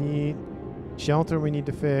bit more heat. Shelter we need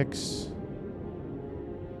to fix.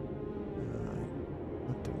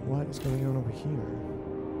 What is going on over here?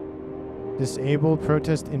 Disabled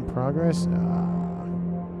protest in progress.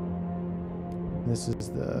 This is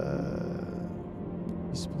the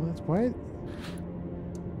splits. Why are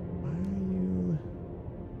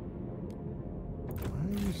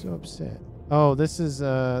you so upset? Oh, this is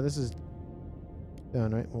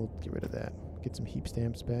done, right? We'll get rid of that. Get some heap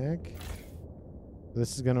stamps back.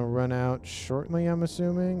 This is gonna run out shortly, I'm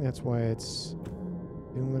assuming. That's why it's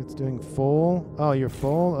doing what it's doing. Full. Oh, you're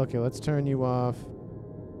full? Okay, let's turn you off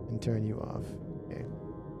and turn you off. Okay.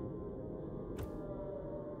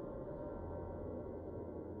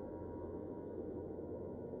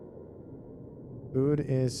 Food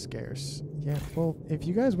is scarce. Yeah, well, if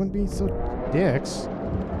you guys wouldn't be so dicks,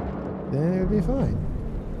 then it would be fine.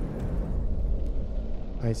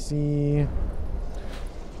 I see.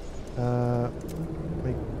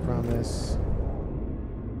 Make promise.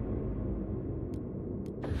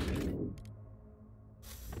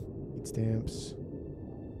 stamps.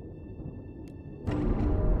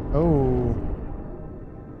 Oh.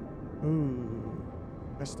 Ooh.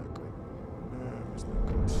 That's not good. That's not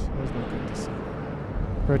good. That's not good to see.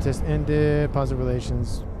 Protest ended. Positive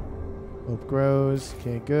relations. Hope grows.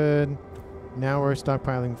 Okay, good. Now we're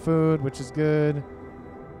stockpiling food, which is good.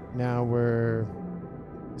 Now we're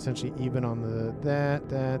essentially even on the that.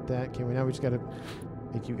 Okay, now we just gotta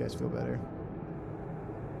make you guys feel better.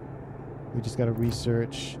 We just gotta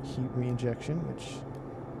research heat reinjection, which...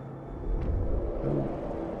 Oh.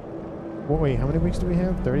 Wait, how many weeks do we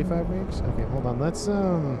have? 35 weeks? Okay, hold on. Let's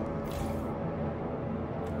do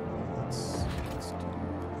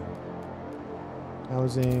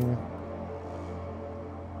housing.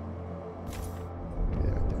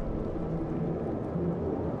 Yeah, right there.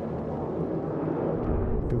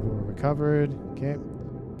 People were recovered. Okay.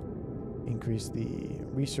 Increase the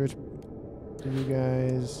research for you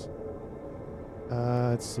guys.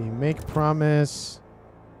 Let's see. Make promise.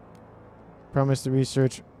 Promise the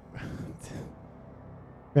research.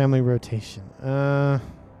 Family rotation.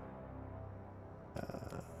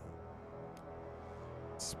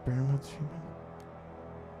 Experimental treatment.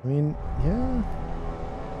 I mean, yeah.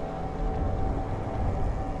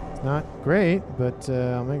 It's not great, but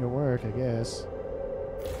I'll make it work, I guess.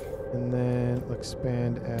 And then we'll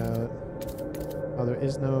expand out. Oh, there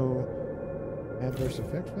is no adverse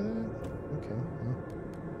effect for that? Okay.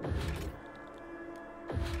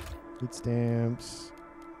 Heat stamps,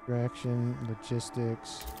 extraction,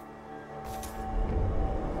 logistics.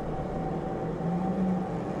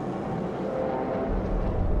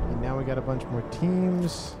 And now we got a bunch more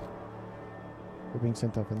teams. We're being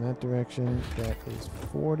sent off in that direction. That is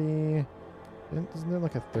 40. Isn't there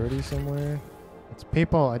like a 30 somewhere? It's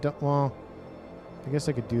people. I don't. Well, I guess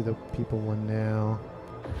I could do the people one now.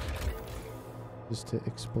 Just to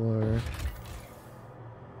explore.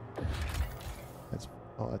 That's.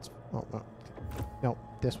 Oh, that's. Oh, no. No,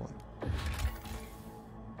 this one.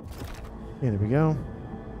 Yeah, there we go.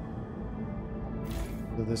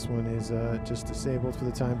 So this one is just disabled for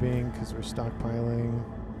the time being because we're stockpiling,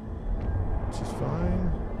 which is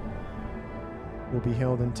fine. Will be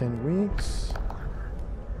held in 10 weeks.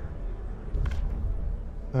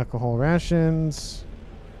 Alcohol rations.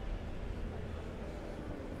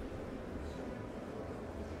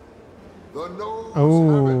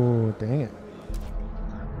 Oh, dang it.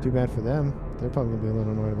 Too bad for them. They're probably going to be a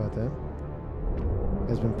little annoyed about that.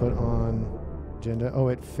 Has been put on agenda. Oh,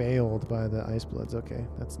 it failed by the Ice Bloods. Okay,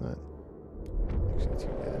 that's not actually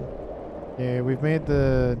too bad. Yeah, we've made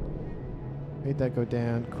that go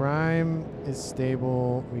down. Crime is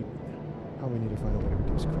stable. We probably need to find a way to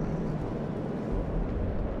reduce crime.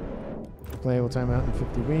 Play will time out in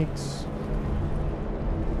 50 weeks.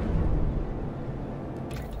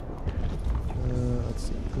 Let's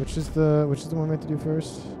see. Which is the one we have to do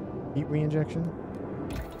first? Heat reinjection?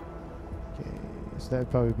 Okay, so that'd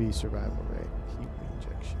probably be survival, right? Heat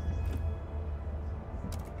reinjection.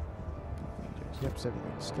 Yep, 7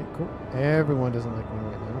 weeks. Okay, cool. Everyone doesn't like me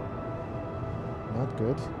right now. Not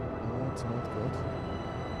good. No, it's not good.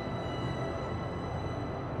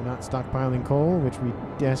 We're not stockpiling coal, which we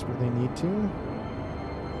desperately need to.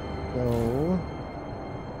 So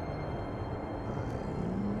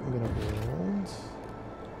I'm gonna hold.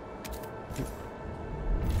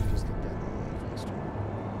 Just get that line faster.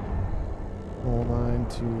 Hold line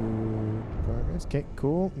to progress. Okay,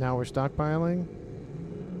 cool. Now we're stockpiling.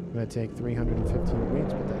 Gonna take 315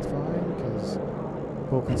 weeks, but that's fine because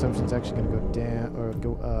coal consumption is actually gonna go down or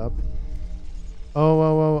go up.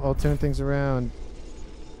 Oh! I'll turn things around.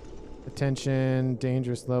 Attention,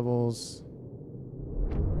 dangerous levels.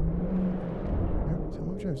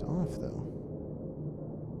 Drive's off though.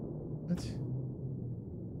 What?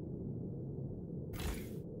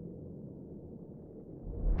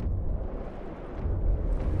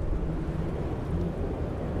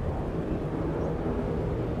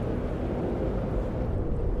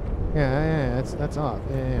 Yeah, that's off.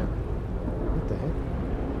 Yeah. What the heck?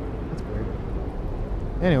 That's weird.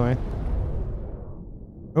 Anyway.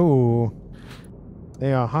 Oh,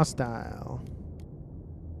 they are hostile.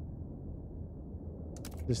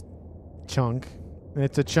 This chunk.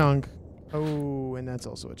 It's a chunk. Oh, and that's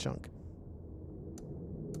also a chunk.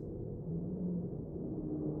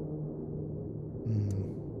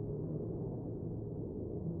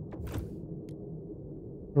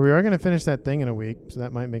 We are going to finish that thing in a week, so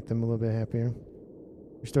that might make them a little bit happier.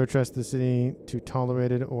 Restore trust the city to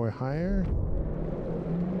tolerated or higher.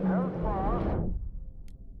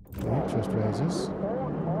 Okay, trust rises.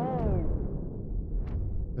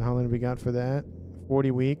 How long have we got for that?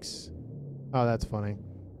 40 weeks. Oh, that's funny.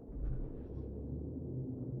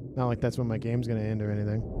 Not like that's when my game's gonna end or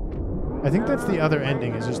anything. I think that's the other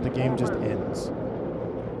ending, is just the game just ends.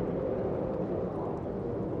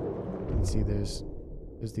 You can see there's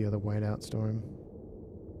the other whiteout storm.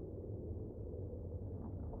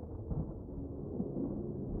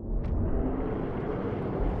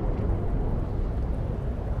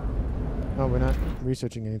 Oh, we're not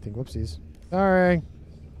researching anything. Whoopsies. Sorry.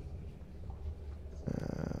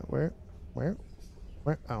 Where?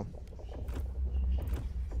 Oh.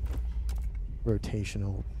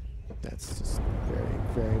 Rotational. That's just very,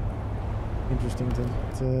 very interesting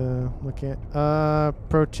to look at.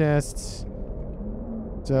 Protests.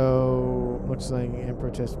 So, looks like in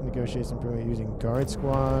protest negotiations improvement using guard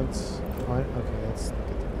squads. What? Okay, that's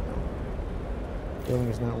good to know. Building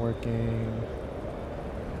is not working.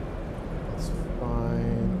 That's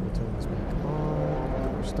fine. We'll turn this back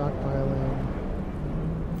on. We're stockpiling.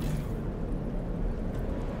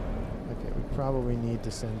 Okay, we probably need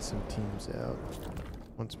to send some teams out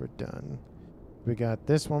once we're done. We got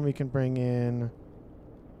this one we can bring in,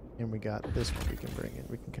 and we got this one we can bring in.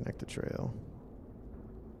 We can connect the trail.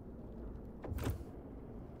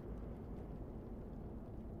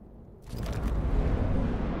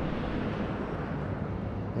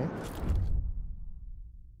 Okay.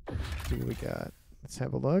 See what we got. Let's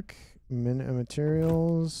have a look.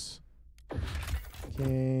 Materials.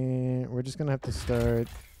 Okay, we're just gonna have to start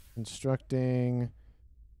constructing.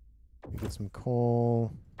 We get some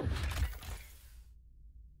coal.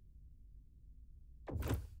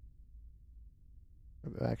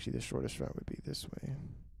 Actually, the shortest route would be this way.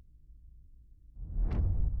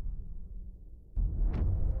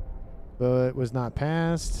 But it was not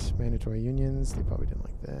passed. Mandatory unions. They probably didn't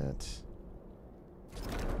like that.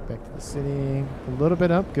 Back to the city. A little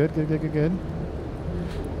bit up. Good. Okay.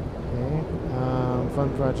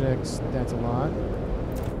 Fund projects. That's a lot.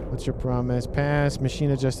 What's your promise? Pass.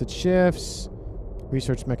 Machine adjusted shifts.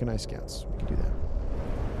 Research mechanized scouts. We can do that.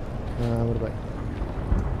 What about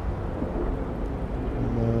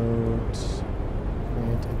remote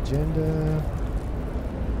grant agenda?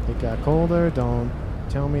 It got colder. Don't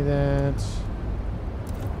tell me that.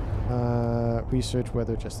 Research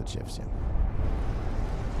weather adjusted shifts. Yeah.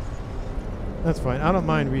 That's fine. I don't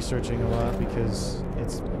mind researching a lot because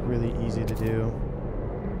it's really easy to do.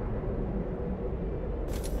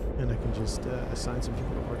 And I can just assign some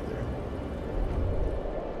people to work there.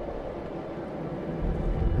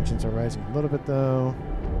 Tensions are rising a little bit though.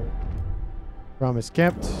 Promise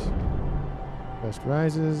kept. Trust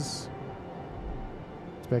rises.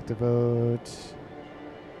 Expect to vote.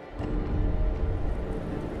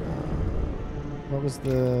 What was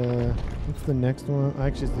the... What's the next one?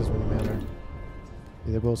 Actually, this doesn't really matter.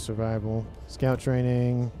 They're both survival. Scout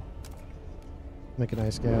training.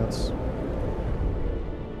 Mechanized scouts.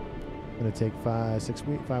 Gonna take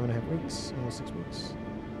 5.5 weeks. Almost 6 weeks.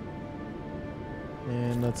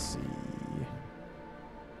 And let's see.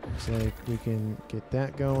 Looks like we can get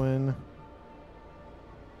that going.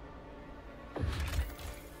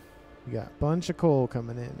 We got a bunch of coal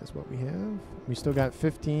coming in is what we have. We still got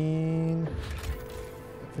 15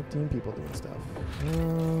 people doing stuff.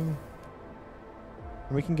 And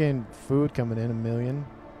we can gain food coming in, 1 million.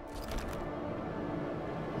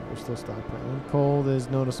 We're still stockpiling. Coal is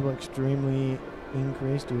noticeable, extremely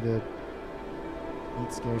increased due to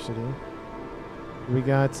heat scarcity. We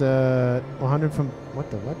got 100 from what?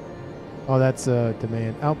 Oh, that's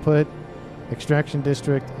demand. Output, extraction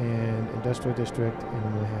district, and industrial district, and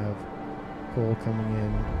then we have coal coming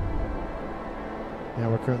in. Now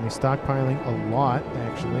we're currently stockpiling a lot,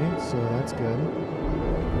 actually, so that's good.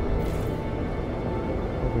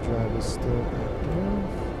 Overdrive is still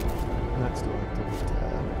active. Not still active, but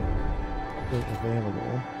still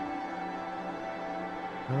available.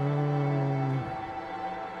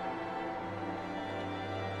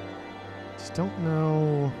 Just don't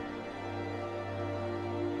know.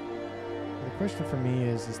 The question for me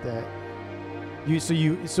is that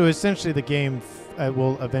so essentially the game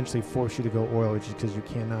will eventually force you to go oil, just because you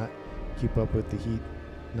cannot keep up with the heat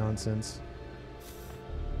nonsense.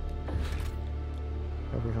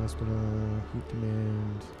 Recovery hospital, heat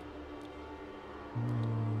demand.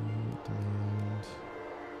 Heat demand.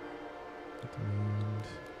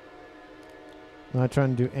 I'm not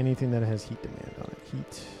trying to do anything that has heat demand on it.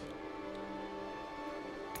 Heat.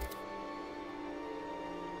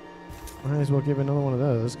 Might as well give another one of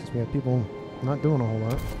those because we have people not doing a whole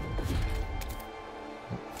lot.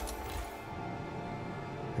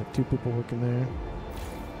 We have 2 people working there.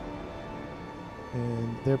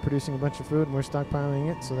 And they're producing a bunch of food and we're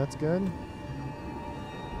stockpiling it, so that's good.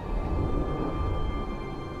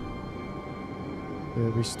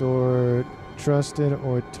 The restore trusted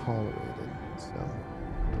or tolerated. So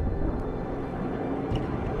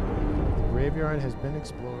the graveyard has been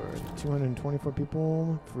explored. 224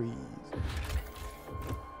 people. Freeze.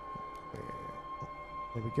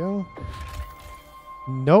 There we go.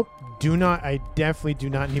 Nope. Do not. I definitely do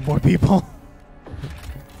not need more people.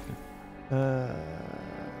 We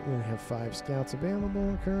only have 5 scouts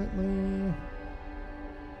available currently.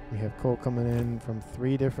 We have coal coming in from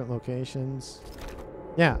 3 different locations.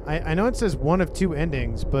 Yeah, I know it says 1 of 2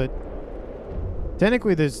 endings, but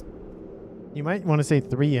technically there's, you might want to say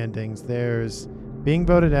 3 endings. There's being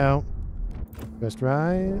voted out, West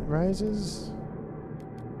rises,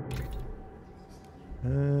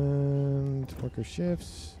 and worker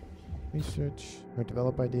shifts, research, or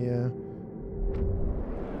develop idea.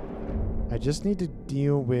 I just need to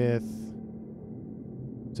deal with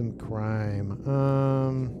some crime.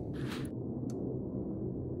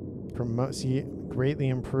 Promote, see, greatly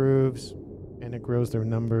improves, and it grows their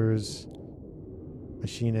numbers.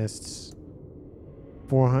 Machinists,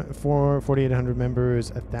 4,800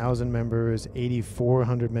 members, 1,000 members,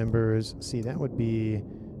 8,400 members. See, that would be.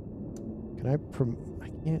 Can I? I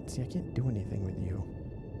can't see. I can't do anything with you,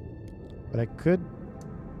 but I could.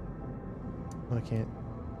 Oh, I can't.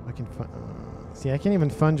 I can see. I can't even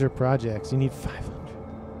fund your projects. You need 500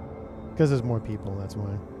 because there's more people. That's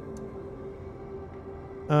why.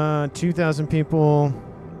 2,000 people.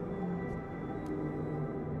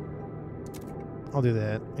 I'll do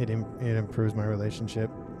that. It improves my relationship.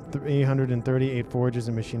 338 forges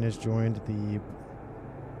and machinists joined the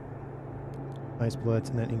Ice Bloods,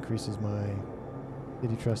 and that increases my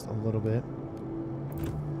city trust a little bit.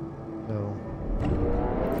 So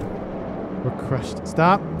we're crushed.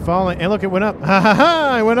 Stop falling. And look, it went up. Ha ha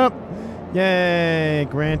ha! It went up. Yay!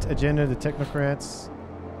 Grant agenda to technocrats.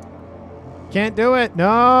 Can't do it. No,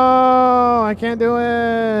 I can't do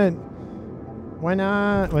it. Why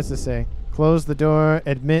not? What's this say? Close the door.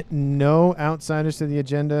 Admit no outsiders to the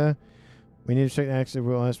agenda. We need to check the active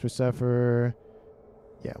rule as we suffer.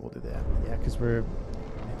 Yeah, we'll do that. Yeah, because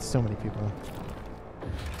it's so many people.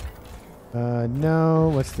 No.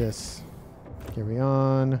 What's this? Carry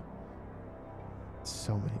on.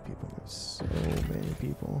 So many people. There's so many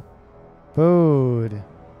people. Food.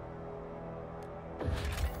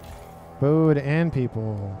 Food and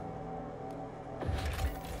people.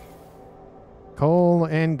 Coal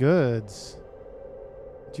and goods.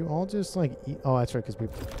 Did you all just like eat? Oh, that's right, because we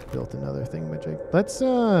built another thingamajig. Let's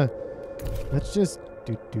just let's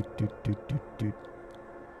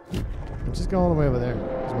just go all the way over there.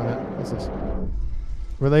 Why not? What's this?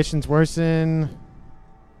 Relations worsen.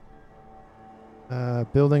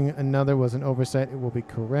 Building another was an oversight. It will be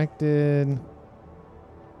corrected.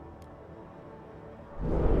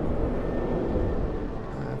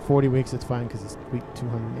 40 weeks, it's fine because it's week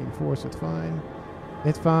 284, so it's fine.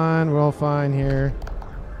 It's fine. We're all fine here.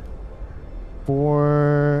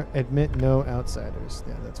 Admit no outsiders.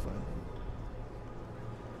 Yeah, that's fine.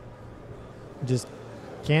 Just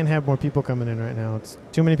can't have more people coming in right now. It's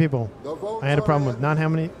too many people. I had a problem with not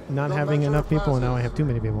having enough people, and now I have too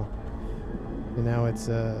many people. And now it's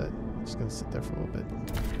just gonna sit there for a little bit.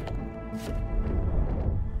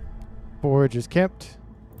 Forge is kept.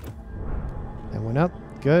 That went up.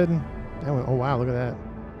 Good. That went. Oh wow! Look at that.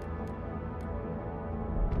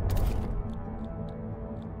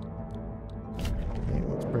 Okay,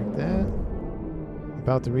 let's break that.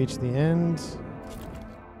 About to reach the end.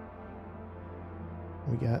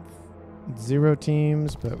 We got 0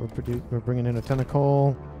 teams, but we're bringing in a ton of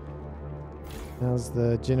coal. How's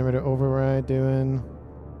the generator override doing?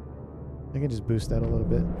 I can just boost that a little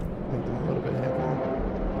bit, make them a little bit happier.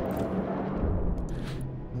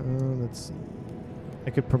 Let's see. I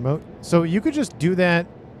could promote. So you could just do that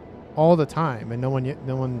all the time, and no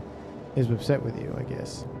one is upset with you, I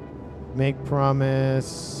guess. Make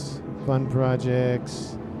promise, fund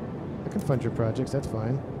projects. I can fund your projects. That's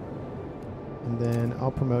fine. And then I'll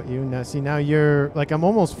promote you. Now, see, now you're like I'm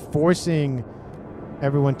almost forcing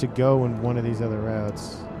everyone to go in one of these other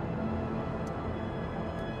routes.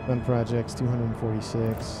 Fund projects,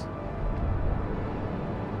 246.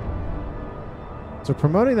 So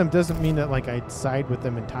promoting them doesn't mean that like I side with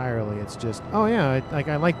them entirely. It's just, oh yeah,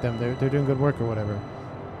 I like them. They're doing good work or whatever.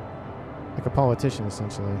 Like a politician,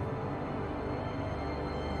 essentially.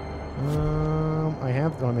 I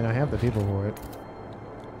have the people for it.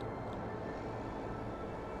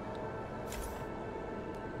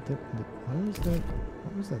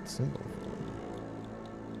 What was that symbol for?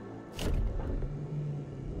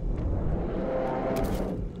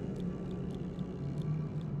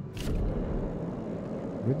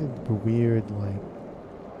 Where did the weird, like...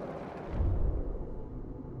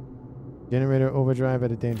 Generator overdrive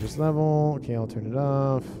at a dangerous level. Okay, I'll turn it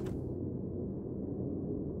off.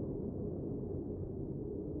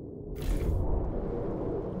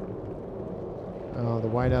 Oh, the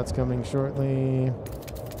whiteout's coming shortly.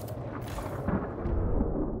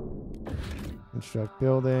 Construct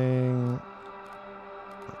building.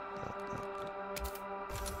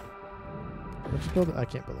 Let's build it. I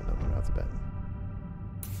can't build a number off the bat.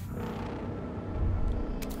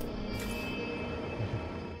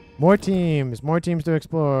 More teams to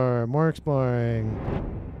explore. More exploring.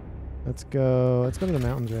 Let's go. Let's go to the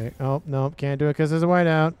mountains, right? Oh, no, can't do it because there's a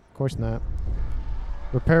whiteout. Of course not.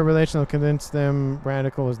 Repair relational, convince them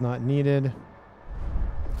radical is not needed.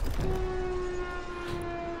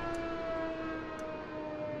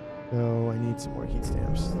 So I need some more heat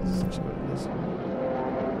stamps. This is actually what it is.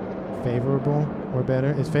 Favorable or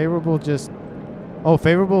better? Is favorable just... Oh,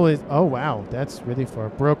 favorable is... Oh, wow. That's really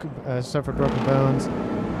far. Suffered broken bones.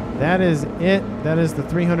 That is it. That is the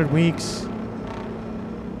 300 weeks.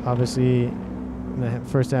 Obviously, in the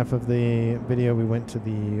first half of the video, we went to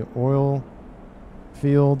the oil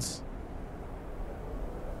fields.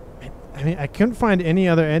 I mean, I couldn't find any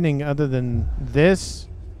other ending other than this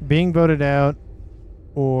being voted out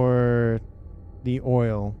or the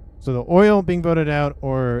oil. So the oil being voted out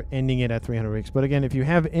or ending it at 300 weeks. But again, if you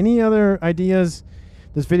have any other ideas,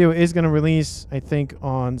 this video is going to release, I think,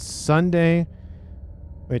 on Sunday.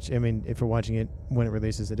 Which, I mean, if you're watching it when it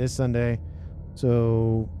releases, it is Sunday.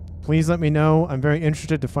 So please let me know. I'm very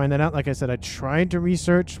interested to find that out. Like I said, I tried to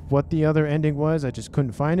research what the other ending was. I just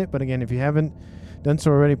couldn't find it. But again, if you haven't done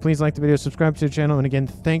so already, please like the video, subscribe to the channel. And again,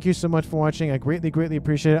 thank you so much for watching. I greatly, greatly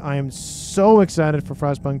appreciate it. I am so excited for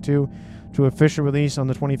Frostpunk 2 to official release on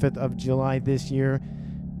the 25th of July this year.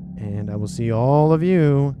 And I will see all of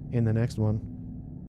you in the next one.